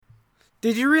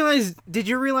Did you realize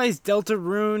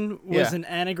Deltarune was an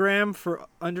anagram for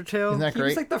Undertale? Isn't that great? He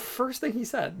was like the first thing he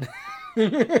said.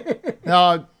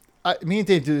 No, me and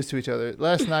Dave do this to each other.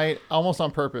 Last night, almost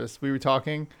on purpose, we were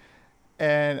talking,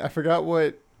 and I forgot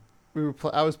what we were.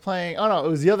 I was playing. Oh no, it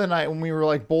was the other night when we were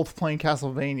like both playing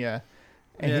Castlevania,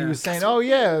 and he was saying, "Oh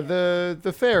yeah,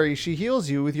 the fairy, she heals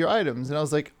you with your items," and I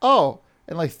was like, "Oh."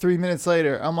 And like 3 minutes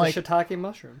later, I'm like, shiitake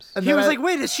mushrooms. He was like,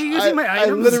 wait, is she using my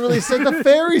items? I literally said, the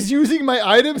fairy's using my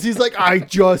items? He's like, I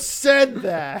just said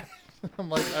that. I'm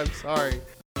like, I'm sorry.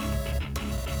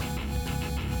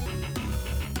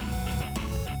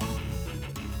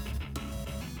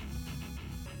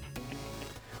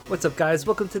 What's up, guys?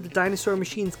 Welcome to the Dinosaur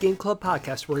Machines Game Club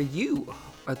podcast, where you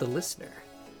are the listener.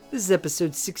 This is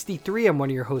episode 63. I'm one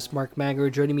of your hosts, Mark Magro.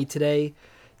 Joining me today,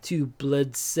 two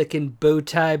blood-sucking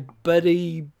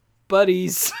bowtie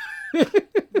buddies.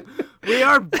 We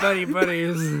are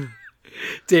buddies.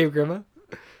 Dave Grima.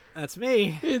 That's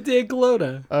me. And Dan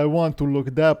Galota. I want to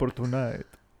look dapper tonight.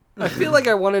 I feel like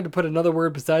I wanted to put another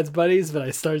word besides buddies, but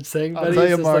I started saying buddies. I'll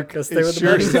tell you, Mark, it it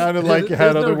sure sounded like you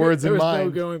had other words in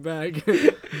mind. There was no going back.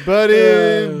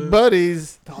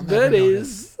 Buddies.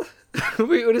 Buddies.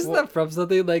 Wait, what is that from?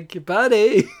 Something like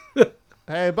buddy.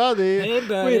 Hey, buddy. Hey,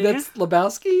 buddy. Wait, that's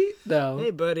Lebowski? No.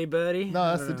 Hey, buddy.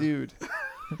 No, that's the dude.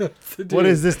 That's the dude. What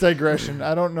is this digression?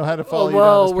 I don't know how to follow you down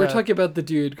well, this we're path. talking about the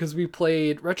dude because we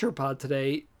played Retropod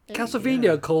today.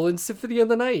 Castlevania, Symphony of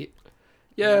the Night.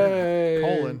 Yay.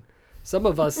 Colon. Some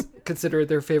of us consider it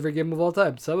their favorite game of all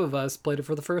time. Some of us played it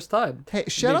for the first time. Hey,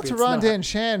 shout out Maybe to it's Ron not. Dan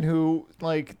Chan, who,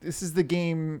 like, this is the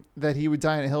game that he would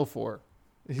die on a hill for.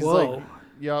 He's Whoa. like,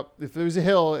 yup, if there was a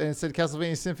hill and it said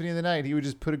Castlevania Symphony of the Night, he would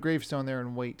just put a gravestone there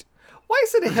and wait. Why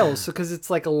is it a hill? So because it's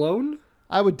like alone?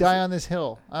 I would die on this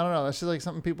hill. I don't know. That's just like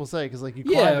something people say because like you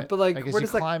climb Yeah, it. but, like, I guess where you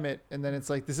does that- climb it and then it's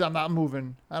like this. I'm not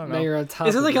moving. I don't Now know. you're on top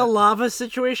Is it of like a lava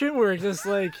situation where it just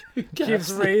like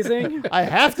keeps raising? I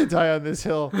have to die on this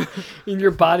hill. And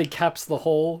your body caps the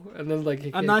hole, and then like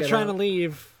you I'm can't not get trying to out.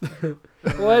 leave.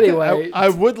 Well, anyway. I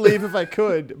would leave if I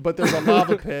could, but there's a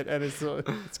lava pit and it's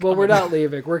Well, we're not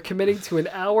leaving. We're committing to an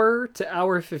hour to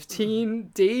hour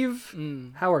 15. Dave,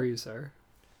 how are you, sir?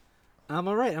 I'm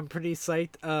all right. I'm pretty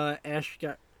psyched. Ash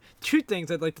got two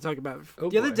things I'd like to talk about. Oh,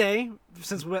 the other boy. day,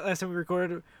 since last time we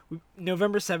recorded,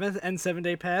 November 7th and 7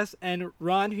 Day Pass, and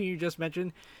Ron, who you just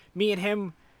mentioned, me and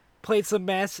him played some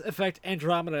Mass Effect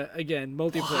Andromeda again,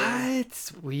 multiplayer.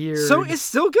 What? Weird. So it's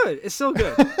still good. It's still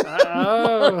good.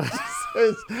 Oh.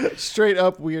 It's straight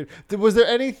up weird. Was there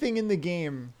anything in the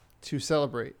game to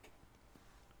celebrate?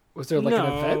 Was there like an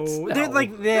event? They're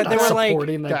like they Not were like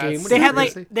supporting that that's- game. What they are you had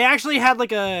crazy? like they actually had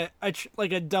like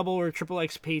a double or triple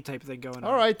XP type thing going on.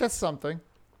 All right, that's something.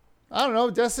 I don't know.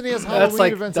 Destiny has Halloween that's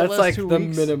like events that's the last like 2 the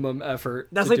weeks. minimum effort.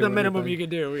 That's to like do the minimum anything. you can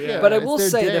do. Yeah. Yeah. But I it's will their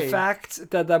say day. the fact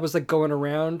that was like going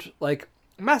around, like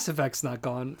Mass Effect's not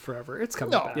gone forever. It's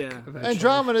coming No. back. Yeah. Eventually.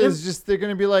 Andromeda is just they're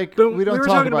gonna be like But we don't were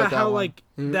talk talking about about that how one. like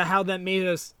how that made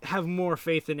us have more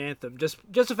faith in Anthem. Just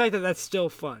the fact that that's still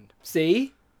fun.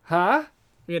 See, huh?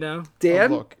 You know.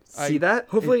 Dan, look, see that?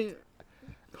 Hopefully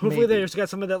maybe. there's got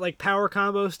some of that like power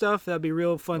combo stuff. That'd be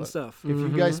real fun stuff. If you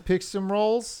guys pick some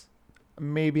roles,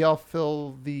 maybe I'll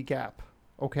fill the gap.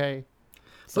 Okay.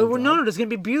 But no, it's gonna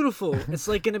be beautiful. It's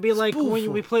like gonna be like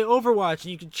when we play Overwatch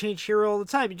and you can change hero all the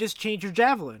time. You just change your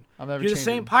javelin. I'm never You're the changing.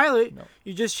 same pilot. No.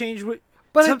 You just change what.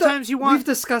 But sometimes you want. We've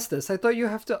discussed this. I thought you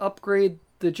have to upgrade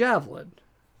the javelin.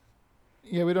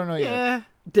 Yeah, we don't know yet. Yeah,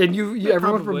 Then everyone from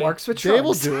Probably. Mark switch. Dave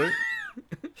will trucks. do it.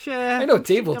 yeah. I know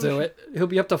Dave will do it. He'll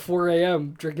be up to 4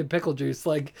 a.m. drinking pickle juice.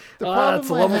 Like, problem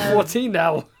it's I level have- 14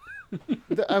 now.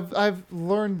 I've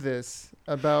learned this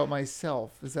about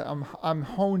myself is that I'm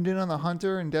honed in on the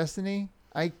hunter in Destiny.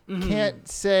 I can't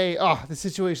say, oh, the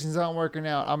situation's not working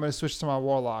out. I'm gonna switch to my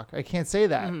warlock. I can't say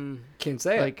that. Can't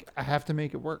say it. Like I have to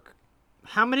make it work.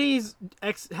 How many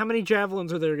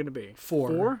javelins are there gonna be? 4.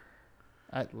 4?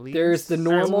 At least There's the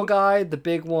normal well- guy, the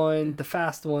big one, the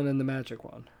fast one, and the magic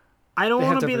one. I don't They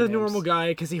have want to be the different names. normal guy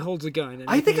because he holds a gun. and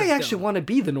I think I everything is actually dumb. want to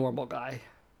be the normal guy.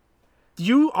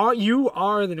 You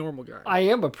are the normal guy. I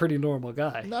am a pretty normal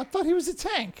guy. I thought he was a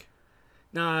tank.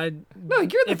 Nah, No,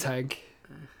 you're the tank.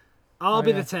 I'll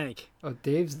be yeah. the tank. Oh,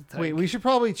 Dave's the tank. Wait, we should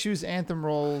probably choose anthem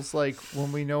roles like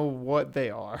when we know what they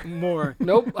are. More.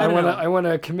 Nope. I don't want to. know. I want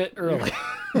to commit early.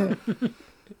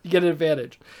 You get an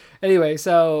advantage. Anyway,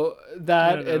 so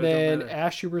that, No, and it don't then matter.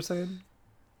 Ash, you were saying,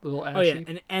 little Ashy. Oh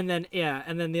yeah,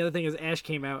 and then the other thing is Ash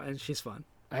came out and she's fun.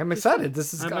 I'm excited.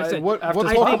 This is I'm guy- excited. What after what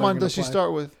this pod, I'm Pokemon gonna does she play.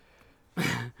 start with?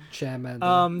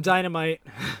 Charmander. Dynamite,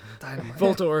 Dynamite.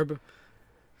 Voltorb.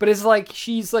 But it's like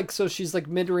she's like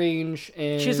mid range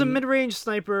and She's a mid-range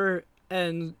sniper,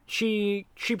 and she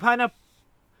kind of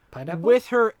Pineapple? with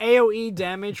her AoE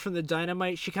damage from the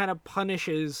dynamite, she kind of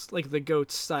punishes like the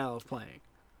goat's style of playing.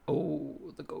 Oh,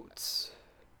 the goats.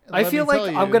 Let I feel me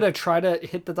like tell I'm you- going to try to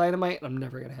hit the dynamite, and I'm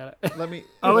never going to hit it. Let me.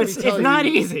 Oh, let me it's tell not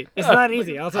you, easy. It's not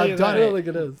easy. I'll tell I've you done that. I don't think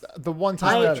it is. The one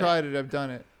time I- I've tried it, I've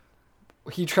done it.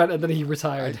 He tried, and then he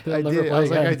retired. He'll I never did it. play I was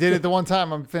like, again. I did it the one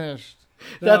time. I'm finished.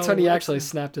 That's No, when he it's- actually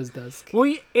snapped his desk.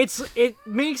 Well, it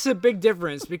makes a big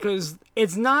difference because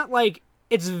it's not like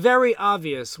it's very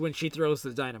obvious when she throws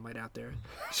the dynamite out there.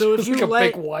 So if It's you like a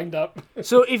let, big wind up.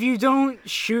 so if you don't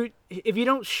shoot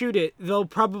it, they'll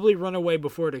probably run away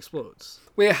before it explodes.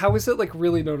 Wait, how is it like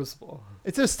really noticeable?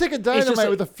 It's a stick of just dynamite like-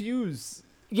 with a fuse.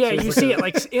 Yeah, So it's you like see a-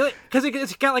 it like because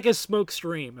it's got like a smoke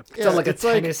stream. It's not like a it's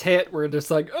like tennis hit where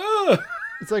it's like, oh.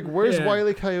 it's like where's Yeah. Wile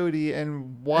E. Coyote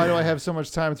and why do I have so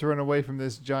much time to run away from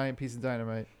this giant piece of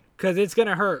dynamite? Because it's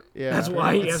gonna hurt. Yeah, That's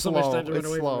why you it's have so much slow, time to run it's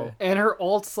away slow. from it. And her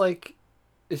alt's like,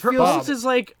 it Her feels, ult is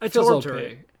like a feels torp OP.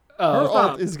 turret. Oh, Her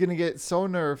stop. ult is gonna get so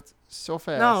nerfed so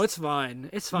fast. No, it's fine.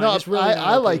 It's fine. no. It's really not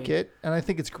I OP. like it and I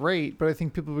think it's great, but I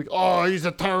think people will be like, oh, he's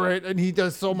a turret and he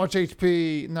does so much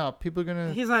HP. No, people are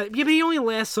gonna. He's not. Yeah, but he only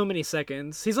lasts so many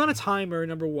seconds. He's on a timer.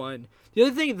 Number one. The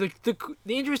other thing,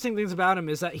 the interesting things about him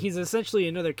is that he's essentially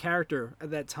another character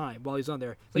at that time while he's on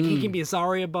there. Like he can be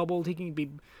Zarya bubbled. He can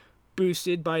be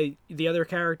boosted by the other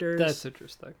characters. that's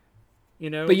interesting. You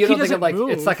know. But you He don't think doesn't it's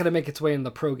move. not going to make its way in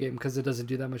the pro game because it doesn't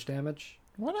do that much damage?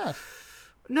 Why not?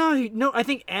 No. I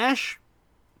think Ash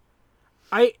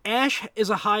is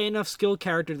a high enough skill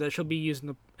character that she'll be used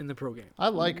in the pro game. I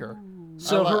like her.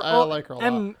 So her I ult, like her a lot.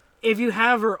 and if you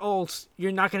have her ult,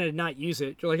 you're not gonna not use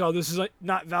it. You're like, oh, this is like,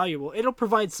 not valuable. It'll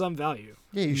provide some value.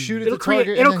 Yeah, you shoot at It'll the create.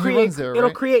 target It'll and then create. he runs there, It'll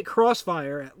right? create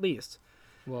crossfire at least.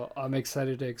 Well, I'm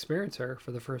excited to experience her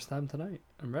for the first time tonight.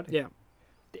 I'm ready. Yeah.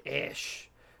 The Ash.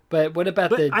 But what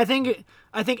about But the... I think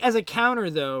as a counter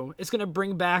though, it's gonna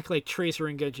bring back like Tracer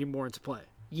and Genji more into play.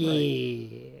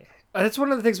 Yeah. That's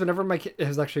one of the things whenever my kid... It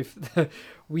was actually...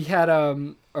 we had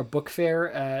a book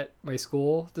fair at my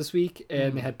school this week,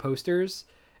 and they had posters,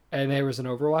 and there was an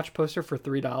Overwatch poster for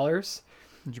 $3.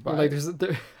 Did you buy Like,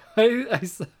 it? I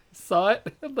saw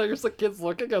it, and there's the kids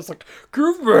looking. I was like,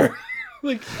 Groovmer!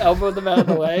 Like, elbowed them out of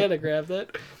the way, and I grabbed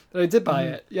it. And I did buy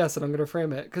it, yes, and I'm going to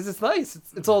frame it. Because it's nice.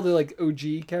 It's all the, like,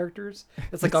 OG characters.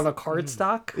 It's, like, on a card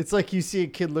stock. It's like you see a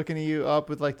kid looking at you up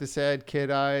with like the sad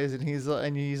kid eyes, and he's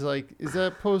like, "Is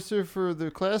that poster for the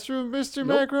classroom, Mr.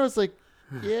 Nope. Macro?" It's like,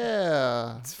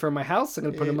 "Yeah, It's from my house. I'm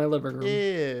going to put it in my living room.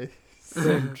 yeah."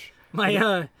 Cringe.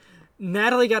 My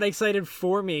Natalie got excited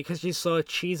for me because she saw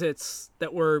Cheez-Its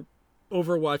that were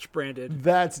Overwatch branded.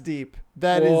 That's deep.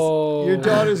 That is. Whoa. Your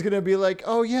daughter's gonna be like,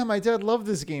 "Oh yeah, my dad loved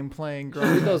this game playing Who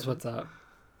growing up." knows what's up?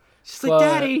 She's like, Well,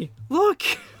 Daddy, look.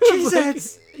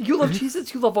 Cheez-Its! You love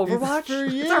Cheez-Its? You love Overwatch? for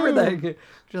It's you. everything.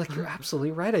 You're like, you're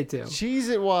absolutely right, I do. Cheese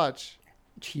it, watch.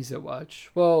 Cheez-It Watch.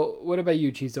 Well, what about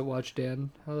you, Cheez-It Watch, Dan?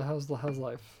 How's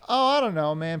life? Oh, I don't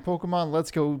know, man. Pokemon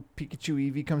Let's Go Pikachu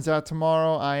Eevee comes out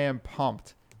tomorrow. I am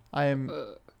pumped. I am.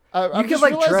 You I'm can just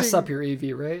like dress realizing- up your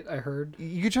EV, right? I heard.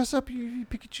 You could dress up your Eevee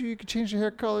Pikachu. You could change the hair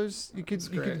colors. You could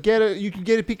great. get a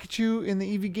Pikachu in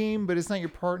the Eevee game, but it's not your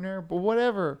partner. But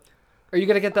whatever. Are you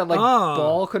gonna get that like Ah.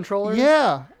 ball controller?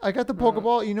 Yeah, I got the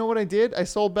Pokeball. You know what I did? I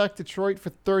sold back Detroit for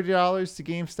 $30 to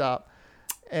GameStop,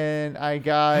 and I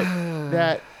got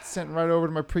that sent right over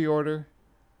to my pre-order.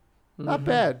 Not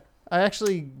bad. I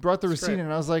actually brought the That's receipt great.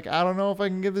 and I was like, I don't know if I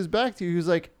can give this back to you. He was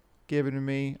like, give it to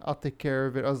me. I'll take care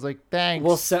of it. I was like, thanks.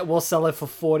 We'll sell it for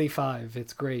 $45.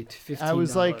 It's great. $15. I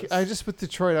was like, I just with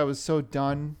Detroit, I was so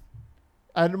done.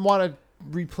 I didn't want to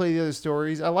replay the other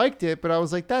stories. I liked it, but I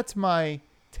was like, that's my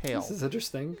tale. This is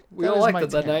interesting. We That all is liked my it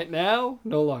that tale. night. Now,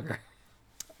 no longer.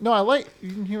 No, I like.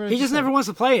 You can hear what I He just said. never wants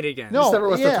to play it again. No, never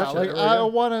wants to yeah, touch it, like right? I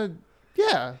want to.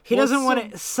 Yeah, He well, doesn't so-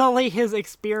 want to sully his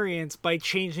experience by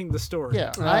changing the story.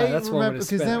 Yeah, Ah, I that's one way remember to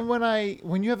because spin then it.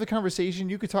 when you have the conversation,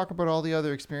 you could talk about all the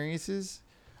other experiences.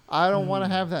 I don't want to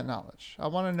Mm. have that knowledge. I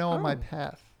want to know my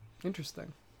path.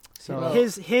 Interesting. So Well,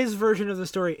 His version of the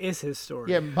story is his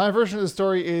story. yeah, my version of the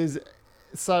story is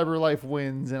Cyber Life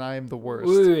wins and I am the worst.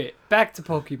 Wait. Back to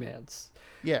Pokemans.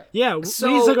 Yeah. Yeah, we So-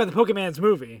 need to talk about the Pokemon's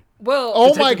movie. Well,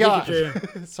 Oh my Detective god!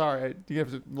 Pikachu. Sorry, you have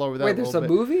to lower that. wait, a there's little a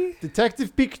bit. movie?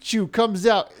 Detective Pikachu comes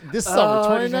out this summer,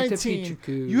 Oh, Detective 2019.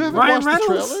 Pikachu. You haven't Ryan watched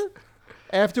Reynolds? the trailer?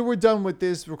 After we're done with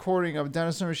this recording of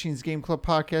Dinosaur Machines Game Club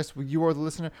podcast with you or the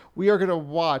listener, we are going to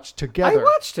watch I together.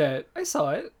 watched it. I saw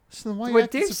it. So then why you Wait,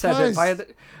 acting Dave said it. surprised?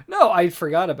 No, I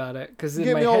forgot about it because You in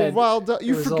get my me all head. riled up.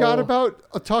 You it was forgot all- about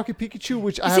a talking Pikachu,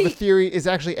 which I You have a see- theory is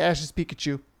actually Ash's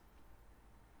Pikachu.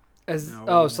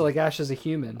 So like Ash is a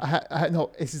human.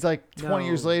 No, it's like 20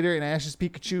 years No. later, and Ash's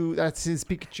Pikachu. That's his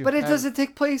Pikachu. But it doesn't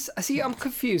take place. See, I'm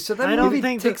confused. So that I don't movie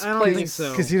think takes I don't place. think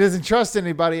so. Because he doesn't trust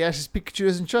anybody. Ash's Pikachu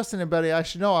doesn't trust anybody. I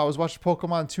should know. I was watching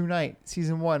Pokemon Tonight,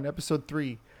 Season 1, Episode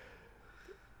 3.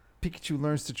 Pikachu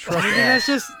learns to trust Ash.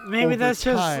 Maybe over that's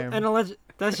just time.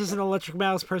 that's just an Electric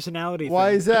Mouse personality. Why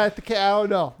thing. is that? I don't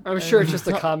know. I'm sure it's just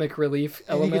a comic relief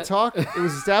And he element. can talk. It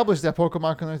was established that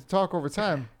Pokemon can learn to talk over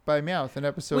time by Meowth in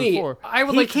Episode Wait, 4. I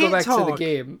would He like to go can't back to the talk.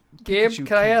 game. Game, Pikachu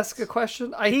can I can't. ask a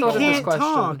question? I He thought of this can't question.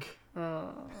 talk.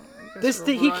 I guess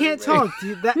He we're can't right. talk.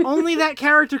 Dude. That only that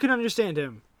character can understand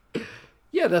him.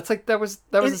 Yeah, that was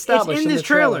It's established in in this the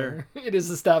trailer. It is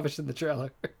established in the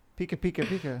trailer. Pika, Pika,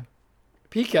 Pika.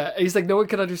 Pika. And he's like, no one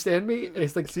can understand me. And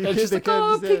he's like, See, and she's they like, can't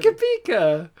oh, understand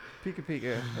Pika, Pika. Pika,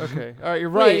 Pika. Okay. All right, you're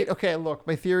right. Wait. Okay, look,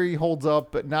 my theory holds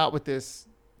up, but not with this.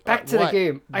 Back to the What?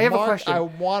 game. I have a Mark, question. I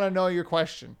want to know your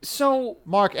question. So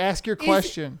Mark, ask your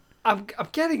question. I'm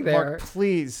getting there. Mark,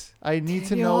 please. I need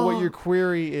to know what Daniel. your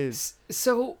query is.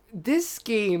 So this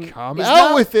game Come is out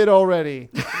not, with it already.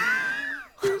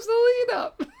 Here's the lead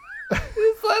up.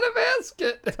 Just let him ask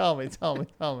it. Tell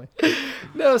me.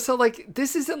 No, so like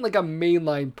this isn't like a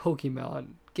mainline Pokemon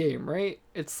game, right?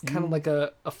 It's kind of like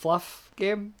a fluff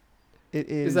game, It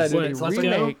is that a it? Let's Go?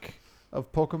 remake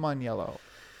of Pokemon Yellow.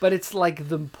 but it's like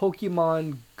the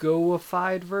Pokemon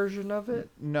Go-ified version of it.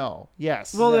 No.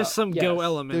 Yes. Well, No, there's some yes. Go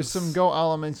elements. There's some Go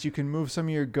elements. You can move some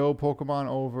of your Go Pokemon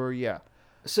over. Yeah.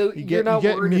 So You you're not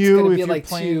get worried it's Mew going to if be you're like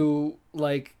playing- too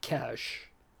like cash.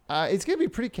 It's gonna be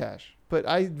pretty cash, but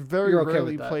I very You're okay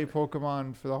rarely with that. play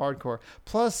Pokemon for the hardcore.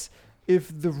 Plus,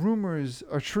 if the rumors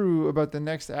are true about the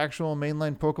next actual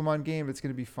mainline Pokemon game, it's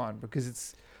gonna be fun because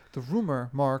it's the rumor.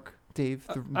 Mark, Dave,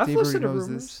 I've Dave already listened to knows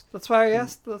rumors. this. That's why I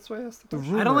asked. That's why I asked. The The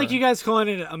rumor. I don't like you guys calling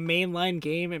it a mainline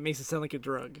game. It makes it sound like a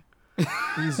drug.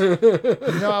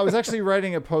 I was actually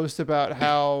writing a post about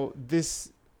how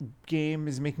this game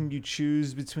is making you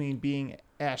choose between being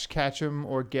Ash Ketchum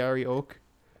or Gary Oak,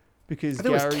 because I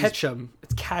think it was Gary's Ketchum.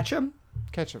 It's Ketchum.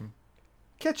 Ketchum.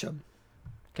 Ketchum.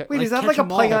 Wait, Like is that like a Catch 'em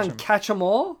play all. on Catch 'em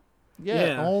all? Yeah.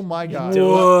 Yeah. Oh my god.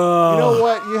 Whoa. You know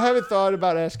what? You haven't thought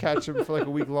about Ash Ketchum for like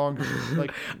a week longer.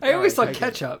 Like I always alright, thought I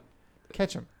get it. ketchup.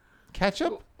 Ketchum.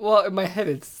 Ketchup? Well, in my head,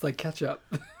 it's like ketchup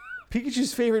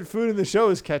Pikachu's favorite food in the show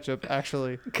is ketchup,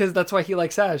 actually. because that's why he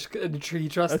likes Ash and he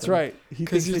trusts That's him. right. He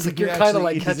 'Cause thinks he's that like, he can "You're kinda actually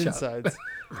like eat his ketchup." insides.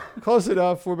 Close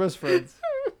enough. We're best friends.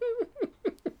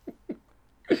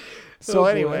 So Oh, boy.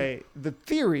 anyway, the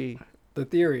theory, The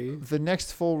theory. the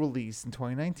next full release in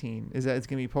 2019 is that it's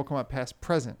going to be Pokemon Past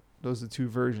Present. Those are the two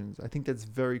versions. I think that's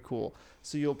very cool.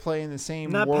 So you'll play in the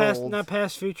same Not world.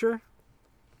 past future.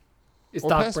 Is Or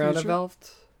Doc past Brown future. involved?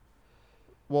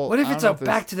 Well, What if I don't it's know a there's-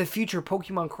 Back to the Future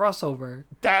Pokemon crossover?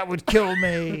 That would kill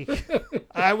me.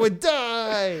 I would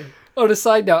die. Oh, to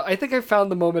side note, I think I found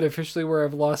the moment officially where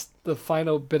I've lost the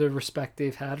final bit of respect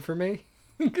they've had for me.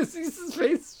 Because his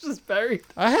face is just very...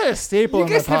 I had a staple You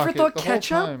in guys my never pocket thought the whole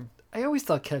ketchup? time. I always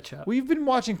thought ketchup. We've been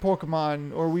watching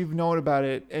Pokemon, or we've known about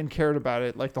it and cared about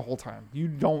it like the whole time. You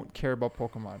don't care about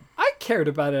Pokemon. I cared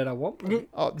about it at one point.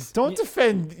 Oh, don't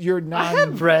defend your I non.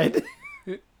 had bread.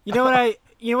 You know what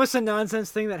You know what's the nonsense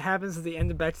thing that happens at the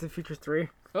end of Back to the Future 3?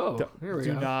 Oh, here we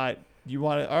Do go. not. You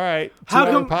want to? All right. How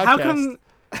 2 hour come?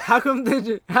 How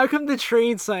podcast. come the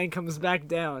train sign comes back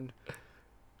down?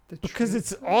 Because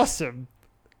it's awesome.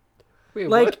 Wait,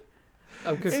 like- what?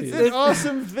 I'm It's confused. an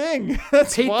awesome thing.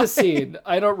 That's Paint why. the scene.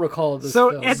 I don't recall this So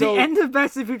film. at So- the end of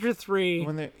Back to the Future 3,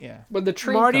 When they, yeah. when the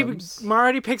train Marty comes,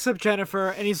 Marty picks up Jennifer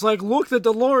and he's like, "Look, the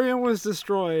DeLorean was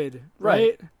destroyed."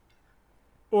 Right. Right?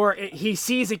 Or he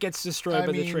sees it gets destroyed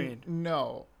by the train.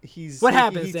 No. He's What he-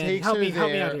 happens, he Dan? takes Help her me out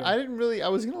there. here. I didn't really. I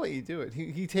was gonna let you do it.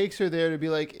 He takes her there to be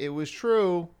like, it was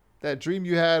true. That dream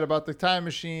you had about the time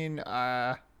machine.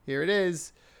 Here it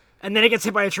is. And then it gets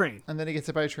hit by a train. And then he gets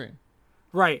hit by a train.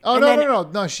 Right. Oh and no,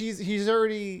 then, no. He's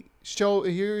already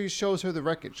he shows her the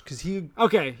wreckage because he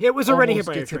Okay, it was already hit almost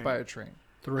by a gets train. hit by a train.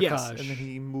 the Yes, Ricage. And then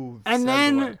he moves. And out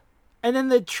of the way. then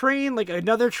the train, like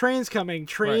another train's coming.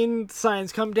 Train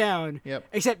signs come down. Yep.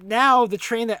 Except now the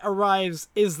train that arrives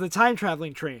is the time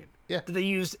traveling train. Yeah. That they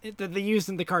used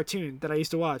in the cartoon that I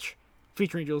used to watch,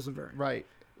 featuring Jules and Verne. Right.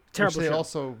 Terrible Which they show.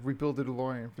 also rebuilt the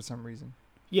DeLorean for some reason.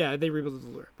 Yeah, they rebuilt the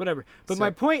lure. Whatever. But So-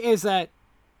 my point is that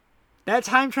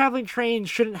time traveling train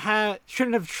shouldn't have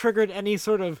triggered any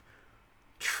sort of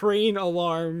train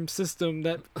alarm system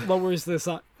that lowers the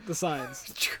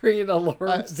signs. train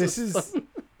alarm. This system.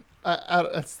 is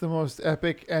that's the most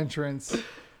epic entrance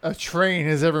a train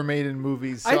has ever made in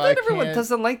movies. So I thought everyone can't-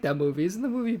 doesn't like that movie. Isn't the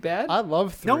movie bad? I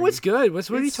love 3. No, it's good. What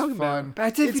are you It's talking fun. about?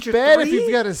 Back to the It's Future bad 3? if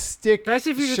you've got a stick Back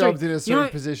to the Future shoved 3. in a You know certain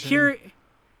what? position. Here,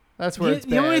 That's where it's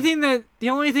the bad.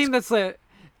 only thing that's like,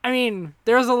 I mean,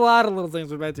 there's a lot of little things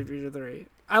with Back to the Future 3.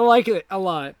 I like it a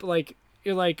lot, but like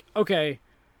you're like, okay,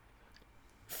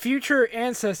 future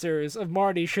ancestors of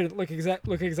Marty shouldn't look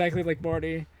exactly like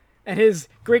Marty, and his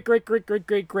great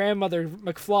grandmother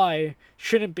McFly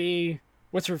shouldn't be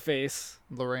what's her face,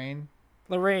 Lorraine,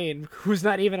 who's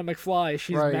not even a McFly.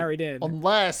 She's right? married in.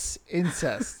 Unless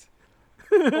incest,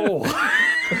 Oh.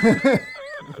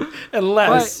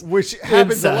 Unless. which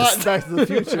happens a lot in Incest. Back to the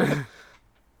Future.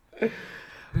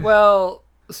 Well,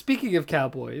 speaking of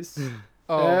cowboys,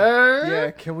 Oh,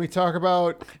 yeah. Can we talk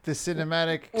about the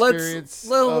cinematic experience?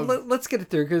 let's get it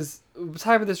through, because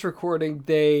time of this recording,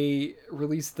 they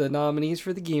released the nominees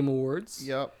for the Game Awards.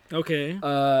 Yep. Okay.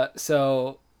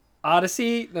 So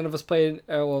Odyssey, none of us played.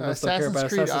 Well, us don't care Assassin's about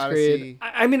Creed Assassin's Odyssey. Creed.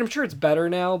 I mean, I'm sure it's better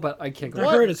now, but I can't go. I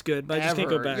What? heard it's good, but I just can't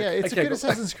go Ever. back. Yeah, it's I a can't good go back.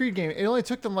 Assassin's Creed game. It only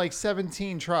took them like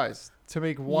 17 tries to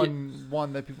make one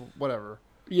that people whatever.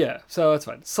 Yeah, so it's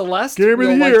fine. Celeste, Game of we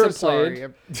the all liked year. and played,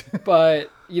 Sorry. but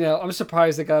I'm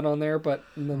surprised it got on there. But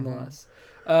nonetheless,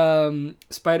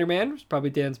 Spider-Man was probably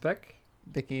Dan's pick.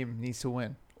 The game needs to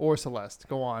win. Or Celeste.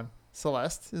 Go on.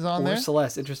 Celeste is on Or there.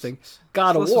 Celeste, interesting.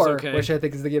 God Celeste of was War, okay. which I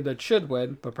think is the game that should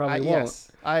win, but probably won't. Yes,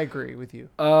 I agree with you.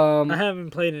 I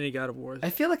haven't played any God of War. I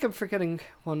feel like I'm forgetting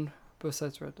one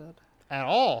besides Red Dead. At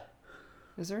all.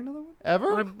 Is there another one?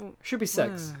 Ever? Should be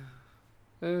 6.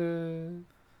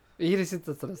 He just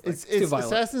that's the list. It's too violent.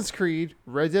 Assassin's Creed,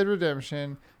 Red Dead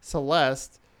Redemption,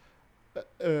 Celeste,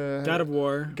 God of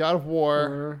War. God of War.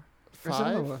 Or- there's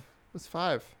another 5? one. What's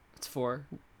 5? It's 4.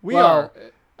 We Well, are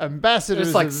ambassadors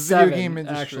It's like of the 7, video game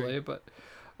industry. actually, but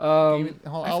Hold on, I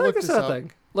I'll feel look like this there's up. another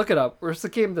thing. Look it up. Or it's the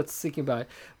game that's sneaking by.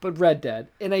 But Red Dead,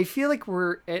 and I feel like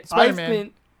we're at.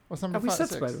 Spider-Man. What's number We 5? said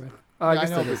 6? Spider-Man. Oh, I Yeah, I guess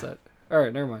know, that but- is that. All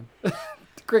right, never mind.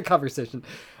 Great conversation.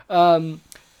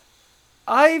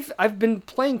 I've been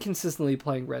consistently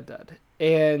playing Red Dead,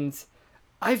 and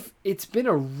it's been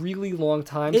a really long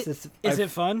time since. Is it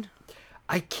fun?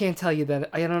 I can't tell you that.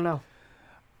 I don't know.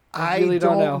 I really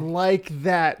don't know. like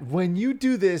that. When you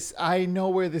do this, I know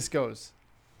where this goes.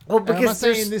 Well, And I'm not because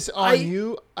saying this on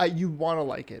you. you want to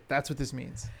like it. That's what this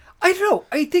means. I don't know.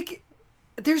 I think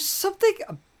there's something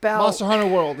about Monster Hunter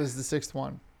World is the 6th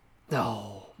one.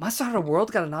 No, Monster Hunter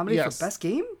World got a nomination Yes. for best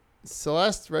game.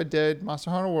 Celeste, Red Dead,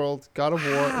 Monster Hunter World, God of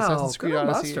War, Wow, Assassin's Creed good on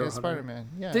Odyssey, Monster and Hunter. Spider-Man.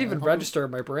 Yeah, Didn't even I hope- register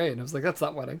in my brain. I was like, that's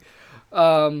not winning.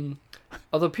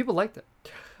 Although people liked it.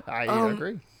 I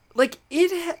agree. Like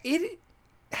it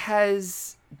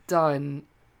has done.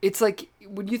 It's like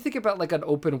when you think about like an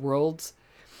open world,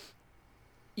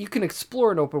 you can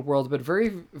explore an open world, but very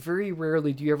very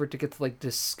rarely do you ever get to like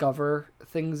discover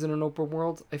things in an open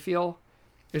world. I feel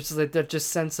it's just like that just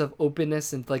sense of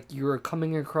openness, and like you're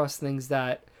coming across things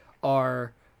that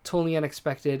are totally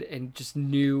unexpected and just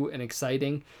new and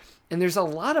exciting. And there's a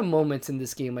lot of moments in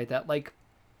this game like that. Like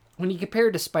when you compare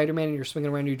it to Spider-Man and you're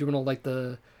swinging around, you're doing all like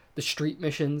the street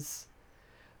missions.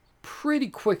 Pretty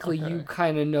quickly, you Okay.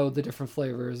 kind of know the different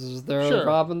flavors. Is they're Sure,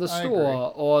 robbing the I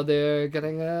store, or they're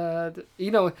getting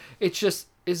it's just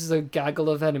this is a gaggle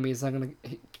of enemies. I'm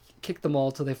gonna kick them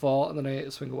all till they fall, and then I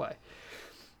swing away.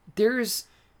 There's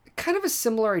kind of a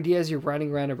similar idea as you're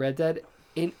riding around a Red Dead.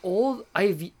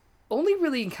 I've only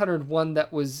really encountered one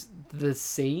that was the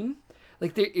same.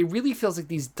 Like it really feels like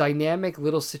these dynamic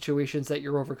little situations that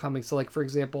you're overcoming. So, like for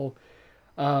example,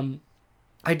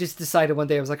 I just decided one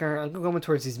day, I was like, all right, I'm going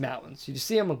towards these mountains. You just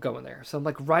see them, I'm going there. So I'm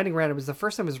like riding around. It was the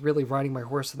first time I was really riding my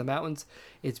horse in the mountains.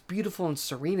 It's beautiful and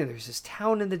serene, and there's this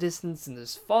town in the distance, and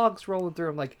there's fogs rolling through.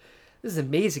 I'm like, this is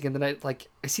amazing. And then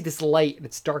I see this light, and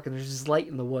it's dark, and there's this light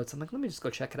in the woods. I'm like, let me just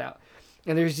go check it out.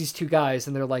 And there's these two guys,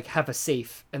 and they're like, have a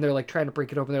safe. And they're like trying to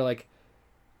break it open. They're like,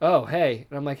 oh, hey.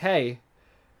 And I'm like, hey.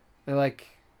 They're like,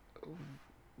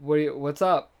 what's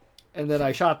up? And then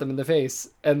I shot them in the face,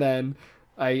 and then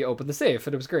I opened the safe,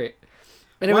 and it was great.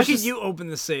 And Why did you open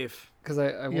the safe? Because I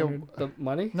Yeah, wanted the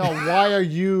money. No, why are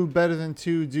you better than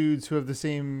two dudes who have the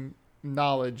same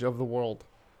knowledge of the world?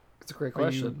 It's a great Are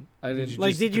you- question. I didn't. you Like,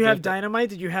 just did you have predict it? didynamite?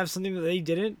 Did you have something that they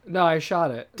didn't? No, I shot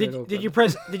it. and it Did opened. you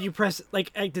press? Did you press?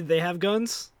 Like, did they have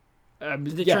guns? Did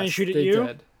they try and shoot at they you?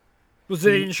 Did. Was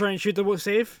they didn't try and shoot the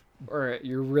safe? Or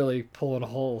you're really pulling a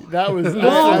hole. That was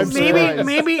Well, I'm surprised.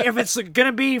 maybe if it's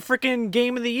gonna be freaking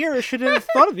game of the year, I should have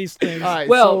thought of these things. All right,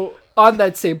 Well, on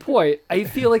that same point, I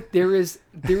feel like there is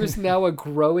now a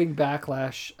growing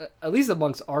backlash, at least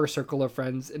amongst our circle of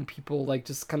friends and people like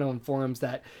just kind of on forums,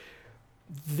 that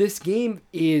this game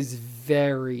is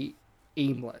very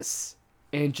aimless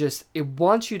and just it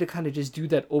wants you to kind of just do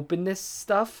that openness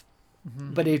stuff,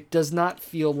 but it does not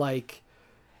feel like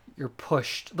you're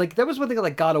pushed. Like that was one thing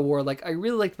like God of War. Like I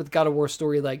really liked with God of War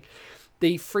story. Like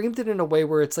they framed it in a way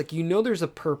where it's like, there's a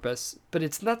purpose, but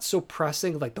it's not so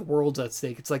pressing, like the world's at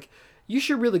stake. It's like, you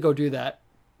should really go do that,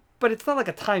 but it's not like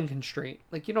a time constraint.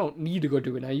 Like, you don't need to go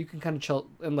do it now. You can kind of chill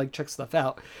and like check stuff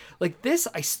out. Like this,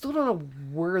 I still don't know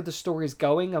where the story's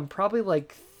going. I'm probably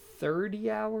like 30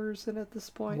 hours in at this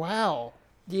point. Wow.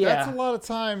 Yeah. That's a lot of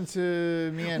time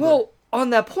to meander. Well, on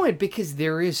that point, because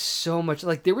there is so much,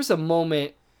 like there was a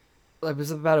moment, it was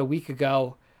about a week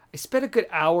ago, I spent a good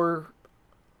hour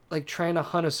like trying to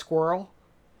hunt a squirrel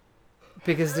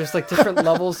because there's like different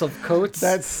levels of coats.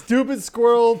 That stupid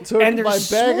squirrel took And they're my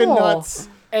bag of small. nuts,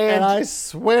 and I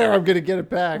swear I'm gonna get it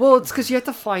back. Well, it's because you have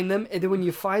to find them, and then when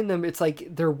you find them, it's like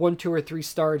they're 1, 2, or 3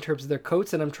 star in terms of their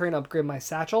coats, and I'm trying to upgrade my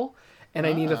satchel, and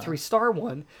I need a 3-star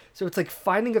one. So it's like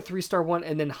finding a 3-star one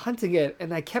and then hunting it,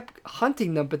 and I kept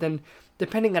hunting them, but then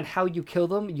depending on how you kill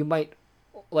them, you might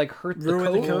like hurt the Ruin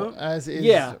coat. the coat? As is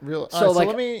Yeah. real. So, All right, so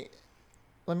like-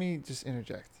 let me just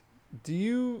interject.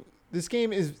 This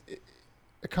game is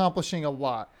accomplishing a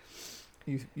lot.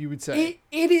 You would say.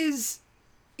 It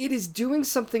is doing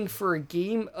something for a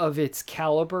game of its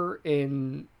caliber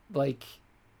in like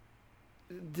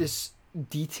this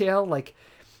detail. Like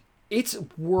its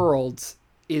world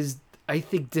is, I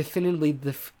think, definitively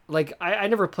I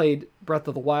never played Breath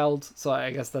of the Wild, so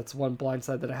I guess that's one blind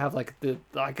side that I have. Like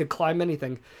I could climb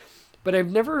anything, but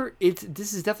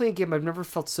this is definitely a game I've never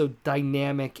felt so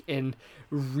dynamic and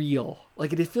real.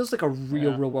 Like it feels like a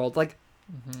real world. Like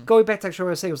going back to actually what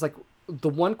I was saying, it was like the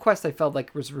one quest I felt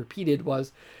like was repeated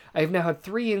was I've now had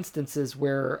 3 instances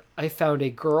where I found a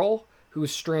girl who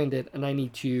was stranded and I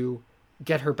need to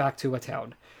get her back to a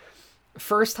town.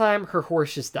 First time, her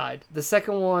horse just died. The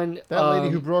second one, That lady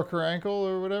who broke her ankle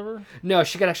or whatever. no,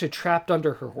 she got actually trapped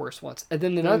under her horse once. And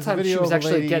then another was a time, she video was of a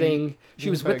actually lady she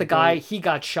was getting with the fed guy. goat. He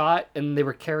got shot, and they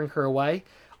were carrying her away.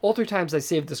 All 3 times I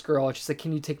saved this girl, and she's like,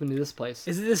 "Can you take me to this place?"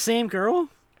 Is it the same girl?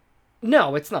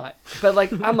 No, it's not. But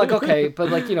like, I'm like, okay,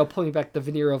 but like, pulling back the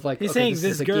veneer of like, He's okay, saying this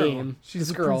this is a girl. game. She's this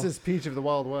the girl. Princess Peach of the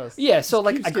Wild West. Yeah, so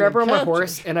like, keeps I grab her on my getting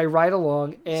horse captured. and I ride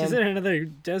along, She's and in another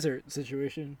desert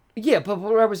situation. yeah, but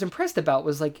what I was impressed about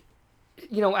was like,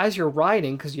 as you're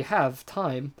riding, because you have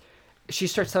time, she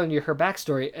starts telling you her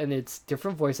backstory, and it's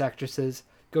different voice actresses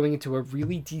going into a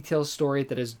really detailed story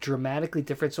that is dramatically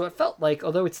different. So it felt like,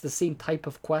 although it's the same type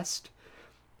of quest,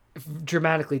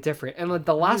 dramatically different. And like,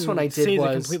 the last one I did Say a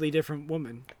was completely different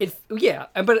woman.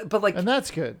 but like, And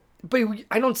that's good. but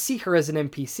I don't see her as an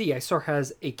NPC. I saw her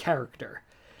as a character.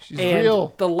 She's And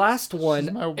real. the last one,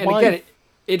 She's my and wife. again,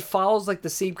 it follows like the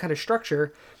same kind of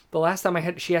structure. The last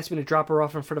time she asked me to drop her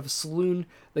off in front of a saloon.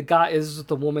 The guy is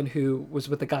the woman who was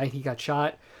with the guy and he got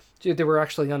shot. They were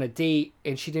actually on a date,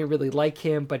 and she didn't really like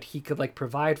him, but he could like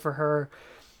provide for her,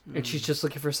 and she's just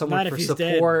looking for someone Not for if he's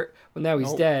support. Well, now he's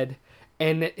Nope. dead,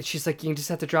 and she's like, "You just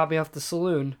have to drop me off the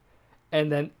saloon."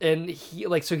 And he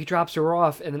so he drops her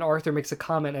off, and then Arthur makes a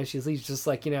comment as she leaves, just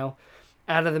like, out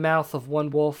of the mouth of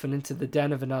one wolf and into the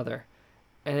den of another,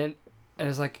 and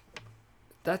it's like,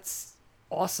 that's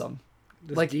awesome.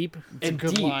 This Like, deep. It's a and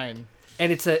good deep. line.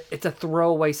 And it's a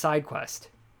throwaway side quest.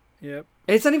 Yep.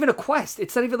 And it's not even a quest.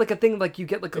 It's not even like a thing like you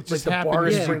get like It just the happened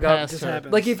bars to bring pass up. Just her.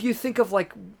 happens. Like if you think of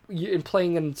like in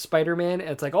playing in Spider-Man,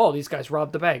 it's like, oh, these guys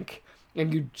robbed the bank,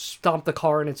 and you stomp the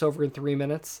car and it's over in 3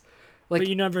 minutes. Like, but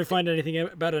you never find anything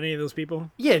about any of those people.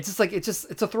 yeah, it's just like it's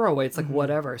a throwaway. It's like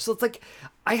whatever. So it's like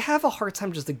I have a hard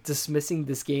time just like dismissing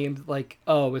this game like,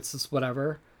 oh, it's just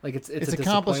whatever. Like it's It's a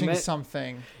accomplishing disappointment.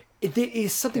 something. It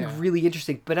is something Yeah. really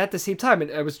interesting, but at the same time, and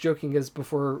I was joking as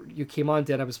before you came on,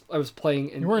 Dan. I was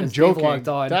playing and You weren't as Dave joking. logged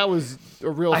on. That was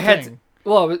a real I thing. had to,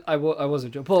 well, I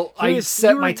wasn't joking. Well, I You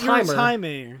set were- my you were timer.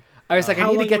 timing. I was like, I How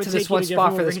need to long get would to it this take you one to get spot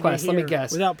from for over this here to quest. Let me here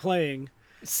guess. Without playing.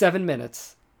 7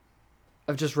 minutes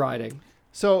of just riding,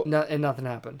 So and nothing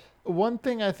happened. one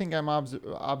thing I think I'm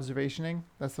observationing,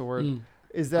 that's the word, Mm.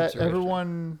 is that Observation.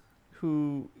 everyone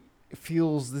who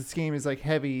feels this game is like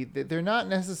heavy, they're not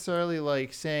necessarily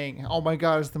like saying, oh my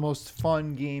god, it's the most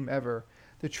fun game ever.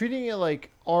 They're treating it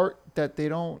like art that they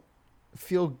don't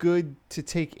feel good to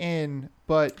take in,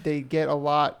 but they get a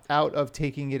lot out of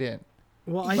taking it in.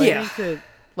 Well, I Yeah. think that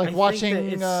Like I think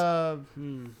watching that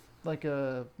like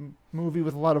a movie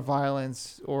with a lot of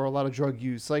violence or a lot of drug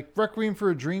use. Like Requiem for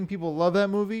a Dream, people love that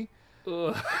movie.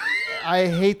 Ugh. I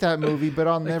hate that movie, but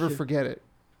I'll never forget it.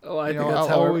 Oh, I You think know, that's I'll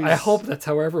how. I always- hope that's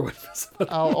how everyone feels about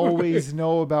it. I'll always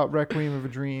know about Requiem of a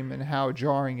Dream and how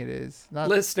jarring it is. Not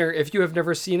Listener, if you have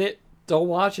never seen it, don't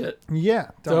watch it.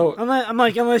 yeah, Don't.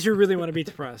 unless you really want to be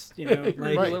depressed, like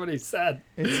Right. What he said.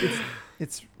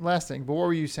 It's lasting. But what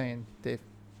were you saying, Dave?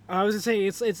 I was gonna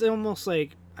say it's almost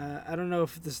like I don't know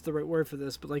if this is the right word for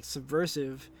this, but like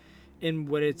subversive in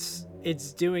what it's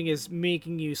doing is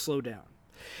making you slow down.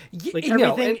 Like You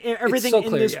know, everything, and everything it's so in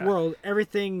clear, this yeah. world,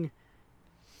 everything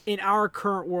in our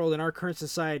current world, in our current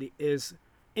society, is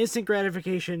instant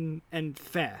gratification and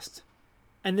fast.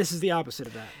 And this is the opposite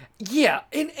of that. Yeah,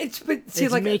 and see,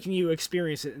 It's like making you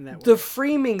experience it in that way. the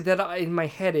framing in my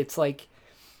head, it's like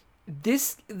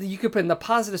this. You could put in the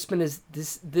positive spin is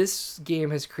this game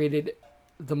has created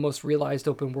the most realized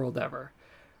open world ever.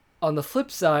 On the flip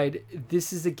side,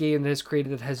 this is a game that has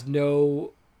created that has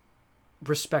no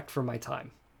respect for my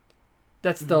time.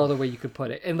 That's the other way you could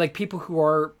put it. And like people who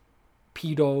are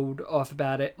pedoed off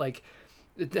about it, like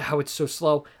how it's so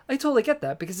slow, I totally get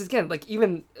that, because again, like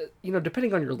even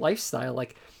depending on your lifestyle,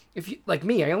 like if you like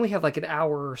me, I only have like an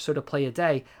hour or so to play a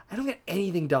day. I don't get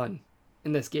anything done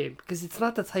in this game because it's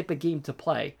not the type of game to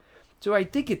play. So I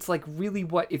think it's like really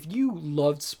if you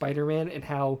loved Spider-Man and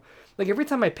how like every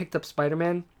time I picked up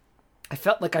Spider-Man, I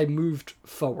felt like I moved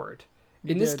forward.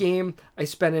 In this game, I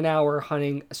spent an hour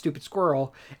hunting a stupid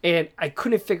squirrel, and I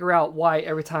couldn't figure out why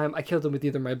every time I killed him with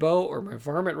either my bow or my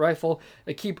varmint rifle,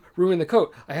 I keep ruining the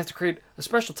coat. I have to create a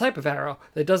special type of arrow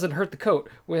that doesn't hurt the coat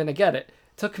when I get it.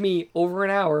 It took me over an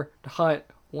hour to hunt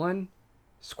one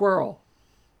squirrel.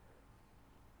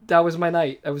 That was my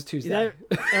night. That was Tuesday.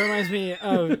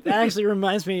 That actually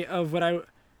reminds me of what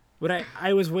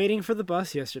I was waiting for the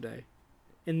bus yesterday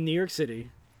in New York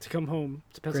City to come home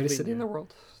to Pennsylvania. Greatest city in the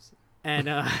world. And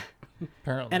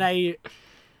Apparently. and it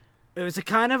was a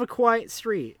kind of a quiet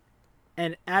street,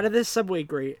 and out of this subway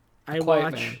grate, I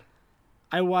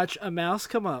watch a mouse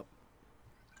come up.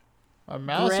 A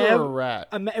mouse grab or a rat?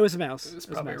 It was a mouse. It's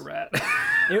probably a rat.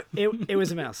 It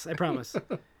was a mouse. I promise.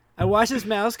 I watched this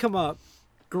mouse come up,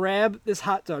 grab this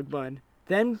hot dog bun.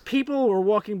 Then people were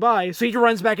walking by, so he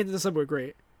runs back into the subway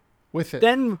grate. With it.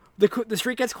 Then the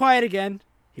street gets quiet again.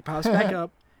 He pops back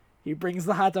up. He brings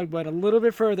the hot dog bun a little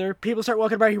bit further. People start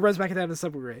walking by. He runs back down to the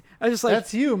subway grate. I was just like,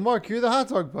 That's you, Mark. You're the hot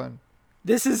dog bun.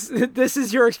 This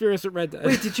is your experience with Red Dead.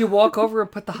 Wait, did you walk over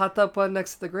and put the hot dog bun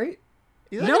next to the grate?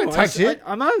 He's not gonna touch it.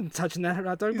 I'm not touching that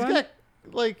hot dog He's bun. got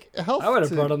like health. I would have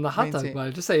to brought him the hot dog maintain.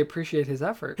 bun. Just say appreciate his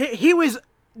effort. He was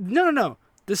no.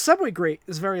 The subway grate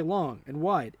is very long and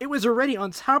wide. It was already on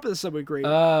top of the subway grate.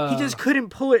 He just couldn't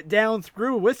pull it down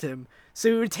through with him, so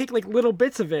he would take like little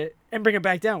bits of it and bring it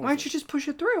back down. Why don't you just push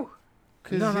it through?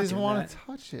 Because No, I'm he not doesn't doing want that. to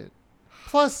touch it.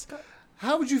 Plus,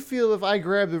 how would you feel if I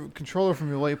grabbed the controller from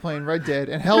you while you're playing Red Dead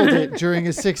and held it during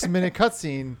a 6-minute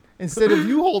cutscene instead of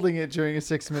you holding it during a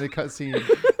 6-minute cutscene?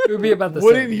 It would be about the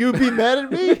Wouldn't same. you be mad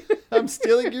at me? I'm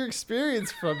stealing your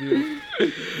experience from you.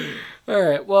 All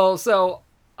right. Well, so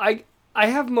I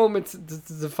have moments to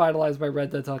finalize my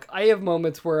Red Dead talk. I have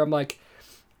moments where I'm like,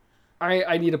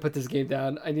 I need to put this game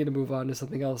down. I need to move on to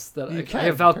something else. That I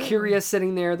have Valkyria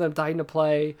sitting there that I'm dying to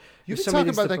play. You've There's been so many talking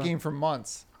things about to that play. game for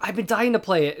months. I've been dying to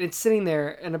play it. It's sitting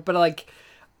there, but like,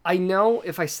 I know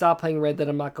if I stop playing Red Dead,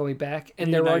 I'm not going back. And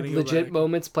You're there not are gonna go legit back.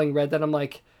 moments playing Red Dead. I'm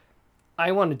like,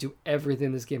 I want to do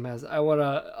everything this game has. I want to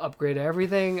upgrade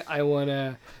everything. I want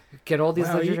to get all these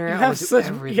Wow, you legendary. I have wanna do such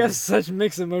everything. you have such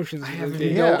mixed emotions. I in have this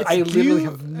game. Yeah. I Do literally you-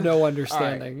 have no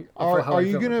understanding. All right. of how Are I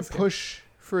you feel going about to this game. push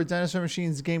for a Dinosaur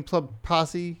Machines Game Club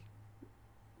posse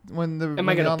when the Am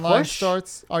I gonna online push?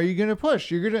 starts? Are you going to push?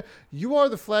 You are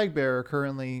the flag bearer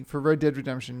currently for Red Dead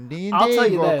Redemption. Me and I'll Dave tell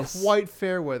you are this. quite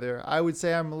fair weather. I would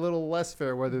say I'm a little less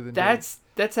fair weather than Dave.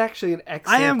 That's actually an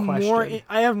excellent I am question.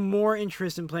 I have more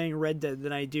interest in playing Red Dead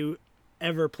than I do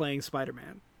ever playing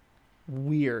Spider-Man.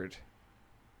 Weird.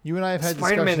 You and I have had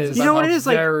Spider-Man discussions is- You know what it a is?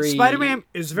 Like very- Spider-Man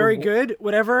is very good.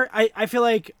 Whatever. I feel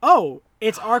like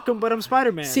it's Arkham, but I'm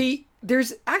Spider-Man. See,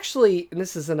 there's actually, and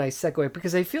this is a nice segue,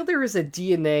 because I feel there is a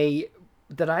DNA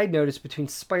that I noticed between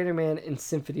Spider-Man and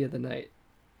Symphony of the Night.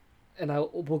 And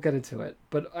we'll get into it.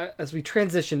 But as we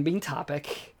transition, being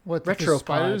topic, What, the Retropod.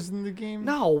 spiders in the game?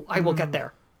 No, I will get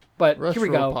there. But here we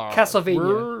go. Retropod. We're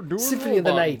Castlevania, doing Symphony of the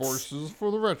robot Night, voices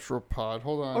for the Retropod.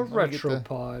 Hold on. a let me get the-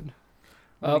 Retropod.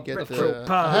 let me get the- Retropod.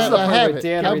 I This is have, the I part have where it.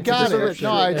 Dan I've reads got the it. description.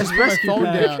 No, I just put my Rescue phone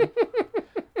pack. down.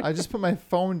 I just put my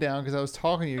phone down because I was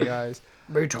talking to you guys.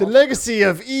 The Retropod. legacy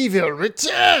of evil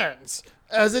returns.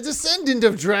 As a descendant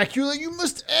of Dracula, you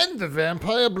must end the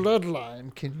vampire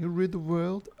bloodline. Can you rid the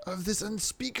world of this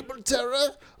unspeakable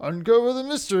terror? Uncover the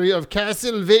mystery of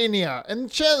Castlevania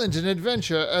and challenge an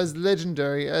adventure as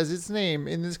legendary as its name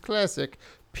in this classic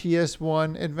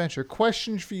PS1 adventure.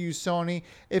 Question for you, Sony.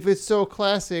 If it's so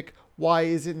classic, why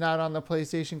is it not on the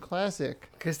PlayStation Classic?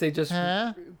 Because they just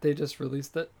Huh?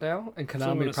 released it now, and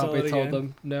Someone Konami to sell probably it told again.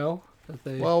 them no. That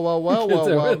they,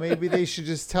 Well. Maybe they should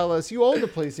just tell us you own the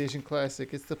PlayStation Classic.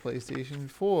 It's the PlayStation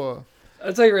 4.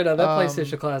 I'll tell you right now, that Um,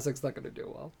 PlayStation Classic's not going to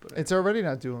do well. But It's already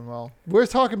not doing well. We're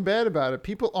talking bad about it.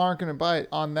 People aren't going to buy it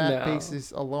on that No.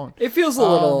 basis alone. it feels a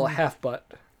little Um,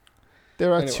 half-butt.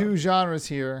 There are Anyway. 2 genres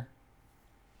here.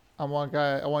 I want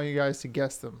you guys to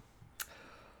guess them.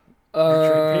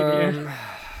 Metroidvania.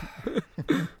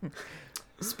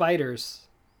 Spiders.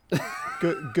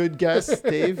 Good guess,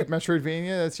 Dave.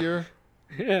 Metroidvania. That's your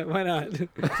Yeah, why not?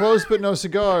 close, but no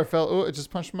cigar. Oh, it just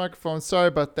punched the microphone. Sorry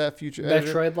about that, future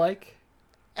editor. Metroid-like.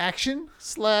 Action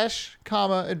 /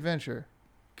 adventure.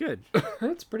 Good.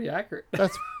 That's pretty accurate.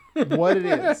 That's what it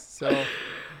is. So,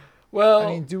 Well, I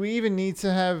mean, do we even need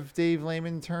to have Dave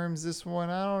layman terms this one?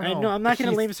 I don't know. I know. I'm not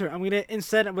gonna Heath- lame sir. I'm gonna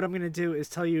instead. What I'm gonna do is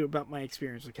tell you about my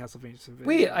experience with Castlevania. Symphony.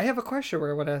 wait, I have a question where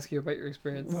I want to ask you about your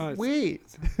experience. Well, it's- Wait.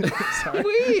 Sorry.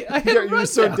 Wait, I You're, have you're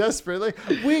so rundown. desperate. Like,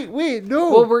 wait,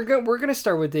 no. Well, we're gonna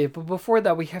start with Dave, but before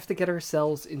that, we have to get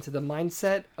ourselves into the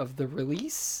mindset of the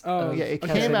release. Oh, of yeah, it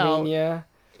came out- Castlevania.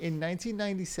 In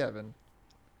 1997,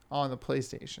 on the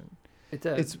PlayStation. It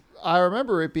does. I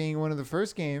remember it being one of the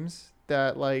first games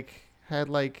that had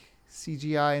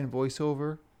CGI and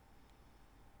voiceover,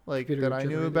 Computer that I knew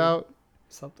generated. about.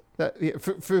 Something. That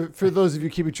for those of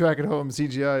you keeping track at home,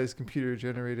 CGI is computer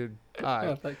generated.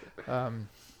 Oh, thank you.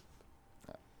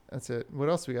 That's it. What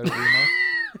else we got to do now?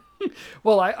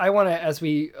 Well, I want to, as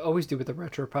we always do with the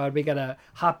Retro Pod, we gotta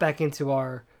hop back into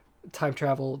our time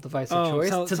travel device of Oh, choice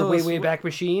tell to the us way what- back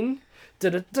machine.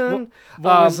 Dun-dun-dun.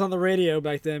 What was on the radio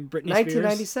back then? Britney Spears.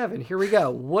 1997. Here we go.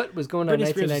 What was going on in Britney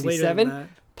Spears was later than 1997?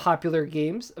 that. Popular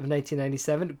games of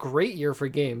 1997. Great year for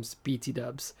games. BT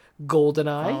Dubs.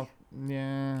 GoldenEye. Oh,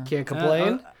 yeah. Can't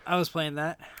complain. I was playing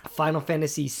that. Final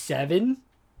Fantasy 7.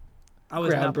 I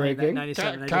was not playing that. Groundbreaking. in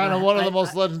 97. Kind of one of the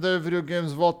most legendary video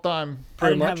games of all time. I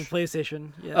didn't Pretty have a PlayStation.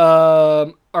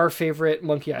 Yeah. Our favorite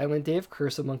Monkey Island, Dave.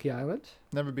 Curse of Monkey Island.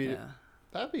 Never beat it. yeah.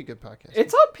 That'd be a good podcast.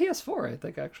 It's on PS4, I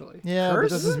think, actually. Yeah, but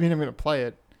Curse? that doesn't mean I'm going to play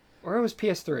it. Or it was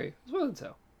PS3. It was one of the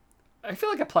two. I feel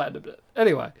like I platinumed it.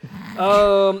 Anyway,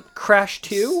 Crash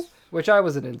 2, which I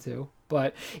wasn't into.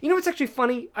 But you know what's actually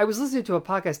funny? I was listening to a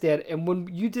podcast, Dad, and when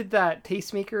you did that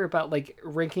tastemaker about like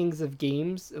rankings of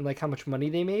games and like how much money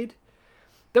they made,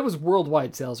 that was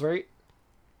worldwide sales, right?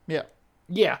 Yeah.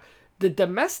 Yeah. The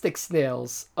domestic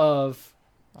sales of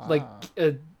like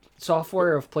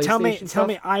software of PlayStation. Tell stuff-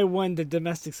 me, I won the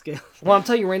domestic scale. Well, I'm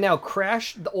telling you right now,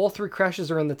 all 3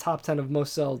 Crashes are in the top 10 of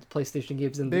most sold PlayStation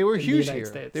games in They were in huge the United here.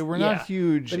 States. They were Yeah, not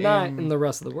huge but not in the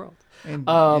rest of the world. in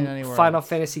anywhere Final else.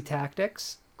 Fantasy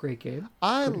Tactics, great game.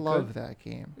 I Pretty love good. that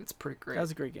game. It's pretty great. That was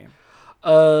a great game.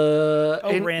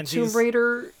 And Ramses.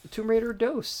 Tomb Raider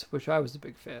DOS, which I was a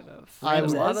big fan of. I And a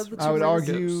would, lot of the I would Tomb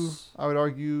Raider argue DOS. I would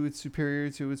argue it's superior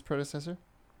to its predecessor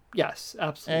Yes,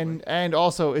 absolutely. and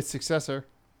also its successor.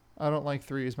 I don't like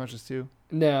 3 as much as 2.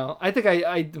 No, I think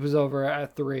I was over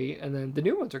at 3, and then the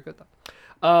new ones are good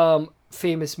though.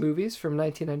 Famous movies from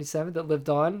 1997 that lived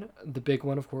on. The big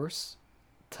one, of course,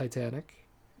 Titanic.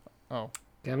 Oh.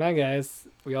 Come on, guys.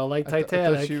 We all like I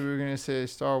Titanic. thought you were going to say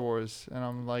Star Wars and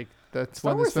I'm like that's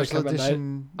Star when Wars the didn't special come out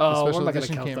edition Oh, the we're special not going to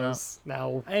edition count came out. those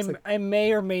now. It's like- I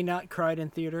may or may not cried in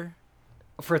theater.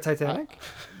 for Titanic?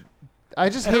 I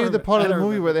just I don't hated the remem- part I of the don't movie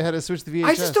remember. where they had to switch the VHS.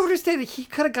 I just don't understand it. He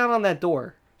could have got on that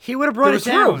door. He would have brought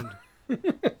There it was room.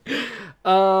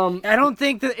 down. I don't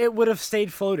think that it would have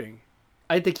stayed floating.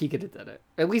 I think he could have done it.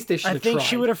 At least they should I have think tried.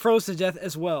 she would have froze to death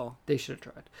as well. They should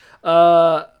have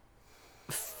tried.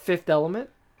 Fifth Element.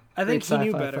 I think Great he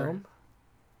knew sci-fi better. film.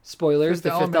 Spoilers: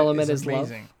 The Fifth Element is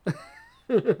love. amazing.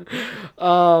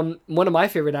 One of my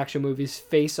favorite action movies,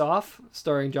 Face Off,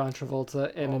 starring John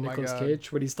Travolta and Oh my Nicolas God.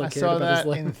 Cage, when he still I cared saw about his that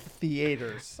life. in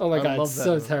theaters. Oh my I god, love it's that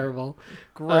so movie. terrible.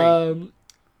 Great.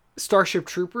 Starship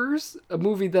Troopers, a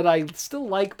movie that I still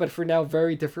like, but for now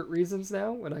very different reasons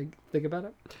now when I think about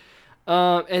it.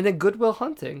 And then Goodwill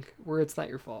Hunting, where it's not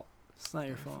your fault. It's not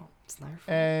your fault. It's not your fault.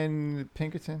 And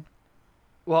Pinkerton.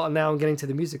 Well, now I'm getting to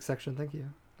the music section. Thank you.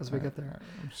 As we get there. Alright,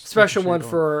 I'm just Special making one sure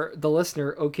for the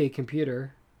listener. OK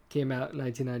Computer came out in you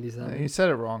 1997. said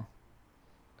it wrong.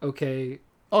 OK.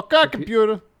 Okay,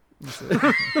 computer.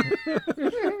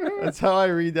 That's how I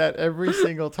read that every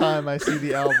single time I see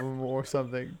the album or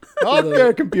something.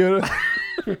 Okay, computer.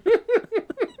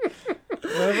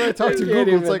 Whenever I talk to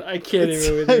Google, it's like I can't it's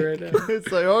even with like, you right now.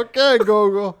 It's like okay,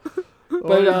 Google. What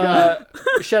But do you got?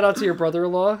 shout out to your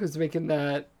brother-in-law who's making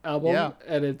that album, Yeah.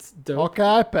 and it's dope. Okay,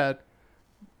 iPad.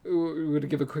 We would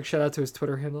give a quick shout out to his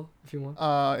Twitter handle if you want.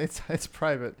 It's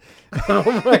private.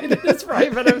 Oh, right, it's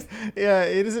private. Yeah,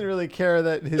 he doesn't really care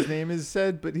that his name is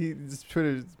said, but his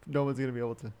Twitter, no one's gonna be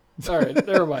able to All right,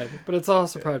 never mind. But it's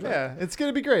also project. Yeah, it's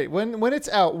gonna be great. When it's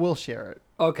out, we'll share it.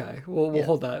 Okay, we'll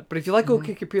hold that. But if you like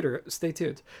OK Computer, stay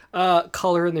tuned.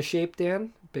 Color and the Shape,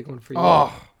 Dan, big one for you.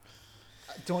 Oh,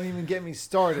 don't even get me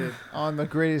started on the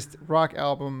greatest rock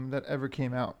album that ever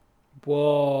came out.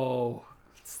 Whoa,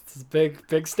 it's a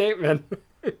big statement.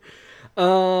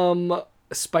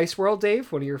 Spice World,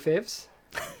 Dave, one of your faves.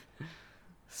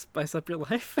 Spice up your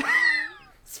life.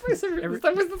 Spice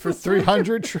For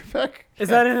 300, Trebek. Is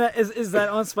that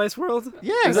on Spice World?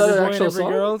 Yes. Is that an Every boy actual and every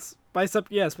song? girl, Spice up,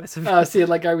 yeah, Spice up. See,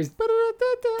 like I was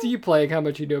to you playing how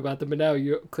much you knew about them, but now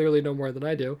you clearly know more than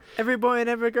I do. Every boy and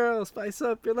every girl, spice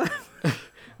up your life.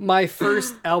 My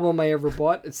first album I ever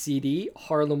bought, a CD,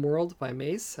 Harlem World by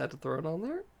Mace. Had to throw it on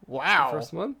there. Wow.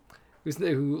 First one.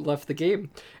 Who left the game.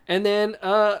 And then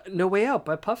No Way Out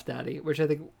by Puff Daddy, which I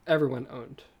think everyone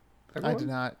owned. Everyone? I did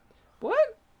not.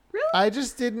 What? Really? I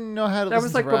just didn't know how to That listen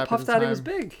was like to when rap Puff at the Daddy time. was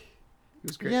big. He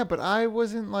was great. Yeah, but I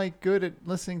wasn't like good at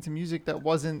listening to music that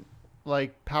wasn't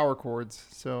like power chords.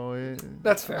 So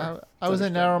That's fair. I was a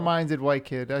understandable. narrow-minded white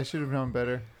kid. I should have known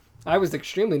better. I was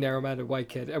extremely narrow-minded white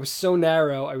kid. I was so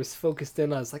narrow. I was focused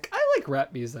in. I was like, I like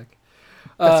rap music.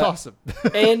 That's awesome.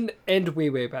 and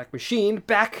way back. Machine,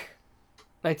 back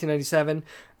 1997.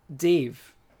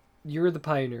 Dave, you're the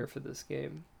pioneer for this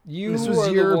game. This was are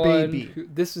the your one baby.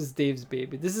 This was Dave's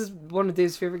baby. This is one of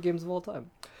Dave's favorite games of all time.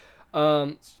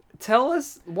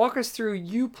 Walk us through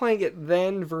you playing it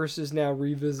then versus now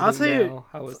revisiting I'll tell now. you,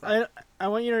 How was that? I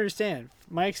want you to understand.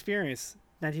 My experience,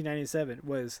 1997,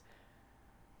 was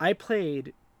I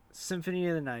played Symphony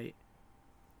of the Night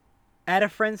at a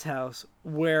friend's house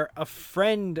where a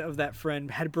friend of that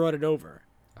friend had brought it over.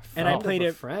 And I played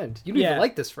it. Friend. You didn't even Yeah.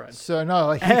 like this friend. So no,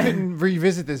 like he couldn't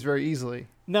revisit this very easily.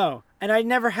 No, and I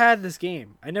never had this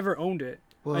game. I never owned it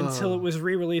until Whoa. it was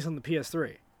re-released on the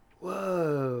PS3.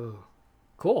 Whoa.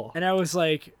 Cool. And I was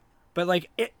like, but like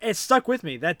it stuck with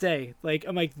me that day. Like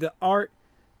I'm like the art,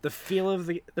 the feel of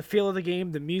the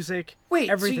game, the music, Wait,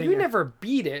 everything. so you never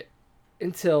beat it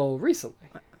until recently?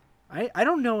 I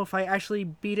don't know if I actually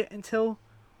beat it until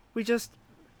we just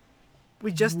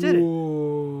did it.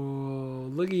 Whoa,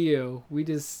 look at you. We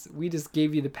just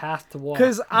gave you the path to walk.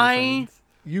 'Cause my I- friend.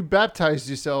 You baptized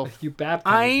yourself. You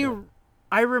baptized it.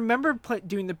 I remember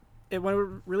doing when it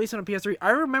was released on a PS3.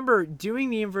 I remember doing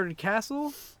the inverted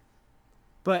castle,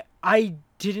 but I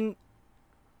didn't.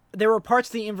 There were parts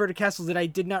of the inverted castle that I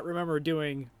did not remember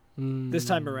doing this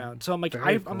time around. So I'm like,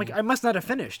 Very I'm like, cool. I must not have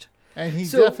finished. And he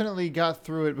So- definitely got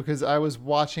through it because I was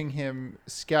watching him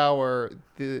scour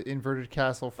the inverted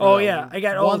castle for Oh that yeah, I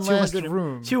got all one last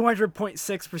room.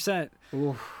 200.6%.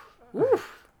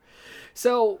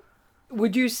 So,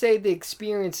 would you say the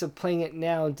experience of playing it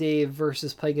now, Dave,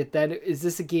 versus playing it then, is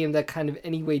this a game that kind of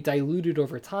anyway diluted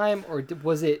over time, or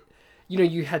was it,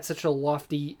 you had such a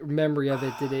lofty memory of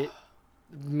it? Did it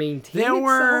maintain There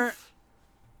were- itself?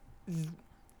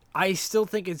 I still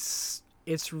think it's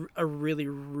a really,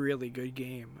 really good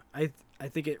game. I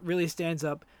think it really stands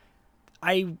up.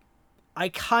 I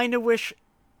kind of wish,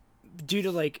 due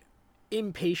to like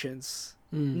impatience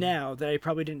now that I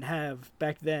probably didn't have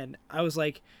back then, I was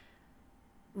like,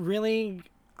 really,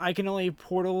 I can only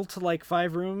portal to like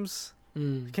 5 rooms.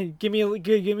 Can give me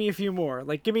a few more.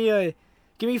 Like give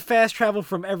me fast travel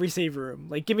from every save room.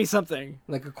 Like give me something.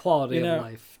 Like a quality You know, of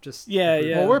life. Just Yeah,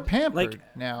 yeah. Well, we're pampered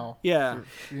Like- now. Yeah.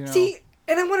 You know? See,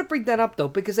 and I want to bring that up though,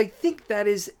 because I think that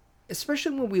is,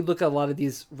 especially when we look at a lot of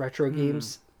these retro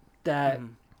games, that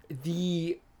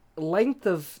the length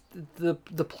of the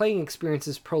playing experience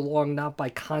is prolonged not by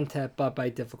content but by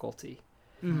difficulty.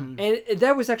 And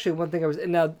that was actually one thing I was.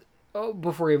 And now,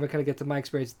 before we even kind of get to my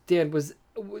experience, Dan,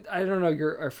 I don't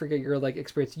know I forget your like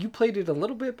experience. You played it a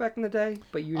little bit back in the day,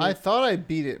 but you. I thought I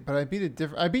beat it, but I beat it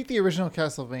different. I beat the original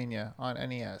Castlevania on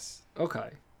NES. Okay.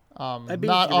 I beat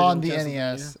Not the on the original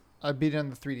NES. I beat it on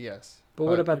the 3DS. But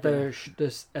what about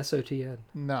this SOTN?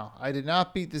 No, I did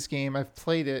not beat this game. I've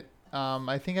played it.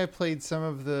 I think I played some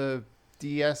of the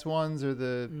DS ones or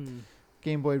the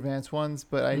Game Boy Advance ones,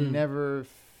 but I never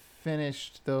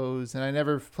finished those, and I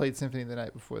never played Symphony of the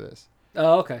Night before this.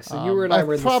 Oh, okay. So you were and I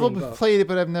were in I've the same probably boat. played it,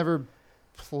 but I've never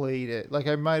played it. Like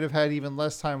I might have had even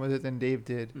less time with it than Dave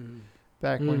did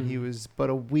back when he was but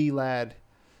a wee lad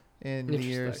in the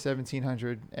year Interesting.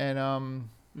 1700. And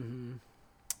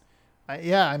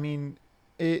I mean,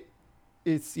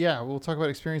 it's we'll talk about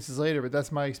experiences later, but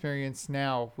that's my experience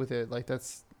now with it. Like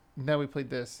now we played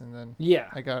this, and then Yeah.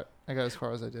 I got as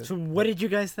far as I did. So what did you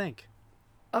guys think?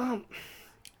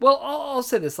 Well, I'll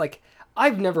say this: like,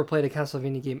 I've never played a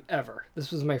Castlevania game ever.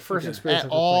 This was my first experience At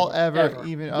ever all, playing it,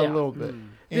 even a Yeah. little bit.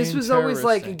 This was always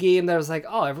like a Interesting. game that was like,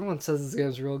 oh, everyone says this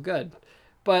game's real good.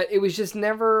 but it was just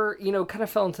never, kind of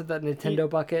fell into that Nintendo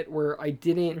bucket where I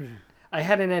didn't. I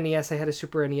had an NES, I had a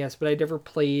Super NES, but I never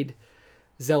played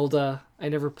Zelda. I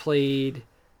never played,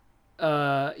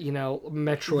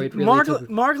 Metroid. Really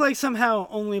Mark like somehow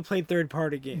only played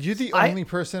third-party games. You're the only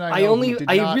person I know who did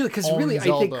not own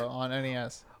Zelda on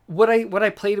NES. What I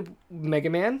played Mega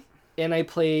Man, and I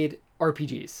played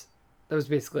RPGs. That was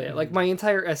basically it. Like my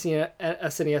entire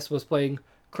SNES was playing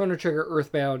Chrono Trigger,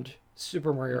 Earthbound,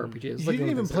 Super Mario RPGs. You didn't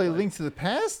even play Link to the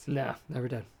Past? Nah, never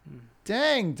did.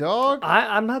 Dang, dog.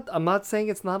 I'm not saying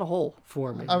it's not a hole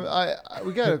for me.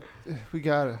 We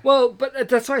gotta. Well, but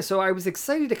that's why. So I was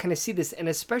excited to kind of see this, and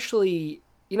especially,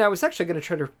 I was actually going to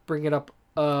try to bring it up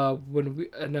when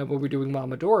we're doing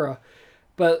Mamadora,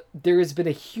 but there has been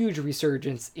a huge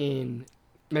resurgence in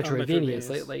Metroidvanias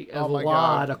lately. A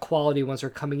lot of quality ones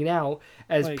are coming out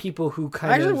as people who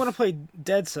kind of. I actually want to play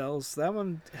Dead Cells. That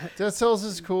one. Dead Cells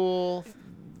is cool.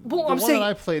 Well, the one that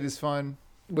I played is fun.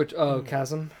 Which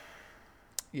Chasm.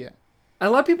 Yeah. A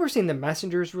lot of people are saying The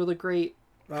Messenger is really great.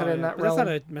 Kind of in that realm. That's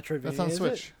not a Metroidvania. That's on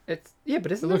Switch. But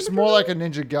it looks more like a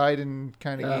Ninja Gaiden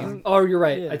kind of game. Oh, you're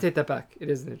right. Yeah. I take that back. It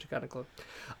is a Ninja Gaiden clone.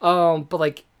 But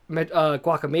like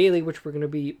Guacamelee, which we're going to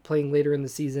be playing later in the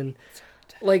season,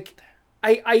 like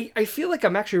I feel like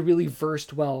I'm actually really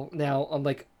versed well now on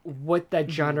like what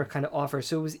that genre kind of offers.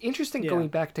 So it was interesting going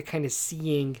back to kind of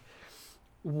seeing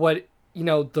what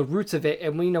the roots of it.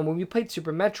 And when we played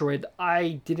Super Metroid,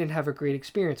 I didn't have a great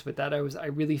experience with that. I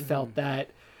really felt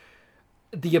that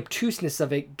the obtuseness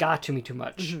of it got to me too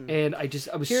much, and I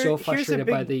was so frustrated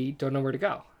by the don't know where to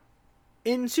go.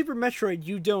 In Super Metroid,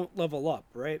 you don't level up,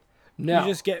 right? No,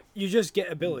 you just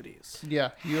get abilities.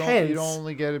 Yeah, you don't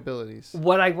only get abilities.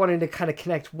 What I wanted to kind of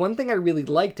connect, one thing I really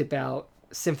liked about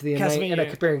Symphony of the Night, and I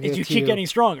comparing it you to keep getting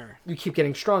stronger. You keep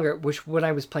getting stronger. Which when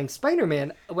I was playing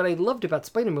Spider-Man, what I loved about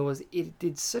Spider-Man was it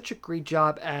did such a great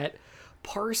job at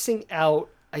parsing out.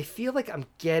 I feel like I'm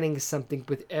getting something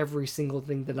with every single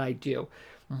thing that I do.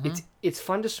 It's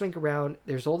fun to swing around.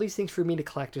 There's all these things for me to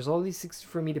collect. There's all these things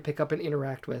for me to pick up and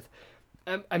interact with.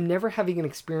 I'm never having an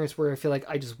experience where I feel like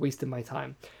I just wasted my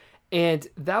time. And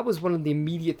that was one of the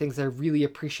immediate things I really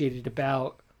appreciated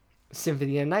about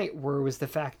Symphony of the Night, where it was the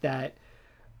fact that,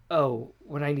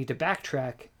 when I need to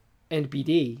backtrack and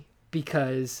BD,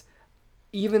 because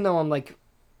even though I'm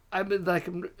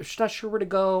not sure where to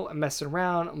go, I'm messing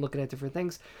around, I'm looking at different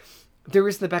things, there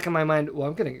is in the back of my mind,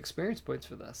 I'm getting experience points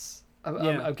for this.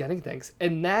 I'm getting things.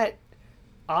 And that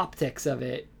optics of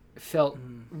it felt,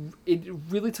 it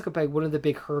really took away one of the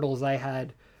big hurdles I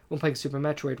had when playing Super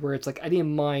Metroid, where it's like, I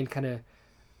didn't mind kind of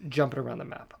jumping around the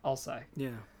map, I'll say. Yeah.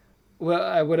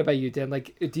 Well, what about you, Dan?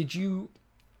 Like, did you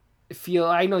feel,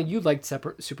 I know you liked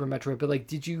Super Metroid, but like,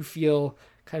 did you feel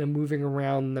kind of moving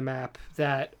around the map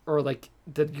that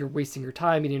you're wasting your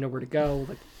time, you didn't know where to go?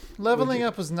 Like, leveling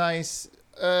up was nice.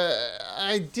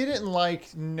 I didn't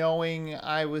like knowing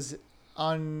I was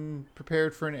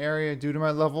unprepared for an area due to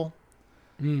my level.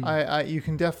 You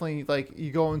can definitely, like,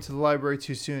 you go into the library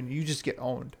too soon, you just get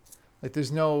owned. Like,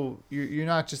 there's no, you're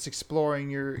not just exploring,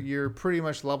 you're pretty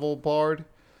much level barred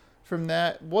from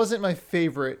that. Wasn't my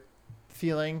favorite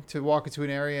feeling to walk into an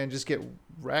area and just get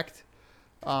wrecked.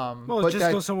 But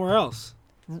just go somewhere else.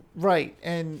 Right.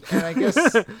 And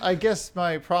I guess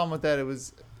my problem with that,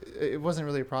 it wasn't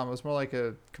really a problem. It was more like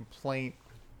a complaint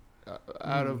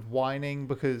out of whining,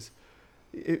 because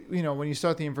when you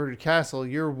start the inverted castle,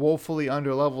 you're woefully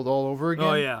underleveled all over again.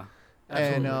 Oh yeah.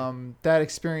 Absolutely. And that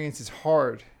experience is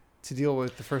hard to deal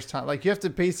with the first time. Like, you have to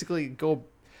basically go,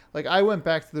 like, I went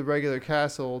back to the regular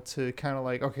castle to kind of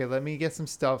like, okay, let me get some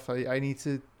stuff. I need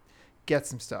to get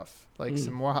some stuff, like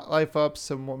some more life ups,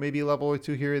 some more, maybe a level or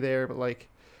two here or there, but like,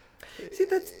 see,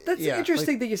 that's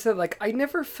interesting that you said, like, I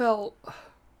never felt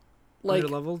like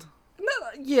leveled. No,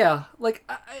 yeah, like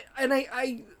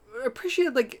I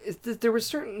appreciated, like, there were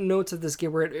certain notes of this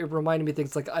game where it reminded me of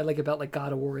things like I like about like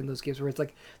God of War in those games, where it's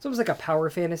almost like a power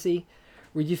fantasy,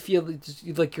 where you feel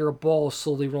like you're a ball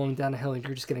slowly rolling down a hill and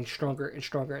you're just getting stronger and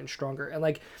stronger and stronger. And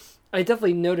like, I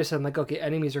definitely noticed, I'm like, okay,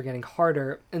 enemies are getting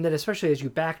harder, and then especially as you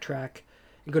backtrack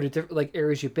and go to different like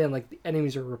areas you've been, like, the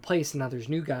enemies are replaced and now there's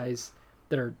new guys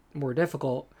that are more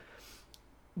difficult.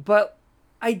 But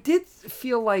I did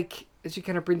feel like, as you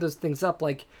kind of bring those things up,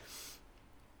 like,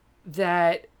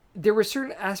 that there were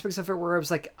certain aspects of it where I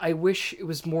was like, I wish it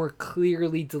was more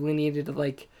clearly delineated,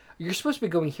 like, you're supposed to be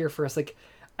going here first. Like,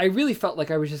 I really felt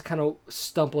like I was just kind of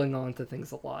stumbling onto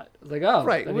things a lot. Like,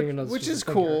 right, I didn't even know this which was is a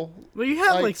thing cool. here. Well, you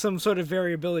have like some sort of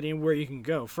variability in where you can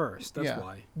go first. That's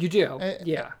why. You do, And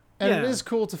Yeah. it is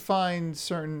cool to find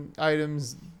certain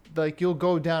items. Like, you'll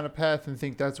go down a path and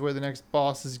think that's where the next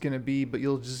boss is going to be, but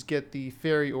you'll just get the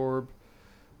fairy orb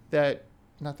that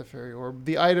not the fairy orb,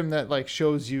 the item that like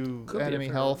shows you Could be a enemy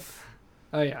fairy health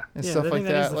Oh yeah. and Yeah, stuff I like think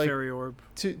that is that. the Like fairy orb.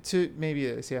 to maybe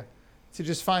it is, yeah. To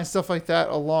just find stuff like that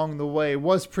along the way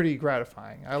was pretty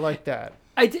gratifying. I like that.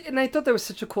 I did, and I thought that was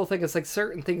such a cool thing. It's like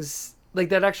certain things like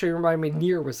that actually reminded me.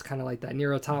 Nier was kind of like that.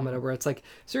 Nier Automata, where it's like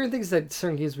certain things that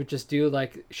certain games would just do,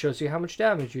 like shows you how much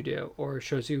damage you do, or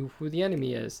shows you who the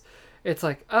enemy is. It's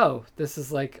like, oh, this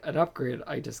is like an upgrade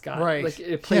I just got. Right. Like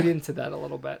it played Yeah. into that a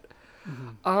little bit.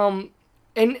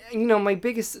 And you know, my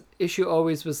biggest issue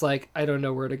always was like I don't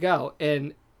know where to go,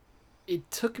 and it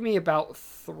took me about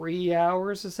 3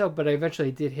 hours or so, but I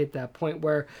eventually did hit that point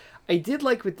where I did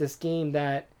like with this game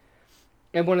that.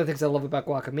 And one of the things I love about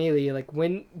Guacamelee, like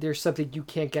when there's something you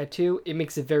can't get to, it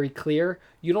makes it very clear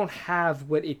you don't have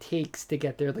what it takes to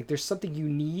get there. Like there's something you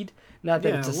need, not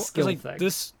that it's a skill like, thing.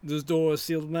 This door is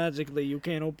sealed magically. You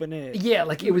can't open it. Yeah,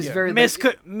 like it was Yeah. very Miss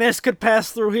could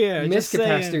pass through here. Mist just could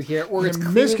pass saying. through here, or it's Miss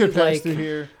clearly could pass like through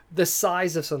here. the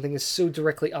size of something is so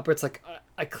directly up. It's like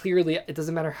I clearly it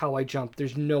doesn't matter how I jump.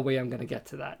 There's no way I'm gonna get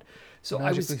to that. So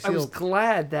I was Magically sealed.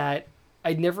 glad that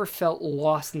I never felt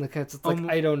lost in the cuts. It's like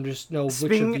I don't just know which of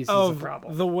Speaking these is of a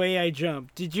problem. the way I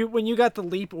jump, did you when you got the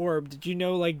leap orb? Did you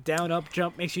know like down up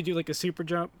jump makes you do like a super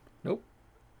jump? Nope.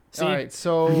 See, All right,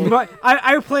 so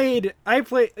I played.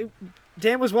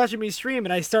 Dan was watching me stream,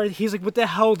 and I started. He's like, "What the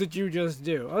hell did you just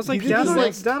do?" I was like, You think "Down he's up,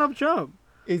 like- down up jump."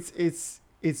 it's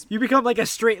You become like a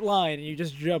straight line, and you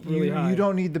just jump really high. you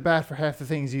don't need the bat for half the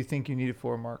things you think you need it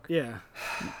for, Mark. Yeah.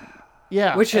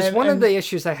 Yeah, Which is and- one of and- the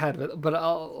issues I had with, but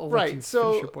I'll let you right. finish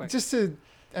So your point. just to,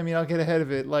 I mean, I'll get ahead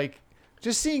of it. Like,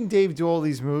 just seeing Dave do all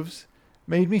these moves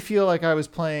made me feel like I was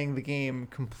playing the game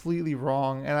completely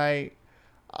wrong. And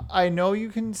I know you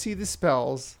can see the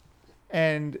spells,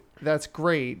 and that's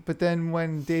great. But then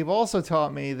when Dave also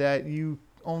taught me that you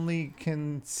only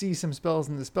can see some spells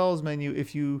in the spells menu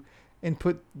if you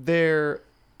input their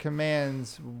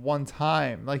commands one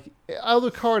time. Like,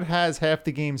 Alucard has half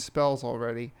the game's spells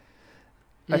already.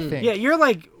 I think. Yeah, you're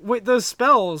like with those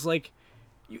spells. Like,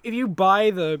 if you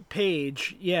buy the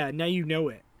page, yeah, now you know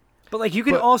it. But like, you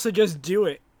can But- also just do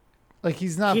it. Like,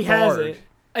 he's not He has barred. it.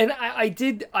 And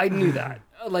I knew that.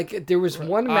 Like there was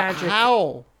one magic.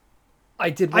 How? I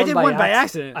did I one, did by, one by acc-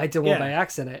 accident. I did one Yeah. by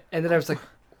accident, and then I was like,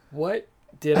 "What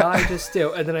did I just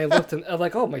do?" And then I looked and I'm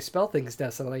like, "Oh, my spell thing's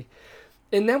definitely."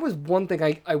 And that was one thing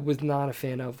I was not a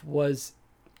fan of. Was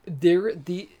there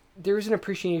is an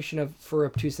appreciation of for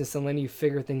obtuseness and letting you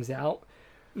figure things out.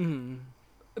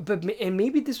 But and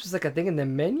maybe this was like a thing in the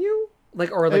menu,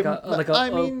 like or like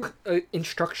a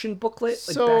instruction booklet,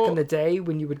 like back in the day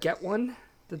when you would get one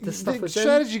that this stuff The was in.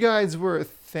 strategy guides were a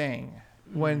thing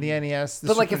when the NES. The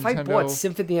But like, Super if I Nintendo, bought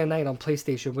Symphony of Night on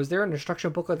PlayStation, was there an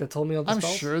instruction booklet that told me all the I'm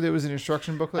spells? sure there was an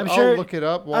instruction booklet. I'm I'll sure- look it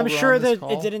up. While I'm we're sure on this that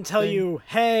call it didn't tell thing. you,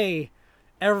 hey,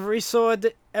 every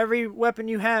sword, every weapon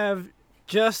you have,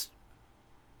 just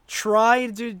try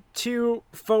to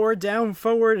forward, down,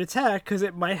 forward attack, because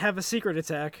it might have a secret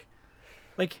attack.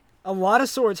 Like, a lot of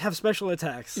swords have special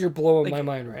attacks. You're blowing Like- my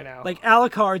mind right now. Like,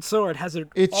 Alucard's sword has an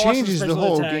It awesome changes the special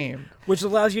whole attack, game. which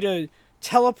allows you to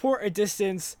teleport a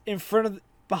distance in front of,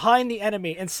 behind the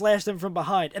enemy and slash them from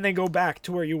behind, and then go back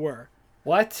to where you were.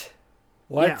 what?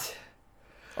 Yeah.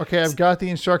 Okay, I've got the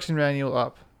instruction manual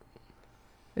up.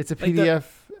 It's a Like the- PDF,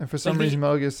 and for some like the- reason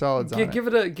Metal Gear Solid's on it. Give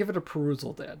it a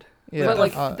perusal, Dad. Yeah, But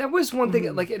like uh, that was one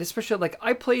thing. Like, and especially like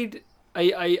I played.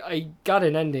 I got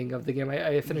an ending of the game.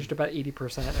 I finished about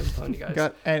 80%. I was telling you guys.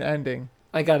 got an ending.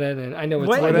 I got it, and I know it's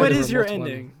What like what a is your remote one.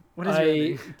 ending? What is your I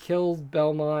ending? killed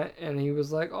Belmont, and he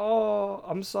was like, "Oh,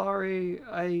 I'm sorry.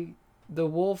 The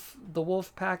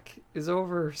wolf pack is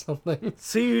over or something."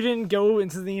 So you didn't go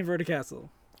into the inverted castle.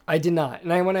 I did not,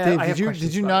 and I want to. Dave, I have did you questions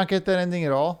did you about not get that ending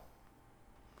at all?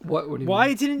 it. What do you Why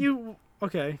mean? didn't you?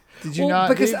 Okay. Did you Well, not?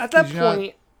 because Dave? at that Did you not-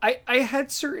 point, I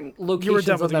had certain done locations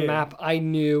with on the the game. map I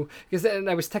knew because and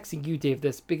I was texting you, Dave,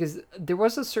 this because there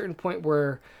was a certain point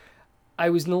where I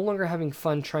was no longer having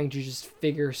fun trying to just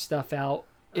figure stuff out.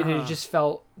 And it just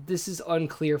felt this is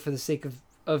unclear for the sake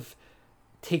of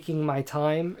taking my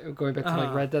time. Going back to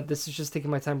like Red Dead, this is just taking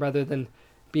my time rather than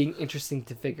being interesting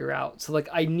to figure out. So like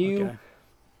I knew Okay.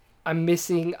 I'm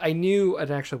missing. I knew, and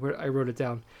actually I wrote it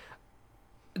down.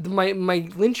 My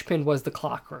linchpin was the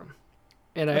clock room,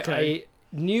 and Okay. I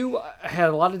knew I had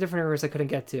a lot of different areas I couldn't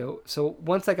get to. So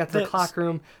once I got to the The- clock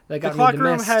room, that The got clock me the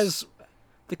room mist.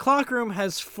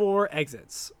 has 4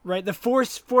 exits, right? The four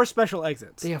special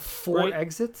exits. They have 4 right?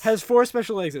 exits. Has 4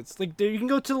 special exits. Like you can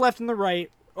go to the left and the right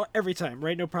every time,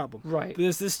 right? No problem. Right. But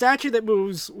there's the statue that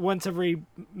moves once every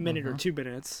minute or 2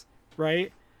 minutes,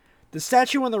 right? The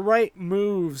statue on the right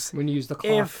moves when you use the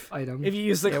clock item. if you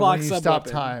use the Yeah, clock when you sub stop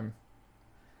weapon. time.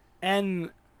 And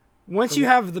Once you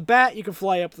have the bat, you can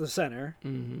fly up to the center,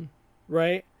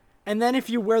 right? And then if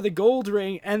you wear the gold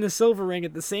ring and the silver ring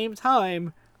at the same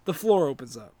time, the floor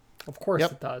opens up. Of course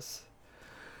Yep. it does.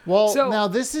 Well, So- now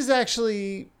this is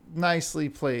actually nicely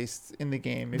placed in the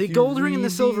game. If The you gold ring and the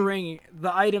read silver ring,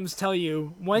 the items tell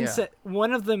you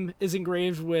one of them is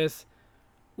engraved with,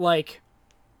 like,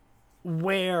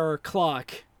 where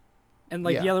clock, and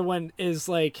like the Yeah. other one is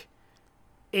like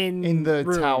in the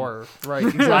room. tower, right?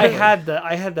 Exactly.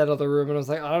 I had that other room, and I was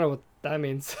like, I don't know what that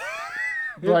means.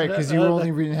 Right, because you were only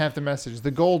reading half the message.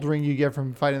 The gold ring you get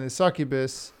from fighting the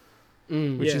succubus,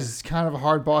 which Yeah. is kind of a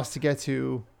hard boss to get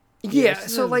to. Yeah,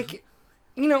 it's so not- like,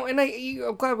 and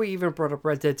I'm glad we even brought up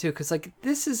Red Dead 2, because like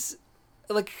this is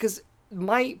like, because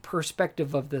my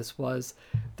perspective of this was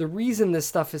the reason this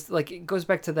stuff is like, it goes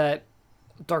back to that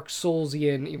Dark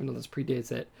Soulsian, even though this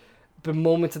predates it, but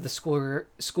moments of the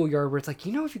schoolyard where it's like,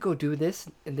 if you go do this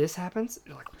and this happens,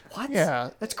 you're like, what? Yeah.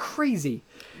 That's crazy.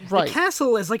 Right. The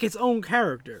castle is like its own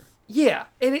character. Yeah,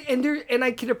 and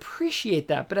I can appreciate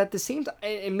that, but at the same time,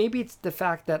 and maybe it's the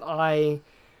fact that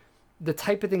the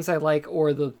type of things I like,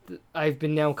 or I've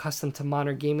been now accustomed to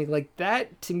modern gaming, like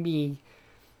that to me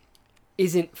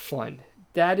isn't fun.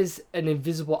 That is an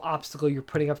invisible obstacle you're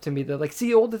putting up to me. That like,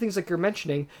 see all the things like you're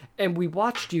mentioning, and we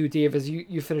watched you, Dave, as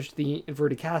you finished the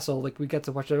Inverted Castle. Like we got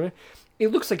to watch it. It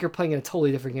looks like you're playing in a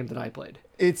totally different game than I played.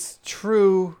 It's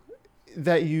true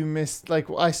that you missed. Like,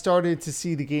 I started to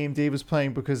see the game Dave was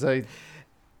playing because I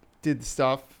did the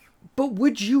stuff. But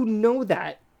would you know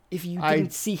that if you I-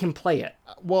 didn't see him play it?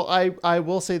 Well, I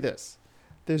will say this.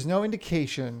 There's no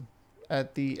indication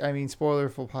spoiler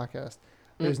full podcast.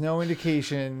 There's no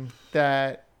indication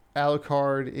that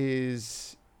Alucard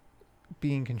is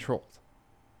being controlled.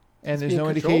 And there's being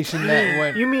no controlled? indication that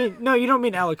when... You don't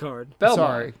mean Alucard. Belmont.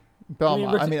 Sorry.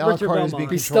 Belmont. Richter Alucard is Belmont. being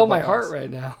Be controlled still my by heart us. right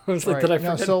now. I was like, Right. did I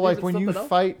No, forget? so like Is it when you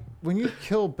something else? when you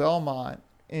kill Belmont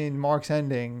in Mark's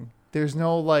Ending, there's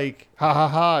no like ha ha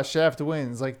ha Shaft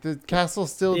wins. Like the castle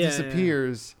still Yeah,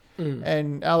 disappears, Mm.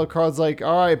 and Alucard's like,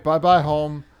 all right, bye bye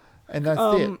home, and that's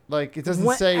it. Like it doesn't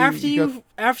say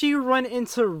After you run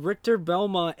into Richter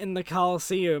Belmont in the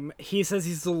Colosseum, he says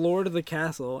he's the lord of the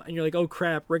castle, and you're like, oh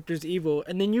crap, Richter's evil.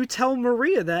 And then you tell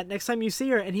Maria that next time you see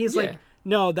her, and he's Yeah. like,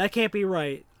 no, that can't be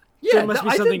right. Yeah, there must be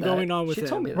I did something that. going on with She him.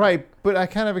 told me that. right, but I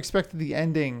kind of expected the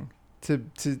ending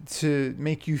to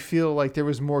make you feel like there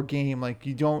was more game. Like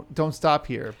you don't stop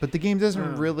here, but the game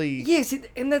doesn't really. Yeah, see,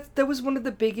 and that was one of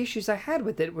the big issues I had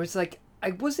with it. Was like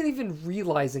I wasn't even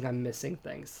realizing I'm missing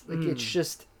things. Like it's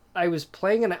just I was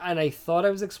playing and I thought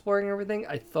I was exploring everything.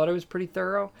 I thought I was pretty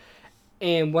thorough,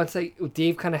 and once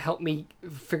Dave kind of helped me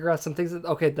figure out some things.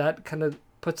 That kind of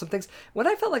put some things. When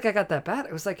I felt like I got that bad,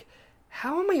 I was like,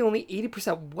 how am I only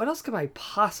 80%? What else could I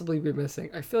possibly be missing?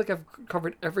 I feel like I've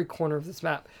covered every corner of this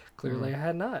map. Clearly, I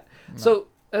had not. No. So,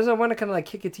 as I want to kind of like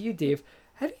kick it to you, Dave,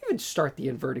 how do you even start the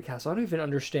Inverted Castle? I don't even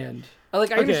understand. I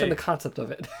understand the concept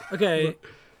of it. Okay.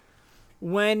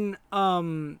 When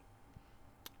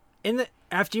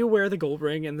after you wear the gold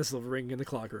ring and the silver ring in the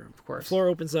clock room, Of course. the floor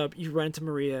opens up, you run into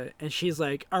Maria, and she's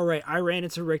like, all right, I ran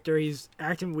into Richter, he's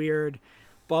acting weird,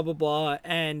 blah blah blah,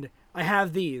 and I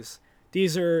have these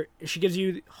are, she gives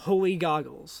you holy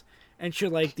goggles, and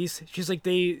she's like,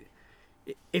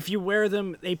 if you wear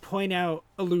them, they point out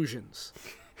illusions.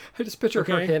 I just picture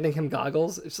her Okay. handing him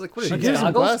goggles. It's like, what are She these gives him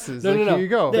goggles? glasses. No, Like, no, no. here you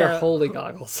go. They're Yeah. holy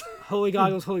goggles. Holy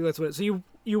goggles, holy lights. So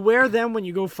you wear them when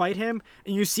you go fight him,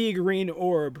 and you see a green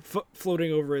orb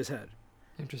floating over his head.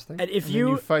 Interesting. And if And then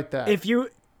you fight that. if you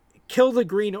kill the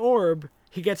green orb,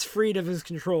 he gets freed of his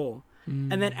control.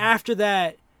 And then after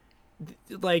that,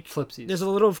 like Flipsies. there's a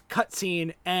little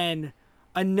cutscene, and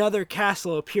another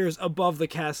castle appears above the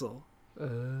castle,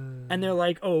 and they're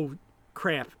like, "Oh,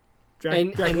 crap!"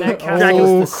 And Dracula- that castle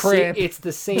Dracula's, is the same. It's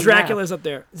the same. Dracula's up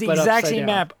there. It's the but exact upside same down.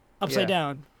 map, upside Yeah.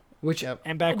 down Which Yep.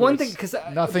 and backwards. one thing, because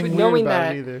Nothing weird knowing about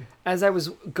that, it either. as I was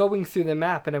going through the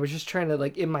map, and I was just trying to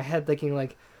like in my head thinking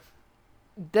like,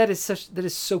 that is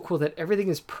so cool that everything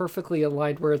is perfectly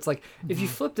aligned. Where it's like, if you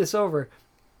flip this over,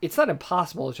 it's not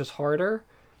impossible. It's just harder.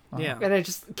 Yeah. And I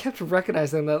just kept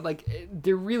recognizing that like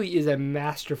there really is a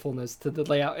masterfulness to the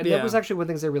layout, and that Yeah. was actually one of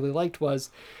the things I really liked was,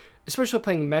 especially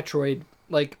playing Metroid,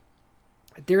 like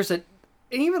there's and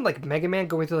even like Mega Man,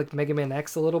 going through like Mega Man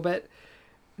X a little bit.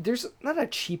 There's not a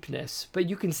cheapness, but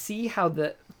you can see how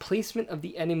the placement of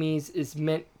the enemies is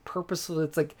meant purposefully.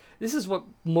 It's like, this is what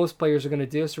most players are going to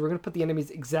do, so we're going to put the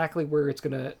enemies exactly where it's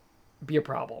going to be a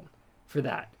problem for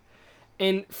that.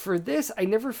 And for this, I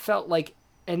never felt like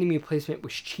enemy placement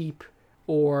was cheap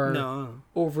or No.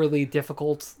 overly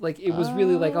difficult. Like it was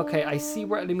really like, okay, I see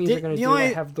what enemies The- are gonna the do. only-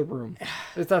 I have the room.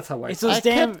 That's how I. It's those I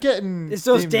damn. kept getting It's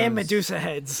those damn demons. Medusa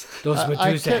heads. Those I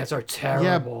Medusa kept- heads are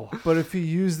terrible. Yeah, but if you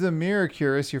use the mirror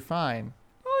curious, you're fine.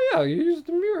 Oh yeah, you use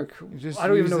the mirror. You just I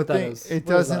don't even use know the what that thing. is. It What is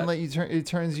doesn't that? let you turn. It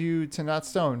turns you to not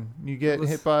stone. You get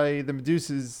Let's- hit by the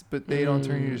Medusas, but they don't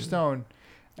turn you to Mm. stone.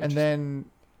 And then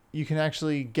you can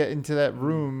actually get into that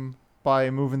room by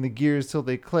moving the gears till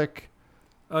they click.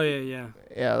 Oh yeah.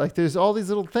 Yeah, like there's all these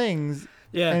little things.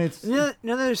 Yeah. And it's-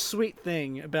 Another sweet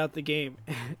thing about the game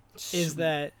is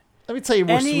that Let me tell you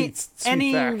more Any- sweet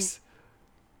any- facts.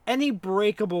 any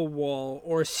breakable wall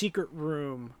or secret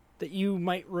room that you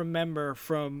might remember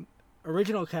from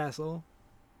original castle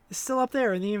is still up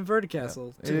there in the inverted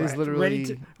castle. It is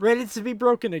literally ready to be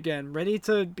broken again, ready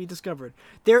to be discovered.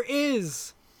 There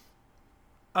is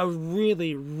a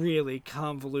really, really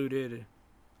convoluted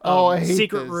I hate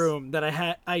secret this. room that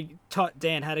I taught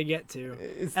Dan how to get to.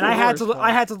 It's And the I had worst to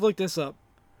I had to look this up.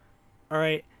 All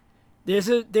right. There's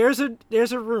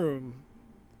a room.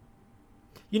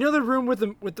 You know the room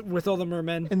with all the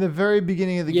mermen? in the very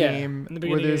beginning of the Yeah, game in the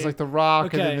where beginning there's of- like the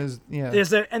rock and Okay. then there's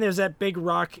There's that big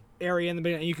rock area in the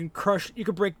beginning, and you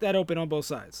can break that open on both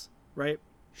sides, right?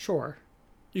 Sure.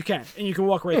 You can, and you can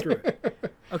walk right through it.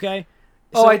 Okay.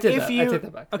 Oh, So I did if that. I you- take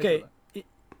that back. I Okay. take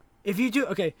If you do,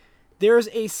 okay, there's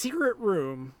a secret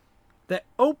room that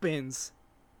opens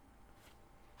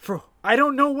for I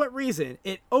don't know what reason.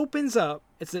 It opens up.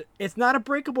 It's not a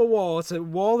breakable wall. It's a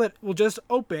wall that will just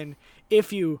open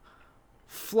if you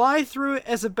fly through it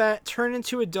as a bat, turn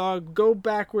into a dog, go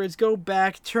backwards, go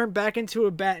back, turn back into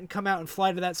a bat, and come out and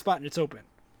fly to that spot, and it's open.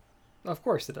 that. Of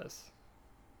course it does.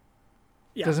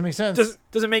 Yeah. doesn't make sense.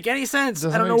 Doesn't make any sense.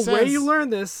 Doesn't I don't make know where you sense.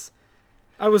 learned this.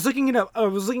 I was looking it up. I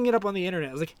was looking it up on the internet.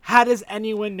 I was like, how does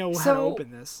anyone know how to So-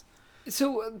 open this?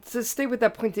 So to stay with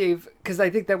that point, Dave, because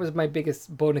I think that was my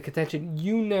biggest bone of contention.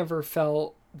 You never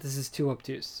felt this is too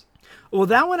obtuse. Well,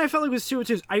 that one I felt like was too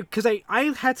obtuse. I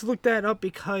had to look that up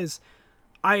because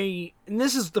and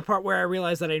this is the part where I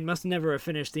realized that I must never have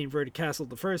finished the inverted castle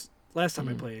last time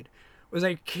I played. Was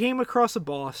I came across a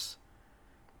boss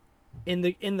in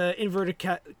the inverted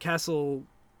castle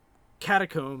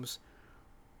catacombs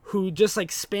who just like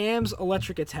spams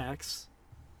electric attacks.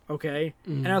 Okay,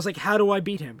 and I was like, how do I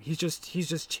beat him? He's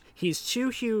too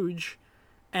huge,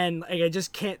 and like I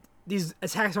just can't. These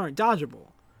attacks aren't dodgeable,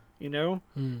 you know.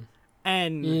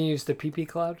 And You use the PP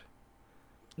cloud.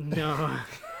 no,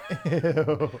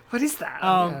 What is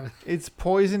that? It's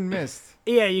poison mist.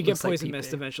 yeah, you get Looks like poison mist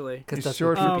pee-pee. eventually. Because It's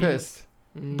short for Um, pissed.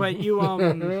 But you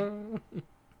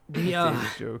David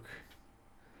joke.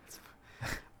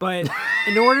 but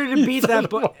in order to beat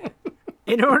that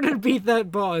in order to beat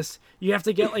that boss, you have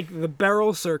to get like the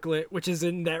barrel circlet, which is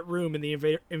in that room in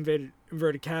the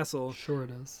inverted castle, Sure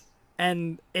it is.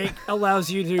 and it allows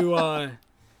you to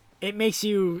it makes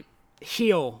you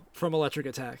heal from electric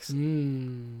attacks.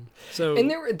 So And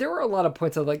there were a lot of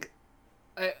points of like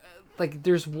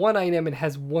there's one item and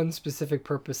has one specific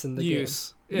purpose in the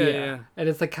use. game. Yeah. And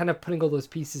it's like kind of putting all those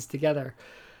pieces together.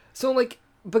 So like,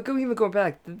 but going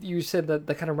back, you said that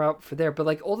the kind of route for there, but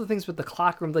like all the things with the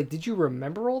clock room, like did you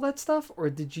remember all that stuff or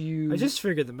did you? I just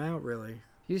figured them out really.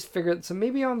 You just figured. So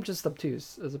maybe I'm just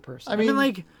obtuse as a person. I I mean, mean,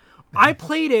 like, I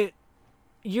played it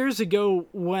years ago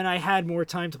when I had more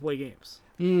time to play games.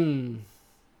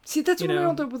 See, that's you what I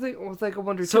know. don't do with like a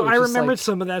Wonder So too. I It's just remembered like,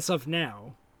 some of that stuff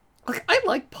now. like I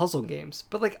like puzzle games,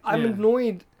 but like I'm Yeah.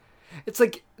 annoyed. It's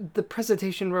like the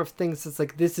presentation of things. It's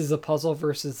like this is a puzzle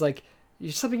versus like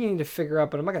you're something you need to figure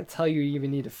out, but I'm not gonna tell you even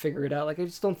need to figure it out. Like I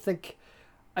just don't think.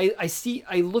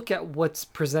 I look at what's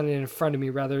presented in front of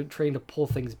me rather than trying to pull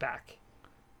things back.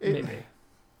 Maybe.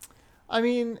 I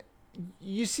mean,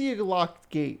 you see a locked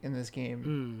gate in this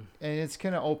game, and it's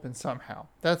gonna open somehow.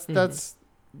 That's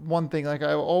one thing. Like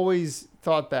I always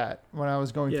thought that when I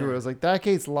was going through it, I was like, that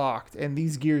gate's locked, and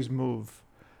these gears move.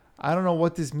 I don't know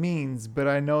what this means, but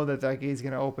I know that gate's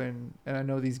gonna open, and I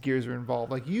know these gears are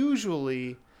involved. Like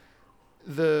usually,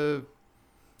 the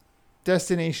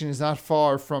destination is not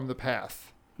far from the path.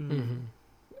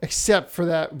 Except for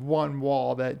that one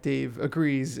wall that Dave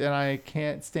agrees, and I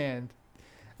can't stand.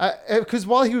 Because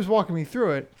while he was walking me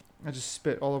through it, I just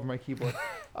spit all over my keyboard.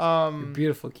 Your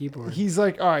beautiful keyboard. He's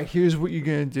like, all right, here's what you're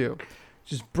going to do.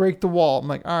 Just break the wall. I'm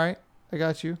like, all right, I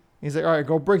got you. He's like, all right,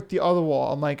 go break the other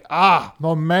wall. I'm like,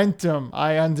 momentum.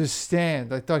 I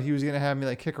understand. I thought he was going to have me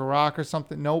like kick a rock or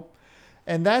something. Nope.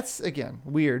 And that's, again,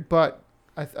 weird, but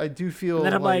I do feel And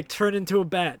then I'm like, turn into a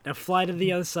bat. Now fly to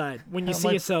the other side. When you I'm see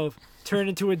like- yourself, turn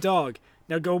into a dog.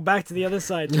 Now go back to the other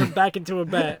side. Turn back into a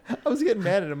bat. I was getting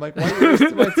mad at him. Like, why are you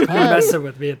wasting my You're time? messing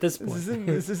with me at this point.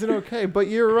 This isn't okay. But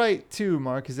you're right too,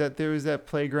 Mark. Is that there was that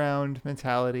playground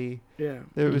mentality. Yeah.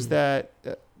 There was that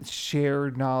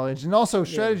shared knowledge, and also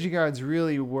strategy guides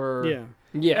really were. Yeah.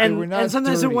 Yeah. They were not And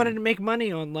sometimes they dirty. wanted to make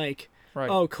money on like, Right.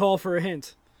 oh, call for a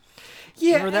hint.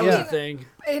 yeah. Remember that I was mean, a thing.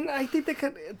 And I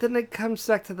think then it comes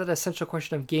back to that essential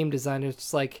question of game design.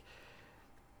 It's like,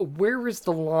 where is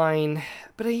the line?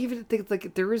 But I even think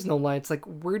like there is no line. It's like,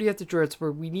 where do you have to draw? It's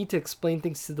where we need to explain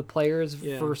things to the players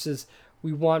versus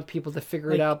we want people to figure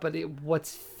it Like, out. But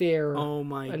what's fair Oh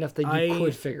my! enough that you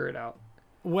could figure it out.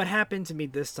 What happened to me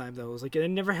this time though was like I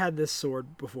never had this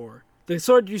sword before. The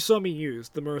sword you saw me use,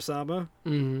 the Murasama,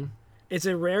 Mm-hmm. it's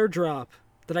a rare drop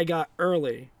that I got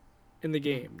early in the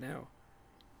game now,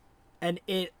 and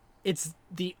it's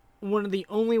the one of the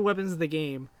only weapons of the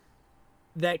game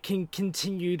that can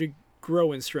continue to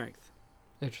grow in strength.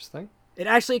 Interesting. It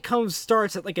actually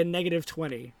starts at like a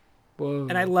 -20, Whoa.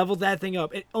 and I leveled that thing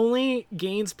up. It only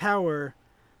gains power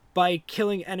by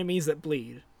killing enemies that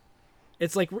bleed.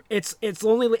 It's like it's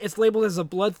labeled as a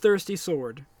bloodthirsty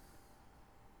sword.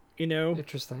 You know,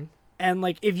 Interesting. and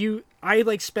like I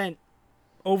like spent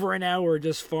over an hour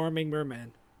just farming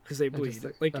mermen because they bleed.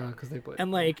 Like because they bleed.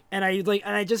 and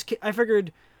I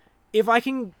figured if I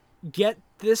can get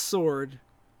this sword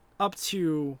up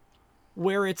to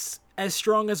where it's as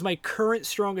strong as my current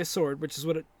strongest sword, which is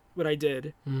what I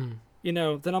did, you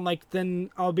know, then I'm like, then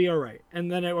I'll be all right.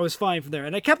 And then it was fine from there.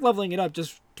 And I kept leveling it up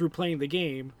just through playing the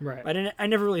game. Right. I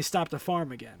never really stopped to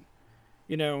farm again,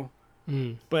 you know.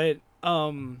 Mm. But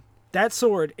that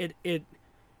sword it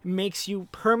makes you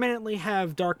permanently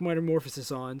have Dark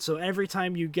Metamorphosis on. So every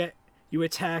time you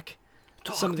attack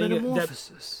something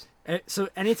Metamorphosis. so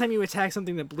anytime you attack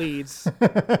something that bleeds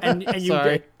and you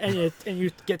Sorry.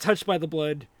 get touched by the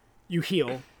blood, you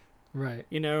heal, Right.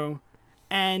 you know.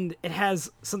 And it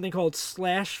has something called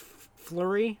Slash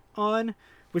Flurry on,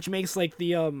 which makes like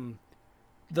the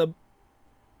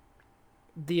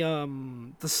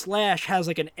slash has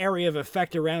like an area of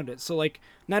effect around it. So like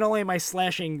not only am I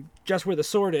slashing just where the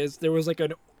sword is, there was like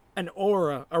an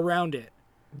aura around it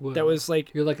Whoa. that was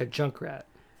like, You're like a Junkrat.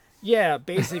 yeah,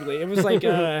 basically. It was like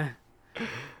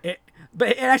but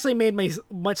it actually made me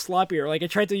much sloppier. Like I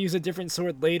tried to use a different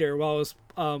sword later while I was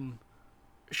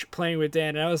playing with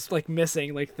Dan, and I was like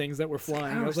missing like things that were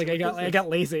flying. I was like, I got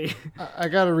lazy. I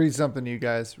gotta read something to you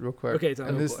guys real quick. Okay, tell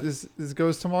me. and this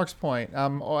goes to Mark's point.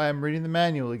 I'm reading the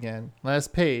manual again.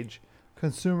 Last page.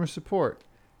 Consumer support.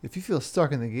 If you feel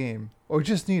stuck in the game or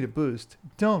just need a boost,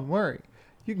 don't worry.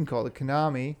 You can call the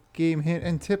Konami Game Hint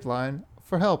and Tip line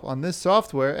for help on this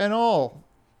software and all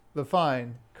the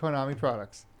fine Konami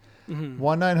products.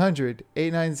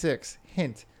 1-900-896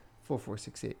 hint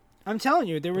 4468. I'm telling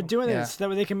you, they were doing this that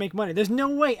way they can make money. There's no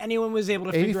way anyone was able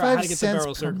to figure out how 85 to get the barrel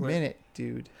cents per circlet. minute,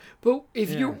 dude. But if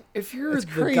Yeah. you're That's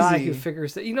the guy who crazy.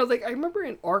 figures that, you know, like I remember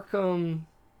in Arkham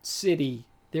City,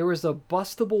 there was a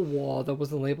bustable wall that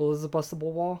wasn't labeled as a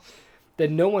bustable wall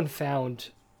that no one found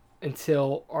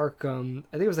until Arkham.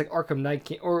 I think it was like Arkham Knight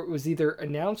came, or it was either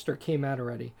announced or came out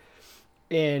already.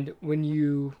 And when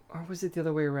you, or was it the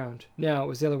other way around? No, it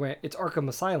was the other way. It's Arkham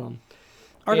Asylum.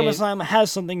 Arkham And- Asylum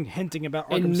has something hinting about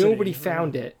Arkham and City. nobody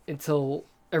found it until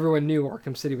everyone knew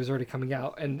Arkham City was already coming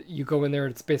out, and you go in there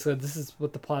and it's basically this is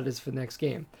what the plot is for the next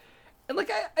game. And like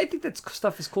I think that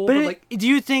stuff is cool, but like do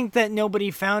you think that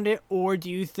nobody found it, or do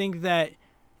you think that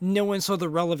no one saw the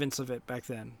relevance of it back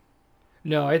then?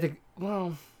 no, I think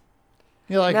well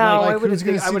Yeah, like, no, I like would who's have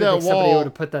gonna think, I see would have that think somebody wall? would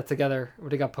have put that together.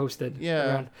 Would have got posted. Yeah.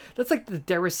 around. That's like the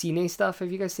Deracine stuff.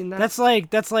 Have you guys seen that? That's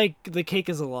like the cake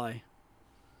is a lie,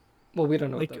 well, we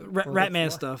don't know. like what Ratman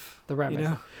that's the- stuff. The Ratman. You know?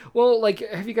 Stuff. Well, like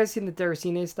have you guys seen the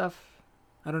Deracine stuff?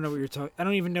 I don't know what you're talking. I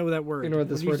don't even know that word. You know what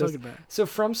this are you word is? talking about? So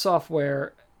From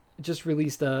Software just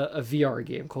released a VR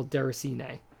game called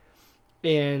Deracine,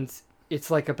 and it's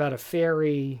like about a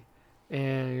fairy,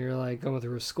 and you're like going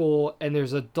through a school, and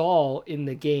there's a doll in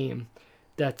the game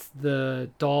that's the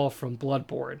doll from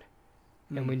Bloodborne,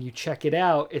 and when you check it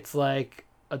out, it's like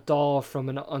a doll from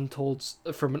an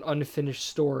unfinished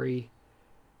story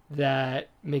that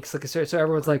makes like a story. So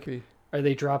everyone's like, Creepy. are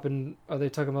they talking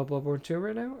about Bloodborne 2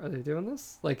 right now? Are they doing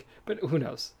this? Like, but who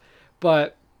knows?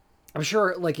 But I'm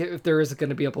sure, like, if there is going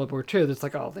to be a Bloodborne 2, it's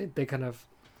like, oh, they kind of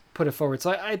put it forward.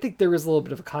 So I think there is a little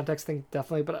bit of a context thing,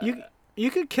 definitely. But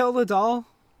You could kill the doll.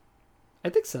 I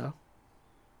think so.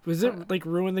 Was it like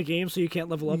ruin the game so you can't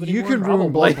level up anymore? You can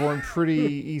ruin Probably. Bloodborne pretty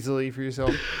easily for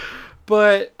yourself.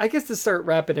 But I guess to start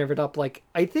wrapping it up, like,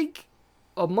 I think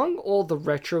among all the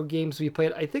retro games we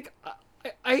played, I think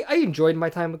I enjoyed my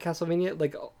time with Castlevania.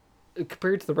 Like,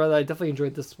 compared to the rest, I definitely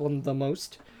enjoyed this one the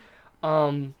most.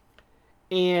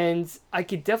 And I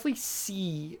could definitely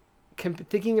see,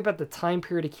 thinking about the time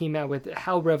period it came out with,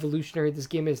 how revolutionary this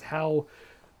game is, how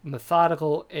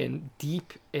methodical and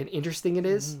deep and interesting it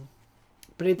is.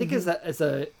 But I think as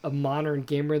a modern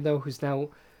gamer though, who's now,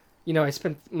 I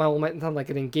spent my whole time like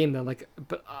in game though, like,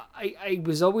 but I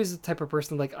was always the type of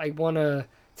person like I want to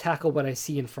tackle what I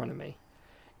see in front of me.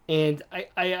 And I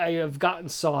have gotten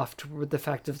soft with the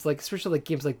fact of like, especially like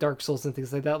games like Dark Souls and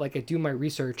things like that. Like I do my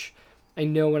research. I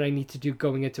know what I need to do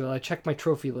going into it. I check my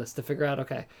trophy list to figure out,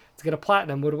 okay, to get a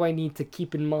platinum, what do I need to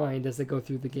keep in mind as I go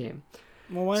through the game?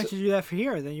 Well, why don't you do that for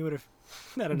here? Then you would have.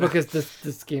 I don't know. Because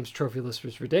this game's trophy list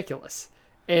was ridiculous,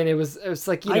 and it was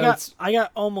like I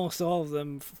got almost all of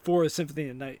them for Symphony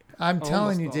of the Night. I'm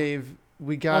telling you, all. Dave,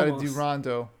 we gotta do Almost.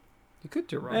 Rondo. You could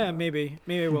do wrong. Yeah, maybe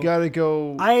I We will. gotta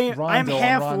go. I'm Rondo on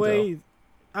halfway. Rondo.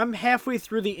 I'm halfway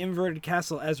through the inverted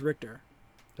castle as Richter.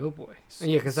 Oh boy.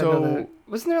 Yeah, because I So- know that.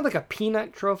 Wasn't there like a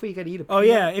peanut trophy you got to eat? Oh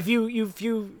yeah, if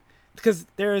you because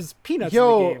there's peanuts in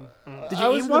Yo, the game. Did you I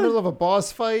was eat in the one? middle of a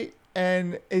boss fight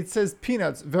and it says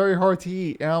peanuts, very hard to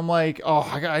eat, and I'm like, oh,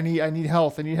 I need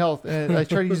health, and I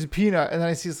try to use a peanut, and then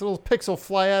I see this little pixel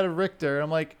fly out of Richter, and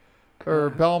I'm like,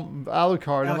 or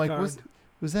Alucard, and I'm like, Alucard.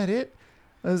 was that it?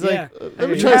 I was Yeah. like, let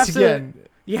me You try have this to- again.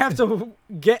 You have to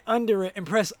get under it and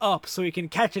press up so he can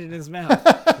catch it in his mouth.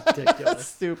 That's Ridiculous.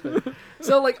 stupid.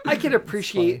 So like I can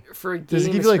appreciate for a game. Does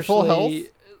it give you, like, full especially-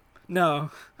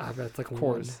 No, I bet it's like Of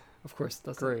course. Of course it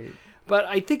doesn't. Great. But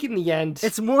I think in the end,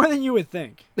 it's more than you would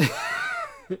think.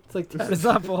 it's like But it's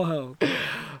not full health.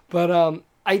 But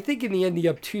I think in the end, the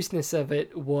obtuseness of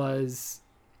it was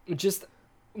just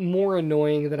more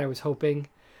annoying than I was hoping.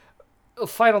 A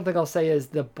final thing I'll say is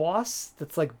the boss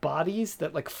that's like bodies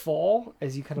that like fall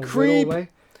as you kind of Creep. whittle away.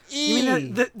 You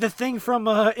mean the thing from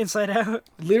Inside Out?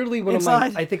 Literally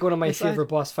Inside? I think one of my Inside? favorite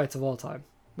boss fights of all time.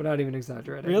 Without even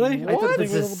exaggerating. Really? I thought the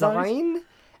Thing with all the bodies? design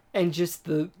and just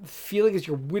the feeling as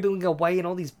you're whittling away and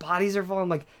all these bodies are falling. I'm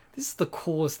like, this is the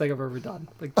coolest thing I've ever done.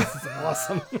 Like, this is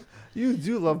awesome. You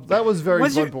do love that. Was very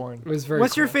What's your- Bloodborne. It was very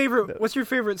What's your cool. favorite? What's your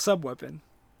favorite sub weapon?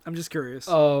 I'm just curious.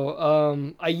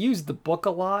 I used the book a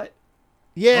lot.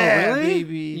 Yeah, Oh, really?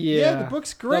 baby. Yeah. The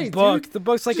book's great, the book. dude. The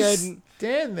book's like Just a.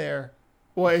 stand there.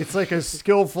 What? It's like a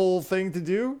skillful thing to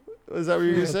do. Is that what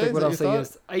you're I gonna don't say? think Is what that else your I thought?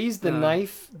 used. I used the No.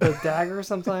 knife, the dagger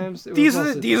sometimes. It These was are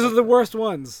also- these are the worst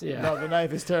ones. Yeah. No, the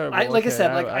knife is terrible. I like I Okay,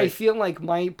 said, like I feel like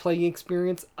my playing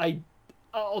experience,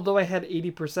 although I had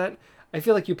 80%, I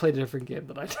feel like you played a different game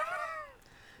than I did.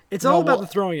 It's No, all about well, the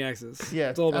throwing axes. Yeah,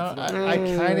 it's all about the throwing. I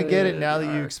kind of get it now that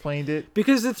you Alright. explained it.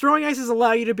 Because the throwing axes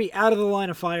allow you to be out of the line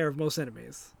of fire of most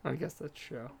enemies, I guess that's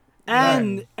true.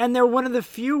 and they're one of the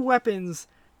few weapons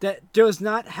that do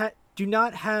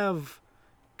not have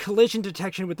collision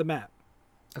detection with the map.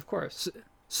 Of course.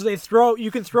 So you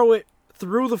can throw it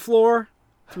through the floor,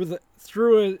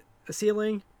 through a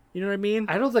ceiling. You know what I mean?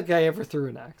 I don't think I ever threw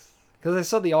an axe because I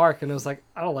saw the arc and I was like,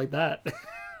 I don't like that.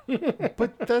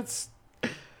 But that's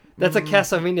That's a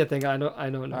Castlevania thing. I know. all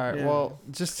right. Yeah. Well,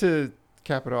 just to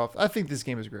cap it off, I think this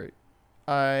game is great.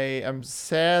 I am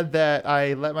sad that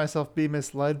I let myself be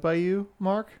misled by you,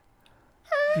 Mark,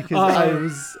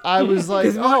 because I was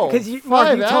like, oh, because you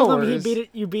 5 told him hours.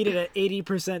 you beat it at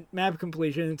 80% map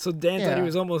completion, so Dan thought he Yeah.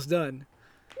 was almost done.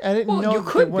 I didn't Well, know you that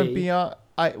could it went be. beyond.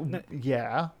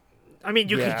 Yeah. I mean,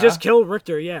 you Yeah. could just kill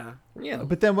Richter, yeah. Yeah.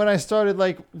 But then when I started,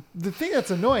 like, the thing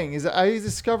that's annoying is that I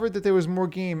discovered that there was more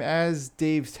game as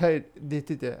Dave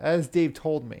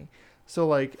told me. So,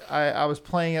 like, I was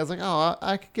playing, I was like, oh,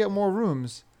 I could get more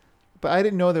rooms. But I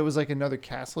didn't know there was, like, another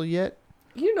castle yet.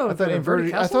 You know, I thought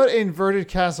Inverted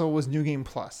Castle was New Game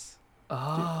Plus.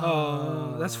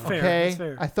 Oh, that's fair. Okay? That's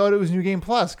fair. I thought it was New Game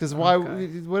Plus, because why, Okay.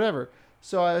 whatever.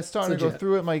 So I was starting to go legit.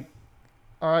 through it, I'm like,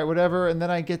 all right, whatever. And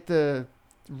then I get the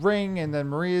ring, and then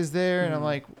Maria's there, and I'm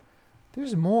like,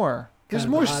 there's more. There's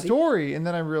Kind of more a hottie. story. And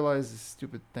then I realized this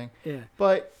stupid thing. Yeah.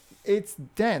 But it's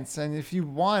dense, and if you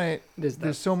want it, There's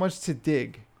there's so much to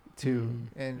dig to.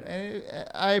 And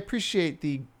I appreciate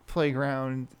the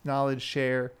playground knowledge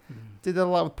share. Did that a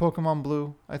lot with Pokemon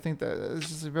Blue. I think that it's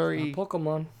just a very.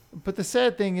 Pokemon. But the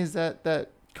sad thing is that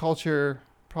culture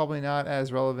probably not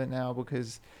as relevant now,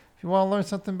 because if you want to learn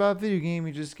something about video game,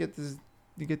 you just get this.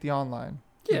 You get the online.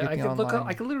 You Yeah, get I the could look up. online.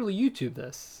 I could literally YouTube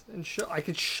this and show. I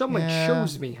could someone Yeah.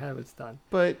 shows me how it's done.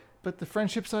 But the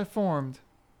friendships I formed,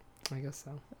 I guess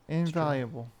so.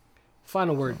 invaluable.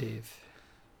 Final word, Dave.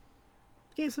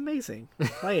 The game's amazing.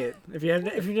 Play it if you've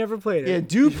never played it. Yeah,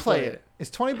 do You should play play it. it. It's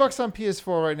 $20 on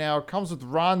PS4 right now. It comes with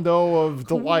Rondo of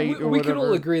Delight we, or we whatever. could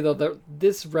all agree though that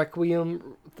this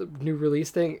Requiem, the new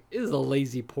release thing, is a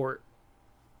lazy port.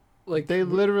 Like They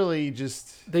literally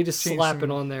just they just changed slap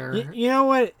some- it on there. You know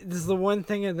what? This is the one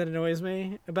thing that annoys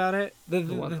me about it. The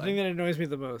one thing thing. that annoys me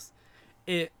the most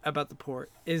about the port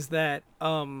is that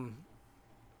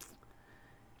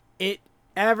it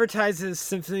advertises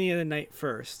Symphony of the Night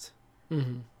first,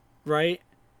 Mm-hmm. right?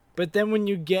 But then when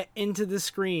you get into the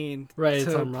screen Right, it's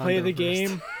to on play Rondo the first.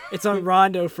 game, it's on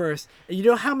Rondo first. And you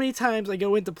know how many times I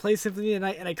go in to play Symphony of the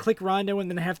Night and I click Rondo and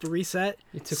then I have to reset?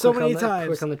 You're too So quick many on that, times.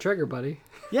 Quick on the trigger, buddy.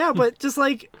 Yeah, but just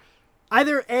like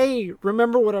either A,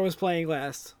 remember what I was playing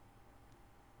last,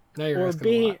 Now you're or asking a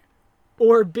B, lot.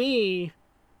 or B,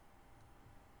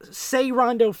 say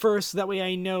Rondo first so that way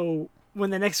I know when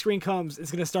the next screen comes,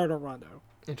 it's gonna start on Rondo.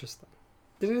 Interesting.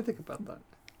 Didn't even think about that.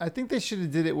 I think they should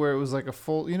have did it where it was like a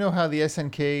full. You know how the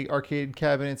SNK arcade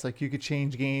cabinets, like you could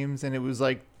change games, and it was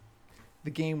like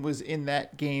the game was in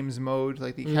that game's mode.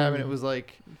 Like the cabinet was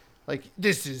like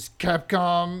this is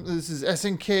Capcom, this is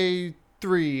SNK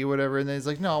 3 or whatever, and then it's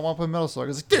like, no, I want to play Metal Slug.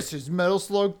 It's like, this is Metal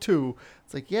Slug 2.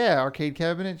 It's like, yeah, arcade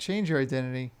cabinet, change your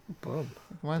identity. Boom.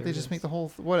 Why don't There they it just is. make the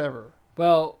whole whatever?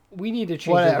 Well, we need to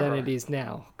change Whatever. identities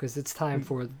now because it's time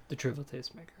for the Trivial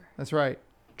Tastemaker. That's right.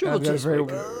 Trivial I've got a very,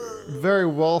 Tastemaker. very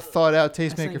well thought out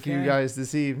tastemaker for you SNK. guys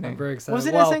this I'm evening. very excited. Was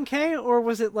it Well, SNK or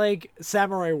was it like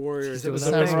Samurai Warriors? He's It was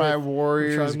doing the that big- Samurai we try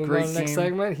Warriors, to move on great to the next game.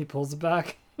 segment. He pulls it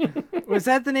back. Was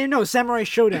that the name? No, Samurai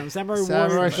Showdown. Samurai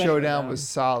Samurai Warriors. Showdown was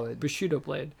solid. Bushido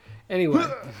blade. Anyway,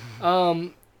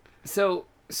 so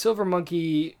Silver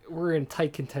Monkey, we're in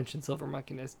tight contention. Silver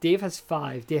Monkey-ness. Dave has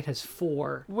 5. Dan has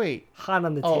 4. Wait. Hot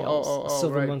on the tails.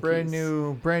 Silver right. Monkeys.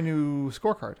 Brand new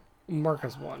scorecard. Mark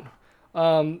has 1.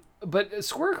 But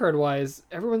scorecard wise,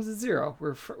 everyone's at 0.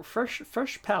 We're fresh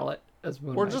palate, as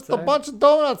one We're might just say. a bunch of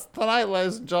donuts tonight,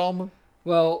 ladies and gentlemen.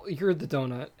 Well, you're the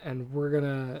donut, and we're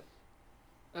gonna.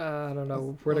 I don't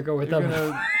know where to go with You're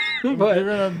that. gonna, But you're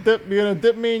gonna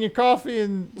dip me in your coffee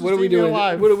and just what are we eat me doing?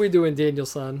 alive. What are we doing,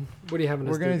 Daniel-san? What are you having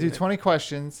us We're gonna do today? 20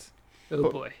 questions, Oh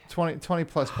but- boy! 20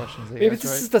 plus questions. I Maybe guess,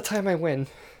 this right? is the time I win.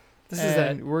 This is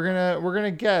and it. we're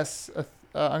gonna guess.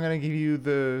 I'm gonna give you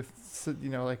the,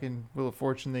 like in Wheel of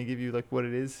Fortune, they give you like what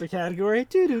it is. The category.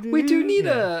 We do need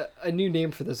Yeah. a new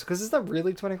name for this because it's not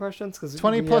really 20 questions. Because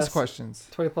 20 plus questions.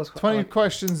 20 plus 20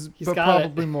 questions, He's but got it.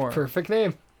 probably more. Perfect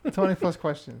name. 20 plus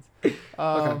questions.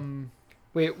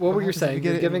 Wait, what were How you does it saying? get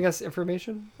You're it giving in- us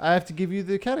information? I have to give you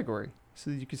the category so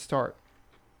that you can start.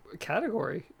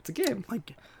 Category? It's a game.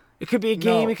 Like, it could be a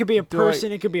game. No, it could be a do I-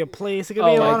 person. It could be a place. It could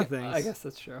be a lot of things. I guess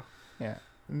that's true. Yeah.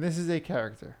 And this is a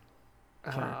character.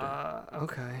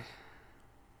 Okay.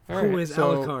 Who Alright, is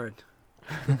so- Alucard?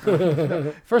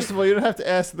 First of all, you don't have to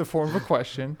ask the form of a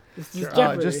question. This is Sure.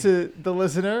 Jeopardy. Just to the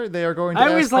listener, they are going to I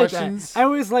ask always like questions. that. I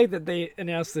always like that they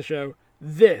announce the show.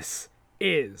 This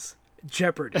is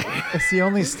Jeopardy. It's the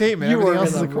only statement. You Everything were else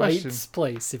in is the a question. right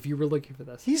place if you were looking for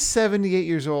this. He's 78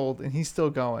 years old and he's still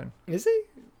going. Is he?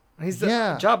 He's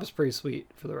Yeah. job is pretty sweet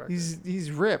for the record. He's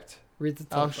ripped. Read the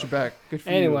Alex top. Trebek. Good for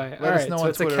Anyway, you. Let us alright, know so on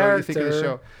it's a Twitter what you think of the character.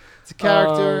 show. It's a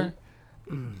character.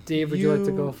 Dave, would you like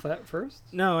to you- go first?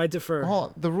 No, I defer. Hold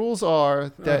on. The rules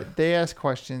are that they ask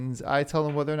questions. I tell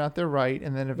them whether or not they're right,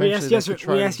 and then We eventually ask they yes have or to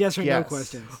try we to ask yes or no guess.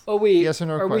 questions. Oh wait, Yes or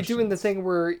no are we doing the questions. thing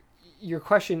where your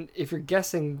question, if you're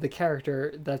guessing the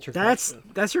character, that's your That's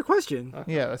question? your question.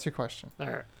 Yeah, that's your question. All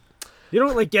right. You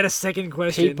don't like get a second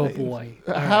question. Paper boy.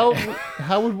 All How right.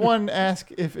 how would one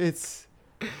ask if it's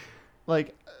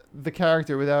like the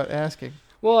character without asking?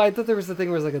 Well, I thought there was a thing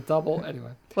where it was like a double.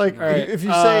 Anyway. Like All right. if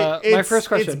you say it's, my first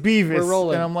question. it's Beavis, We're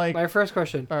rolling. and I'm like, My first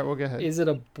question. all right, well, go ahead. Is it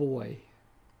a boy?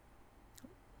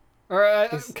 Or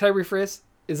can I rephrase?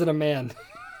 Is it a man?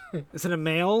 Is it a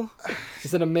male?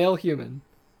 Is it a male human?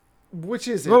 Which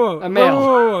is it? Whoa, whoa, A male.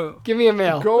 whoa. Give me a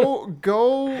male.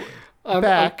 Go I'm,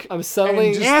 I'm settling.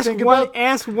 and just Ask think one. about-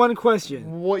 Ask one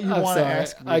question. what you I'm want to sorry.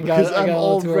 ask me I got- because I I'm got a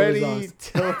little too already overzealous.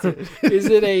 tilted. Is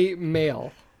it a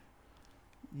male?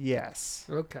 Yes.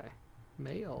 Okay.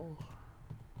 Male.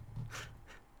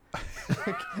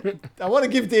 I want to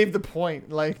give Dave the point,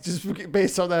 like just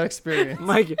based on that experience.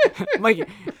 Mike,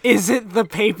 is it the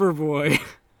paper boy?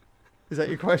 Is that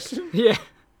your question? Yeah.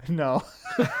 No.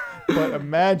 But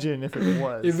imagine if it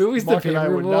was. If it was Mark the and I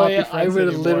paper would not be boy, I friends would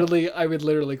anymore.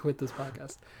 literally quit this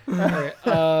podcast. All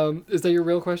right. Is that your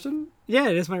real question? Yeah,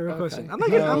 it is my real Okay. question. I'm not.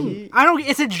 No, I'm, he- I don't.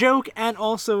 It's a joke and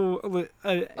also an He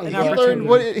He learned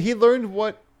opportunity. he learned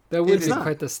what, That would It's be not.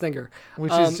 quite the stinger.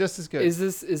 which Um, is just as good. Is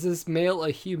this male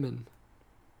a human?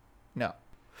 No.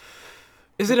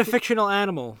 Is it a fictional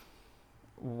animal?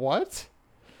 What?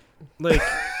 Like,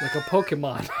 Like a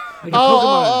Pokemon? like a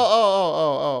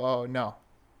Oh, Pokemon? no.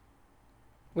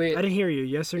 Wait, I didn't hear you.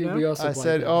 Yes or no? we also I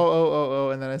said blanked out.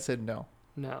 and then I said no.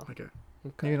 No. Okay.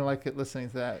 Okay. You're gonna like it listening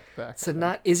to that back.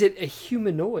 So is it a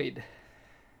humanoid?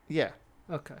 Yeah.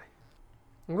 Okay.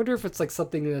 I wonder if it's like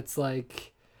something that's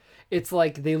like, it's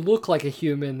like they look like a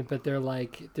human, but they're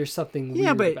like there's something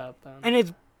weird about them.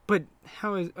 And but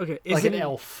how is okay? Is like it an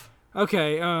elf.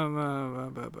 Okay.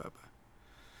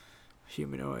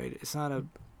 Humanoid. It's not a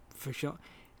fictional.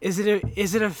 Is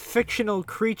it a fictional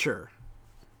creature?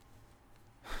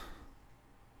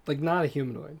 Like not a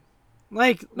humanoid.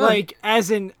 Like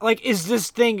as in like is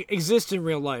this thing exist in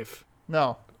real life?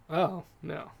 No. Oh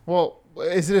no. Well,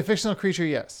 is it a fictional creature?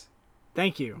 Yes.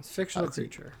 Thank you. It's a fictional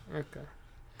creature. Okay.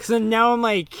 Because then now I'm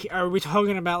like, are we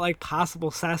talking about like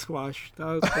possible Sasquatch? That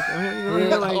was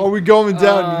like, Are we going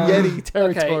down Yeti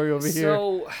territory over here?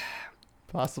 So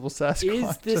Possible Sasquatch.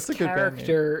 is this That's a good band name.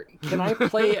 character? Can I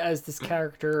play as this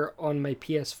character on my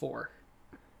PS4?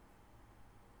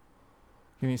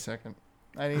 Give me a second.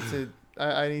 I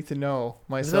need to know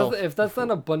myself. If that's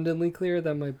not abundantly clear,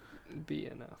 that might be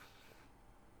enough.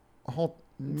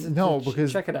 No,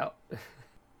 because check it out.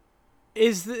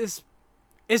 is this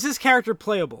character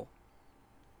playable?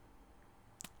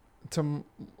 can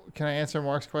I answer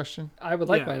Mark's question? I would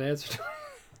like my answer.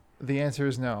 The answer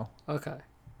is no. Okay.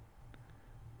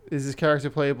 Is this character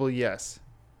playable? Yes.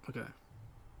 Okay.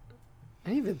 I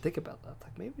didn't even think about that.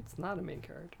 Like maybe it's not a main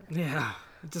character. Yeah.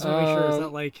 Just want to make sure it's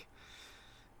not like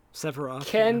Sephiroth.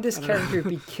 Can this character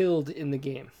be killed in the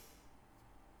game?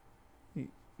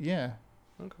 Yeah.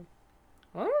 Okay.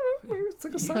 I don't know. Maybe it's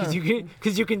like a sign.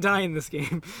 Because you can die in this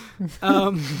game.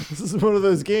 This is one of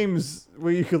those games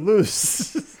where you could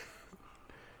lose.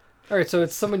 All right, so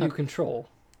it's someone you control.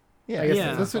 Yeah, I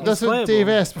guess that's what Dave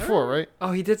asked before, right?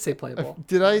 Oh, he did say playable.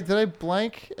 Did I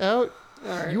blank out? All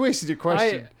right. You wasted your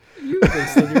question. You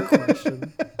wasted your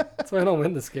question. That's why I don't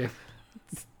win this game.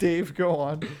 Dave, go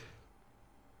on.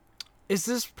 Is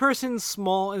this person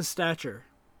small in stature?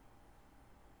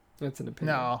 That's an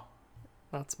opinion. No.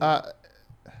 Not small.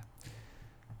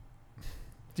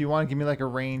 Do you want to give me like a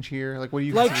range here? Like, what do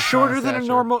you Like consider shorter small than a stature?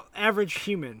 normal average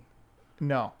human?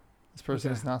 No. This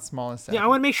person is not small in stature. Yeah, I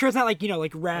want to make sure it's not like,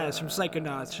 like Raz from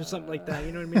Psychonauts or something like that.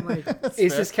 You know what I mean? Like,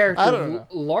 Is this I character don't know.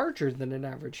 larger than an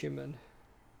average human?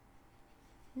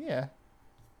 Yeah.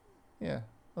 Yeah.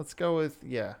 Let's go with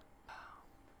yeah.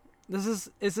 is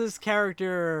this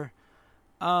character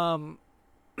from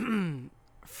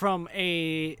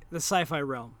the sci-fi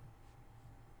realm?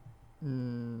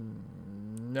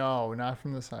 No, not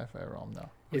from the sci-fi realm. No.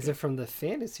 Is it from the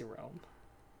fantasy realm?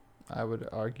 I would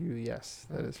argue yes.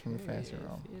 That is from the fantasy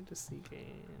realm. Fantasy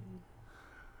game.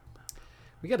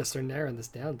 We got to start narrowing this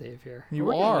down, Dave. Here. You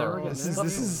We're are. getting This there.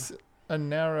 is a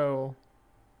narrow.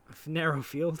 Narrow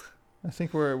field. I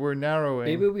think we're narrowing.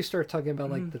 Maybe we start talking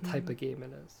about like the type of game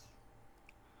it is.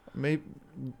 Maybe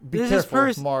be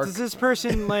careful, Mark. Does this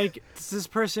person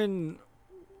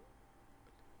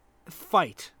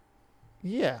fight?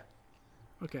 Yeah.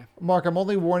 Okay. Mark, I'm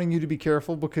only warning you to be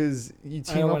careful because you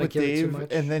don't team up wanna with give it too Dave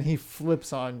much. and then he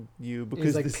flips on you because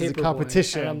He's like this is a Paperboy,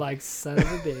 competition. and I'm like, son of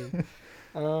a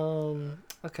bitch.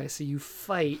 Okay, so you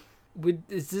fight.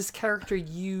 Does this character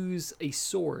use a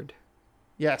sword?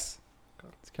 Yes.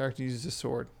 This character uses a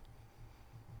sword.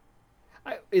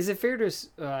 Is it fair to?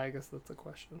 I guess that's a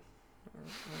question.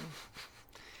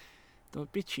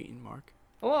 Don't be cheating, Mark.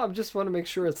 Well, I just want to make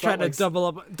sure it's Try not to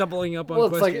like, doubling up on well,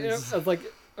 it's questions. like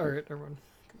all right, everyone.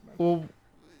 Well,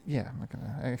 yeah, I'm not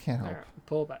gonna. I can't All help. right,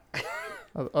 pull back.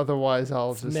 Otherwise,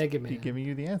 I'll It's just Mega be Man. giving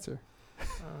you the answer.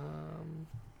 Um,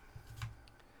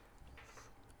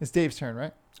 It's Dave's turn,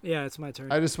 right? Yeah, it's my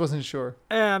turn. I just wasn't sure.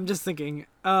 I'm just thinking.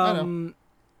 I know.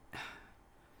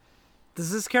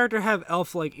 Does this character have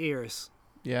elf-like ears?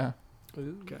 Yeah.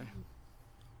 Okay.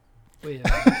 wait,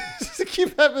 Just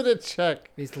keep having a check.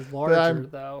 he's larger I'm-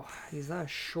 though. He's not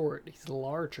short. He's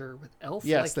larger with elf.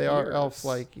 Yes, they are ears.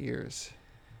 elf-like ears.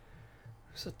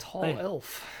 There's a tall Hey.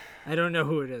 elf. I don't know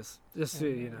who it is. Just so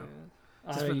you know.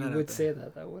 Just put You that out would there. say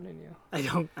that, wouldn't you?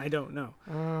 I don't know.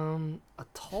 A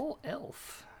tall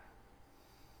elf.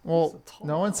 Well, It's a tall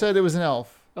no one elf. said it was an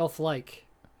elf. Elf-like.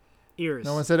 Ears.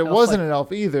 No one said it Elf-like. wasn't an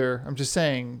elf either. I'm just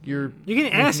saying You can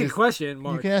ask a this- question,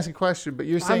 Mark. You can ask a question, but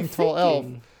you're saying I'm tall elf,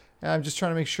 thinking, and I'm just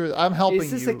trying to make sure that I'm helping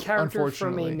is this you. a character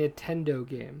from a unfortunately, Nintendo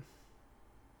game?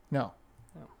 no.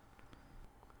 No.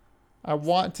 I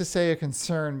want to say a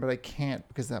concern, but I can't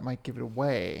because that might give it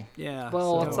away. Yeah.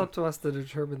 Well, so- it's up to us to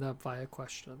determine that via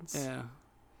questions. Yeah.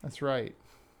 That's right.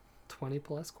 20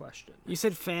 plus question. You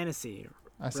said fantasy.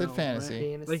 I said Realm,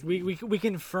 fantasy. Fantasy. Like we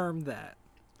confirmed that.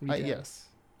 We did. Yes,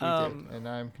 we Um, did, and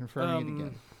I'm confirming it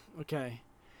again. Okay.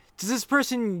 Does this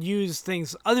person use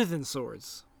things other than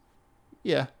swords?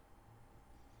 Yeah,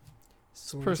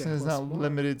 Sword person is plus not one.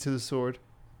 limited to the sword.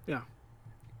 Yeah.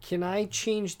 Can I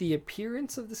change the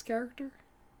appearance of this character?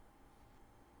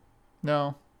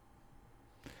 No.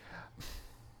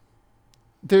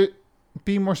 There.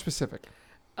 Be more specific.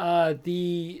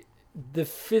 The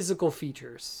physical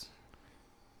features,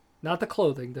 not the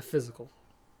clothing. The physical,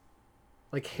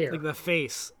 like hair, Like the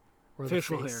face. or the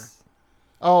facial face. hair.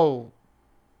 Oh,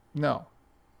 no.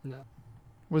 No.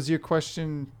 Was your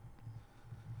question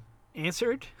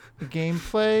Answered?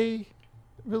 gameplay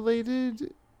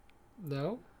related?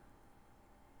 No.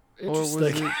 Or was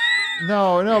Interesting. it...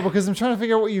 No, because I'm trying to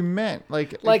figure out what you meant.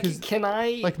 Like, Like, 'cause- can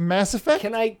I? like Mass Effect?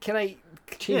 Can I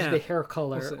change Yeah. the hair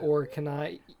color, We'll see. or can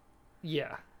I?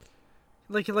 Yeah.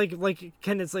 Like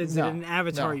can it's is No, it an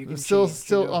avatar no. you can still, change?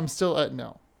 still, you know? I'm still at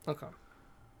no. Okay.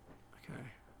 Okay.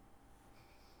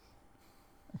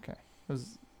 Okay.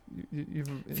 You've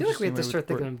I feel like we have to start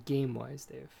thinking of game wise,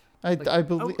 Dave. I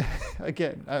believe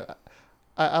again.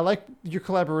 I like your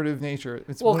collaborative nature.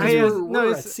 It's Well, one because of yeah, your- we're no,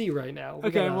 at it's- sea right now.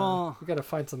 Okay, well- we gotta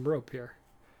find some rope here.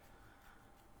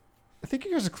 I think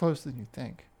you guys are closer than you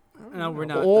think. No, we're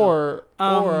not. Or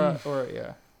Um,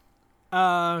 yeah.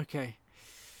 Okay.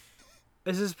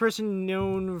 Is this person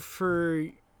known for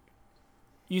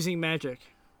using magic?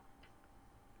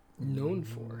 Known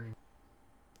for.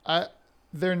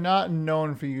 They're not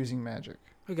known for using magic.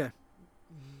 Okay.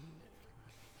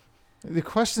 The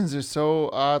questions are so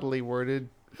oddly worded.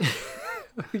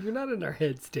 You're not in our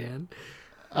heads, Dan.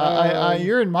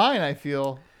 You're in mine. I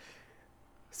feel.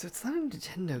 So it's not a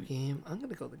Nintendo game. I'm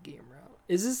gonna go the game route.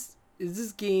 Is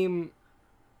this game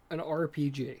an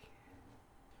RPG?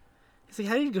 It's like,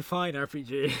 how do you define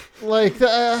RPG? Like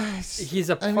He's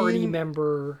a I party mean-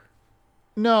 member,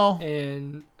 no,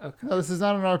 and okay. no, this is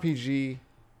not an RPG.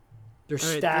 There's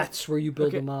All right, stats where you build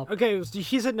okay. them up. Okay, so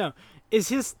he said no. Is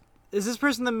this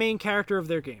person the main character of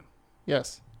their game?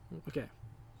 Yes, Okay.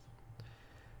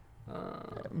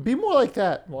 be more like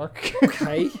that, Mark.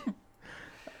 Okay.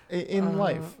 in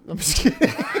life, I'm just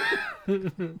kidding. Be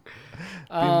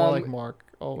more like Um, Mark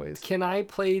always. Can I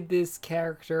play this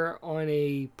character on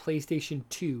a PlayStation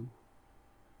 2?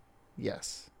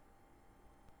 Yes.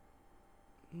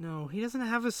 No, he doesn't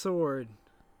have a sword.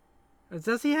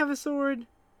 Does he have a sword?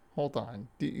 Hold on.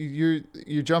 You're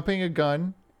jumping a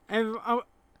gun. And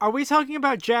are we talking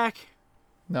about Jack?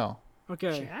 No,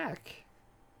 Okay. Jack?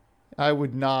 I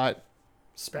would not.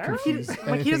 Sparrow? Confused. Like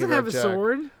Anything he doesn't about have a Jack.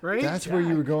 sword, right? That's where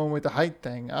you were Jack. going with the height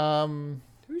thing.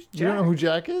 Who's Jack? You don't know who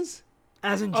Jack is?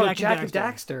 As in Oh, Jack, Jack and and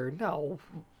Daxter. Daxter. No.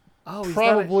 Oh, he's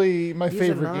Probably my not a, he's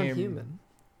favorite a game. non-human.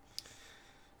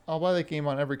 I'll buy that game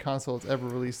on every console it's ever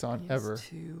released on, He has ever.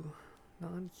 two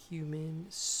non-human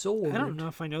sword. I don't know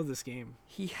if I know this game.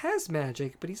 He has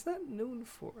magic, but he's not known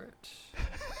for it.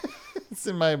 It's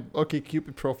in my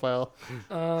OkCupid profile. It's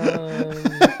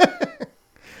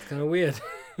kind of weird.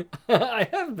 I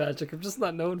have magic. I'm just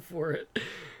not known for it.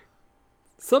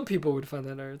 Some people would find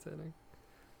that irritating.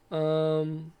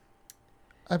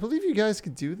 I believe you guys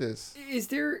could do this. Is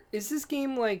this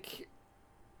game like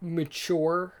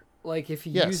mature? Like if he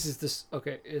Yes. uses this,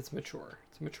 okay, it's mature.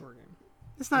 It's a mature game.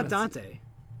 It's not Let's Dante.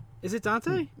 Is it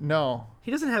Dante? No,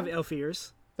 He doesn't have elf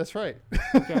ears. that's right.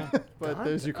 Okay. But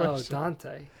there's your Oh, question.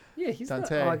 Dante. Yeah, he's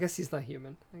Dante. not. Oh, I guess he's not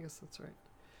human. I guess that's right.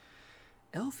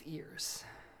 Elf ears.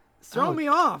 It's throwing Oh. me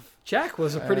off. Jack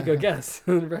was a pretty good guess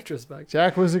in retrospect.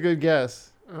 Jack was a good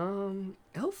guess.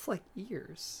 Elf like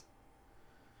ears.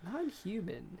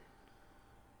 Non-human.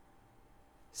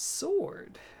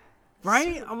 Sword.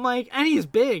 Right? I'm like, and he's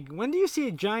big. When do you see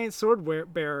a giant sword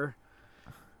bearer?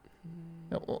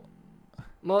 No, well,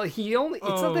 Well, he only. It's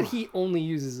not Oh. that he only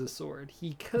uses a sword.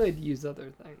 He could use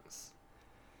other things.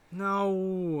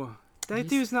 No. That He's-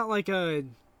 dude's not like a...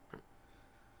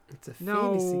 It's a fantasy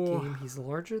No. game. He's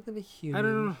larger than a human. I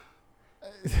don't know.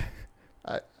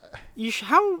 I-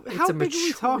 How It's a big are we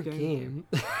mature talking? game.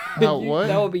 How, what?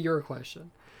 That would be your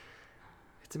question.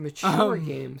 It's a mature Um,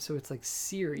 game, so it's like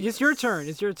serious. It's your turn.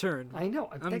 It's your turn. I know.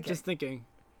 I'm I'm thinking. just thinking.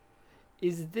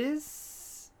 Is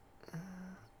this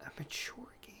a mature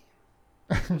game?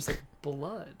 There's like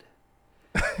blood.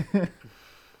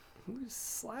 Who's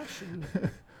slashing?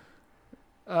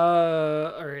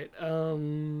 All right.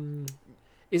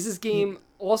 Is this game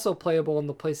also playable on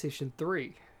the PlayStation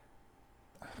 3?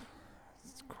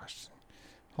 Question.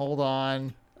 Hold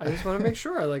on. I just want to make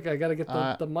sure. Like, I gotta get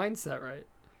Uh, the mindset right.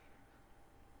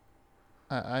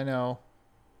 I know.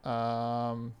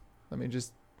 Let me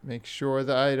just make sure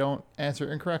that I don't answer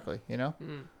incorrectly, you know?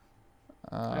 Hmm.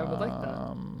 I would like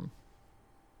that.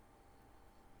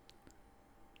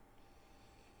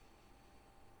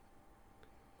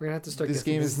 We're gonna have to start. This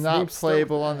guessing. game Does is this not name start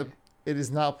playable with on an the. It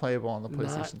is not playable on the A? Not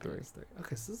PlayStation 3. PS3.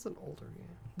 Okay, so this is an older game.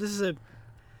 This is a...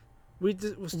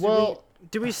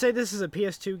 Did we say this is a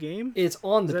PS2 game? It's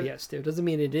on the Is PS2. Doesn't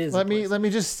mean it is. let me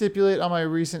just stipulate on my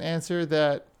recent answer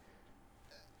that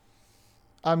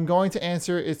I'm going to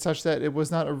answer it such that it was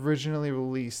not originally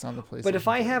released on the PlayStation. But if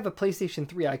I 3. have a PlayStation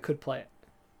 3, I could play it.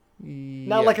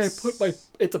 Not like I put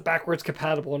it's a backwards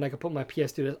compatible and I could put my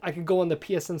PS2. I can go on the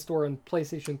PSN store and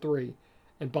PlayStation 3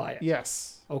 and buy it.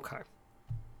 Yes. Okay.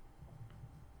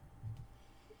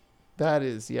 That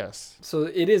is yes. So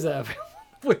it is a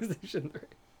PlayStation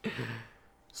 3.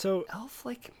 So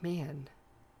Elf-like man.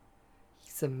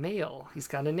 He's a male. He's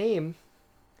got a name.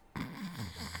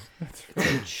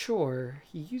 I'm sure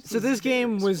he uses. So this game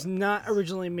various was ones. not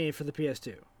originally made for the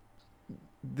PS2.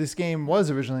 This game was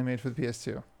originally made for the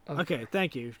PS2. Okay,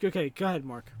 thank you. Okay, go ahead,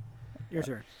 Mark. Your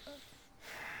turn.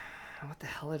 What the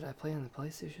hell did I play on the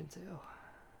PlayStation 2?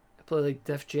 I played like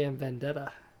Def Jam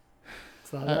Vendetta.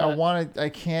 It's not that. I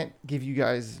can't give you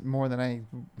guys more than I.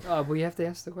 Well, you have to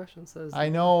ask the question. Says. I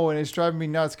know, and it's driving me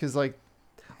nuts because like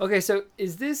Okay, so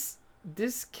is this?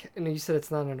 No, you said it's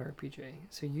not an RPG.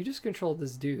 So you just control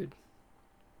this dude,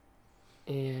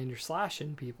 and you're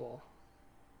slashing people,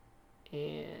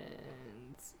 and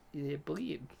they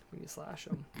bleed when you slash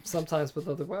them. Sometimes with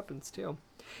other weapons too.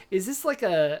 Is this like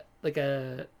a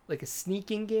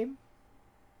sneaking game?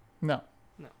 no.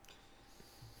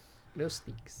 No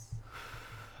sneaks.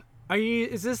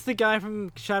 Is this the guy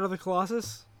from Shadow of the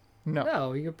Colossus? No.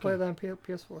 No, you can play that on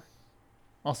PS4.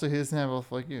 Also, he doesn't have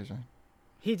elf-like ears, right?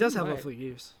 He does have Right. lovely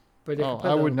ears. But you Oh, can play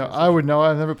I that would on know. PS4. I would know.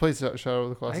 I've never played Shadow of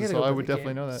the I Colossus, gotta so go I play would the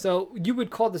definitely game. know that. So you would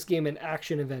call this game an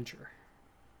action adventure.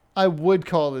 I would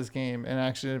call this game an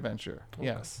action adventure. Okay.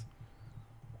 Yes.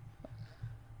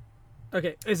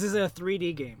 Okay, is this a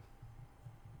 3D game?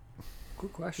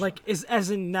 Good question. Like, as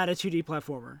in not a 2D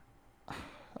platformer?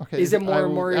 Okay. Is it more I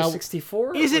will- Mario I will-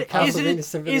 64? Is or it Castlevania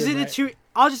Symphony is of it the a Night? two?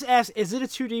 I'll just ask: is it a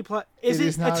 2D It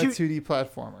is not a two? 2D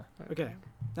platformer. Okay,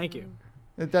 thank you.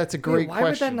 That's a Wait, great why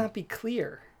question. would that not be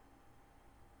clear?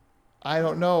 I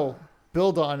don't know.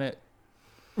 Build on it.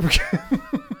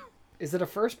 Is it a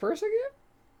first-person game?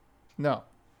 No.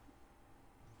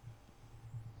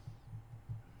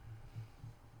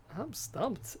 I'm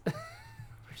stumped.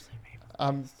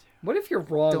 What if you're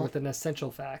wrong Don't- with an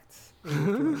essential fact? when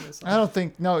you're doing this? I don't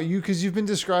think no. Because you've been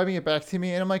describing it back to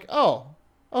me, and I'm like, oh,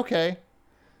 okay.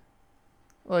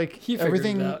 Like He figured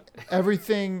everything, it out.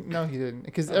 everything. No, he didn't.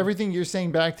 Because Oh. everything you're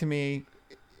saying back to me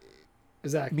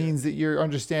Exactly. means that you're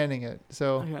understanding it.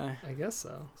 So Okay. I guess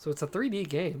so. So it's a 3D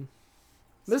game.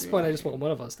 At this point, I just want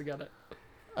one of us to get it.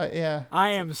 yeah. I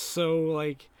am so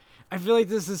like, I feel like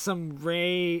this is some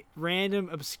random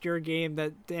obscure game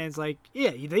that Dan's like,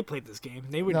 yeah, they played this game.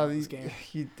 They would know this game.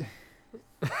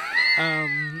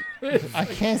 I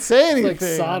can't say It's anything. like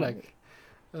Sonic.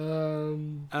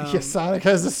 Yeah, Sonic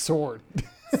has a sword.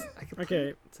 I could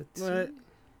Okay. It's a two- What?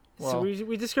 Well. So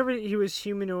we discovered he was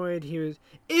humanoid.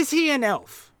 Is he an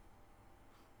elf?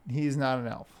 He's not an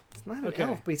elf. It's not an Okay.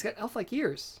 elf, but he's got elf-like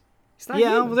ears. He's not Yeah,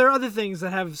 human. well, there are other things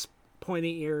that have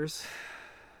pointy ears.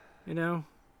 You know.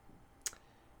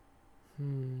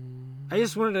 I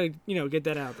just wanted to get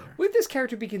that out there. Would this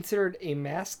character be considered a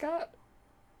mascot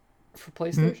for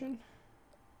PlayStation?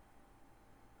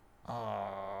 Oh,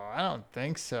 I don't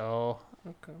think so.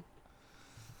 Okay.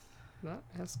 Not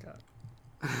mascot.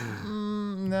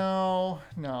 No.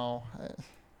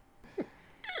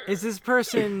 Is this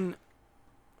person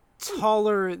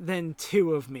taller than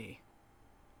two of me?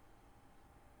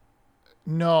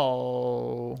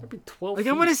 No. That'd be 12 Like, feet.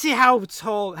 I want to see how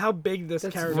big this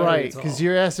That's character very Right, is. tall. because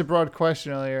you asked a broad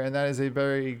question earlier, and that is a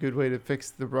very good way to fix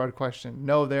the broad question.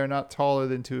 No, they are not taller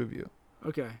than two of you.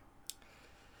 Okay.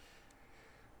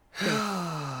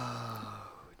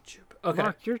 Okay.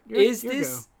 Mark, Is your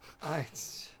this? go.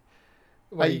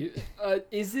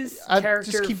 Is this I- just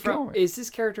character keep from? going. Is this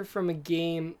character from a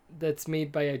game that's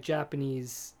made by a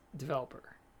Japanese developer?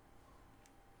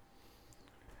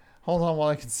 Hold on while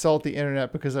I consult the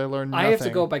internet because I learned nothing. I have to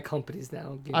go by companies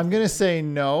now. I'm going to say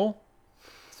no.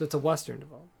 So it's a Western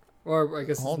developer, or I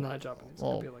guess Hold- it's not Japanese. It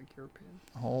well, could be like European.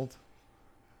 Hold.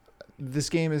 This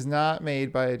game is not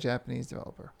made by a Japanese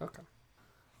developer. Okay.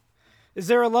 Is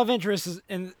there a love interest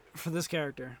for this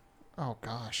character? Oh,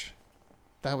 gosh.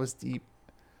 That was deep.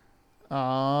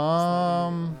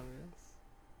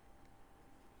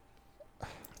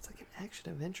 It's like an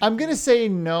action adventure. I'm going to say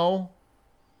no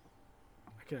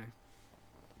Okay.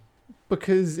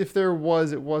 because if there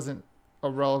was, it wasn't a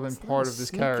relevant It's not part a of this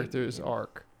sneaking character's game.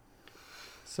 arc.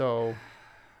 So,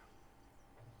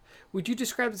 Would you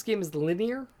describe this game as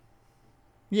linear?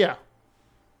 yeah.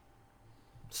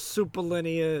 Super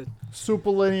linear. Super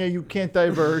linear, you can't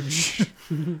diverge.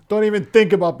 Don't even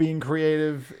think about being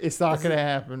creative. It's not going to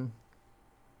happen.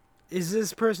 Is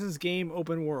this person's game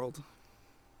open world?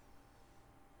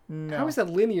 No. How is that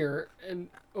linear and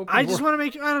open I just world?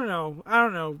 want to make. I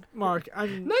don't know, Mark.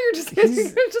 I'm. No, you're just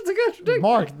answering questions to contradict.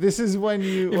 Mark, this is when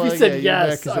you. If well, you said yeah,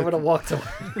 yes, you're I back, would have walked away.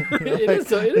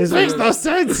 This It makes is no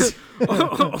sense.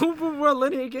 Open world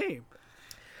linear game.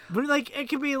 But like it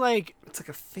could be like It's like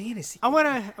a fantasy. I want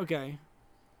to. Okay.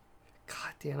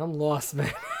 God damn, I'm lost,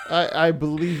 man. I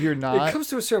believe you're It not. comes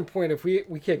to a certain point. If we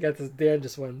can't get this, Dan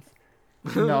just wins.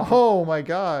 No, oh my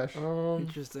gosh.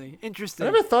 Interesting. I Interesting.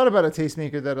 never thought about a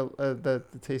tastemaker that the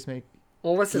tastemaker.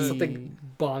 Well, unless it's The- something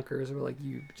bonkers or like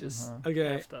you just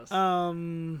Okay. effed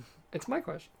us. It's my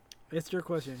question. It's your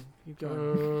question. Keep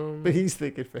going. But he's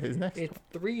thinking for his next. It's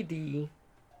 3D.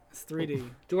 It's 3D.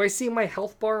 Do I see my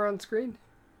health bar on screen?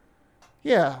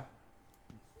 Yeah.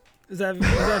 Was that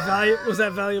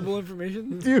valuable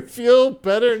information? Do you feel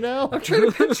better now? I'm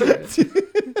trying to picture it.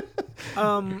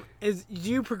 Do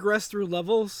you progress through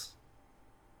levels?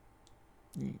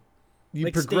 You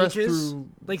Like progress stages? through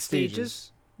Like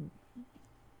stages?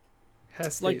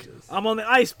 Has Like stages. I'm on the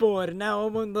ice board and now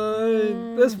I'm on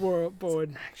the this world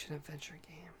board. Action adventure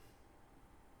game.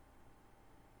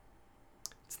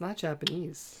 It's not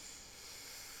Japanese.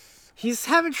 He's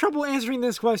having trouble answering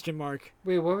this question, Mark.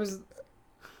 Wait, what was?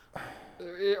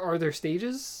 Are there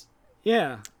stages?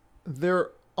 Yeah. There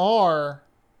are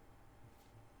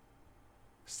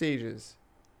stages.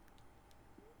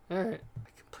 All right. I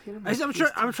can play it on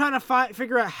my I'm trying to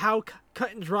figure out how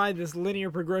cut and dry this linear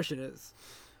progression is.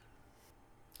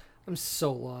 I'm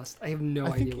so lost. I have no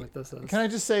I think- idea what this is. Can I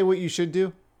just say what you should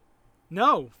do?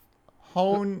 No.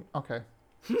 Hone. Okay.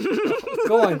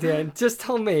 Go on, Dan. Just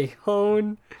tell me.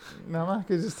 Hone. No, I'm not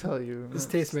gonna just tell you. This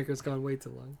tastemaker's gone way too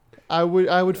long. I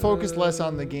would focus less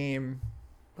on the game.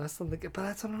 Less than the, but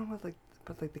that's what I'm like.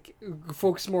 But like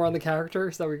focus more on the character.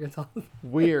 Is that what you're gonna tell?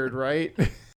 Weird, right?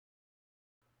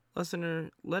 Listener,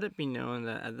 let it be known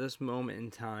that at this moment in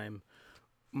time,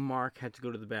 Mark had to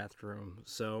go to the bathroom,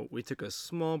 so we took a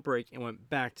small break and went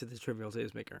back to the Trivial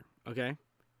Tastemaker, okay?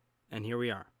 And here we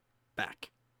are, back.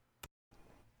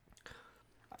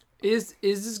 Is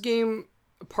this game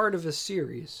a part of a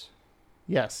series?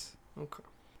 Yes. Okay.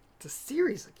 It's a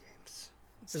series of games.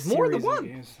 There's more than one.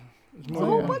 There's There's a more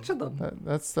whole than bunch of them.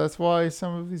 That's why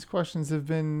some of these questions have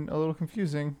been a little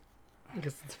confusing. I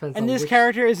guess it depends And on this which...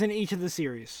 character is in each of the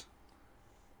series.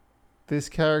 This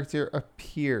character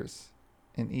appears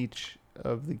in each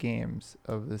of the games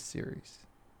of this series.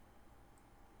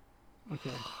 Okay.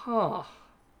 Huh.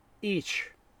 Each.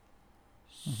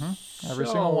 Every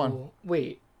single one.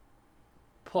 Wait.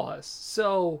 Pause.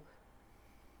 So,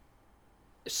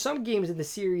 some games in the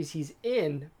series he's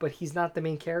in, but he's not the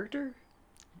main character?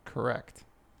 Correct.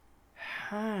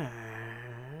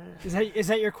 Is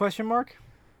that your question, Mark?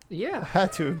 Yeah.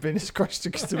 Had to have been his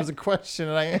question because it was a question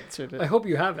and I answered I it. hope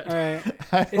you have it. All right.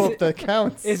 I Is hope it- that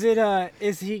counts. Is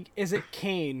it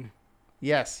Kane?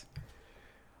 Yes.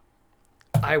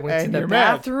 I went to And the you're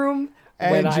mad. bathroom.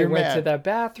 And When I you're went to mad. the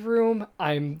bathroom,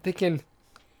 I'm thinking,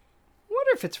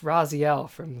 wonder if it's Raziel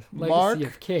from Legacy Mark?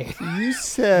 of Kain. You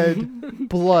said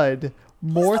blood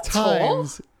more He's not tall.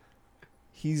 times.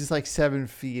 He's like 7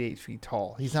 feet, 8 feet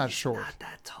tall. He's not short. Not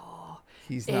that tall.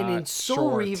 He's And not in Soul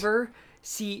short. Reaver,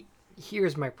 see,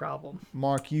 here's my problem.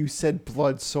 Mark, you said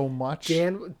blood so much.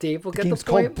 Dave will the get the game's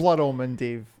point. called Blood Omen,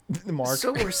 Dave. Mark.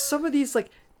 So were some of these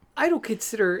like, I don't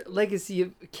consider Legacy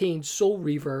of Kain Soul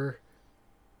Reaver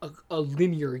a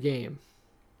linear game.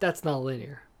 That's not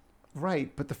linear.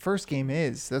 Right, but the first game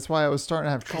is. That's why I was starting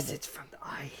to have Because trouble. it's from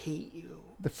I Hate You.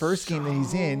 The first game that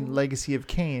he's in, So- Legacy of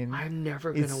Kain, I'm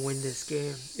never going to It's win this game.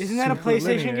 Isn't that a super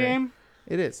PlayStation linear. game?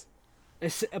 it is.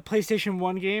 A PlayStation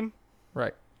 1 game?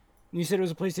 Right. You said it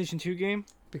was a PlayStation 2 game?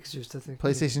 Because there's nothing.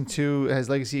 PlayStation 2 has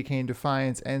Legacy of Kain,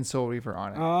 Defiance, and Soul Reaver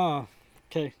on it. Oh,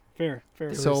 okay. Fair.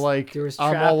 There so, was- like, there was I'm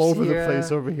all traps over the here.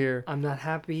 place over here. I'm not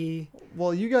happy.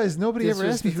 Well, you guys, nobody This ever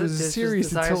was asked me if it was a this was series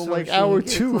the until, Dinosaur like, Machine hour Game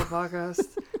 2. Club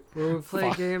podcast where we play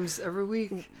Fuck. games every week.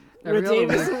 Where Every Dave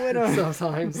other is the week, winner.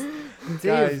 sometimes.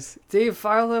 Guys, Dave,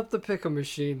 fire up the pick-a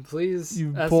machine, please.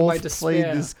 you As both my played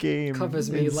despair this game covers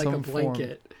me in like a some form.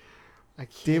 blanket. I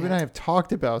can't. Dave and I have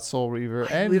talked about Soul Reaver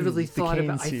I and literally the thought Kain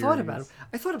about. series. I thought about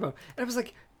him, and I was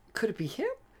like, could it be him?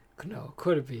 No,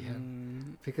 could it be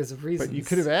him? Because of reasons. But you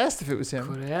could have asked if it was Could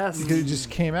him. have asked. You could have just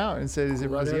came out and said, "Is it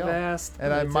Could have Raziel?" asked, And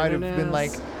but I I might have didn't been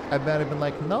like,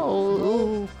 ask.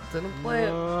 no. Didn't play it.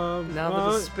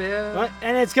 Now the despair. But,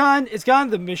 and it's gone. It's gone.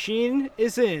 The machine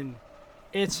is in.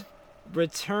 It's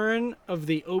Return of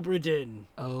the Obra Dinn.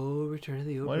 Oh, Return of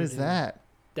the Obra What is Dinn. that?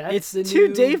 That's It's the two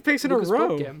new Dave picks in a Lucas row.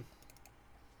 Pope game.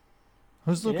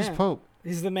 Who's Lucas Yeah. Pope?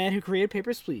 He's the man who created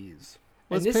Papers, Please.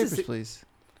 What's this is Papers, the- Please?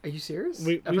 Are you serious?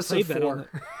 We played that on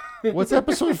What's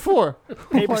episode 4? Who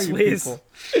Paper are you Please.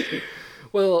 people?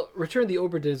 Well, Return of the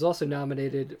Obra Dinn is also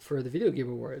nominated for the Video Game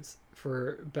Awards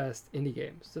for Best Indie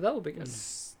Game. So that will be good.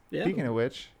 Yeah. Speaking of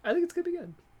which, I think it's going to be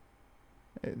good.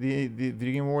 the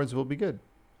Video Game Awards will be good.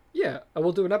 Yeah, I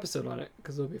will do an episode on it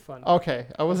because it'll be fun. Okay,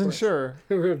 I wasn't course. sure.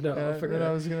 No, I'll figure Then it I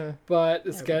out. was gonna. But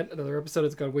it's again another episode.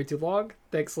 It's gone way too long.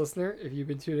 Thanks, listener. If you've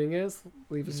been tuning in,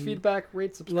 leave us feedback,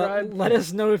 rate, subscribe. Let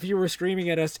us know if you were screaming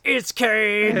at us. It's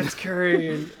Kane. It's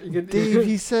Kane. You can, Dave,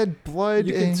 he said blood,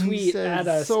 you can and he tweet said at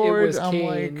us. sword. It was I'm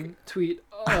Kane. like, Tweet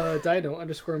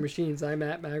Dino_machines. I'm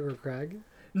at MagroCrag.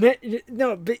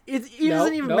 No, but it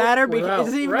doesn't even matter because it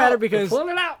doesn't even We're matter out. because We're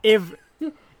pulling it out.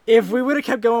 if we would have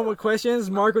kept going with questions,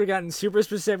 Mark would have gotten super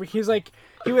specific. He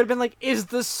would have been like, "Is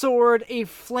the sword a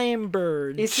flame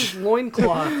bird?" It's his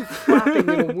loincloth flapping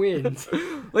in the wind.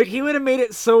 Like he would have made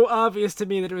it so obvious to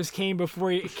me that it was Kane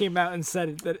before he came out and said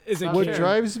it. That is a what Kane.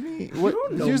 drives me? What?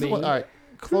 don't know Here's the me. one. All right,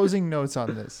 closing notes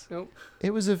on this. Nope.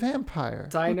 It was a vampire.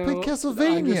 We Dino played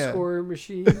Castlevania.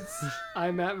 _machines.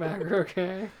 I'm at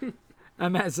MagroCrag.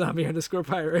 I'm at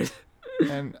zombie_pirate.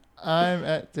 And I'm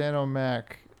at Dano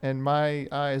Mac, and my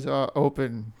eyes are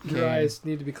open. Your Kane. eyes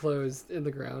need to be closed in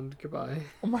the ground. Goodbye.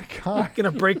 Oh my god.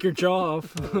 Gonna break your jaw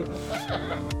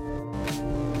off.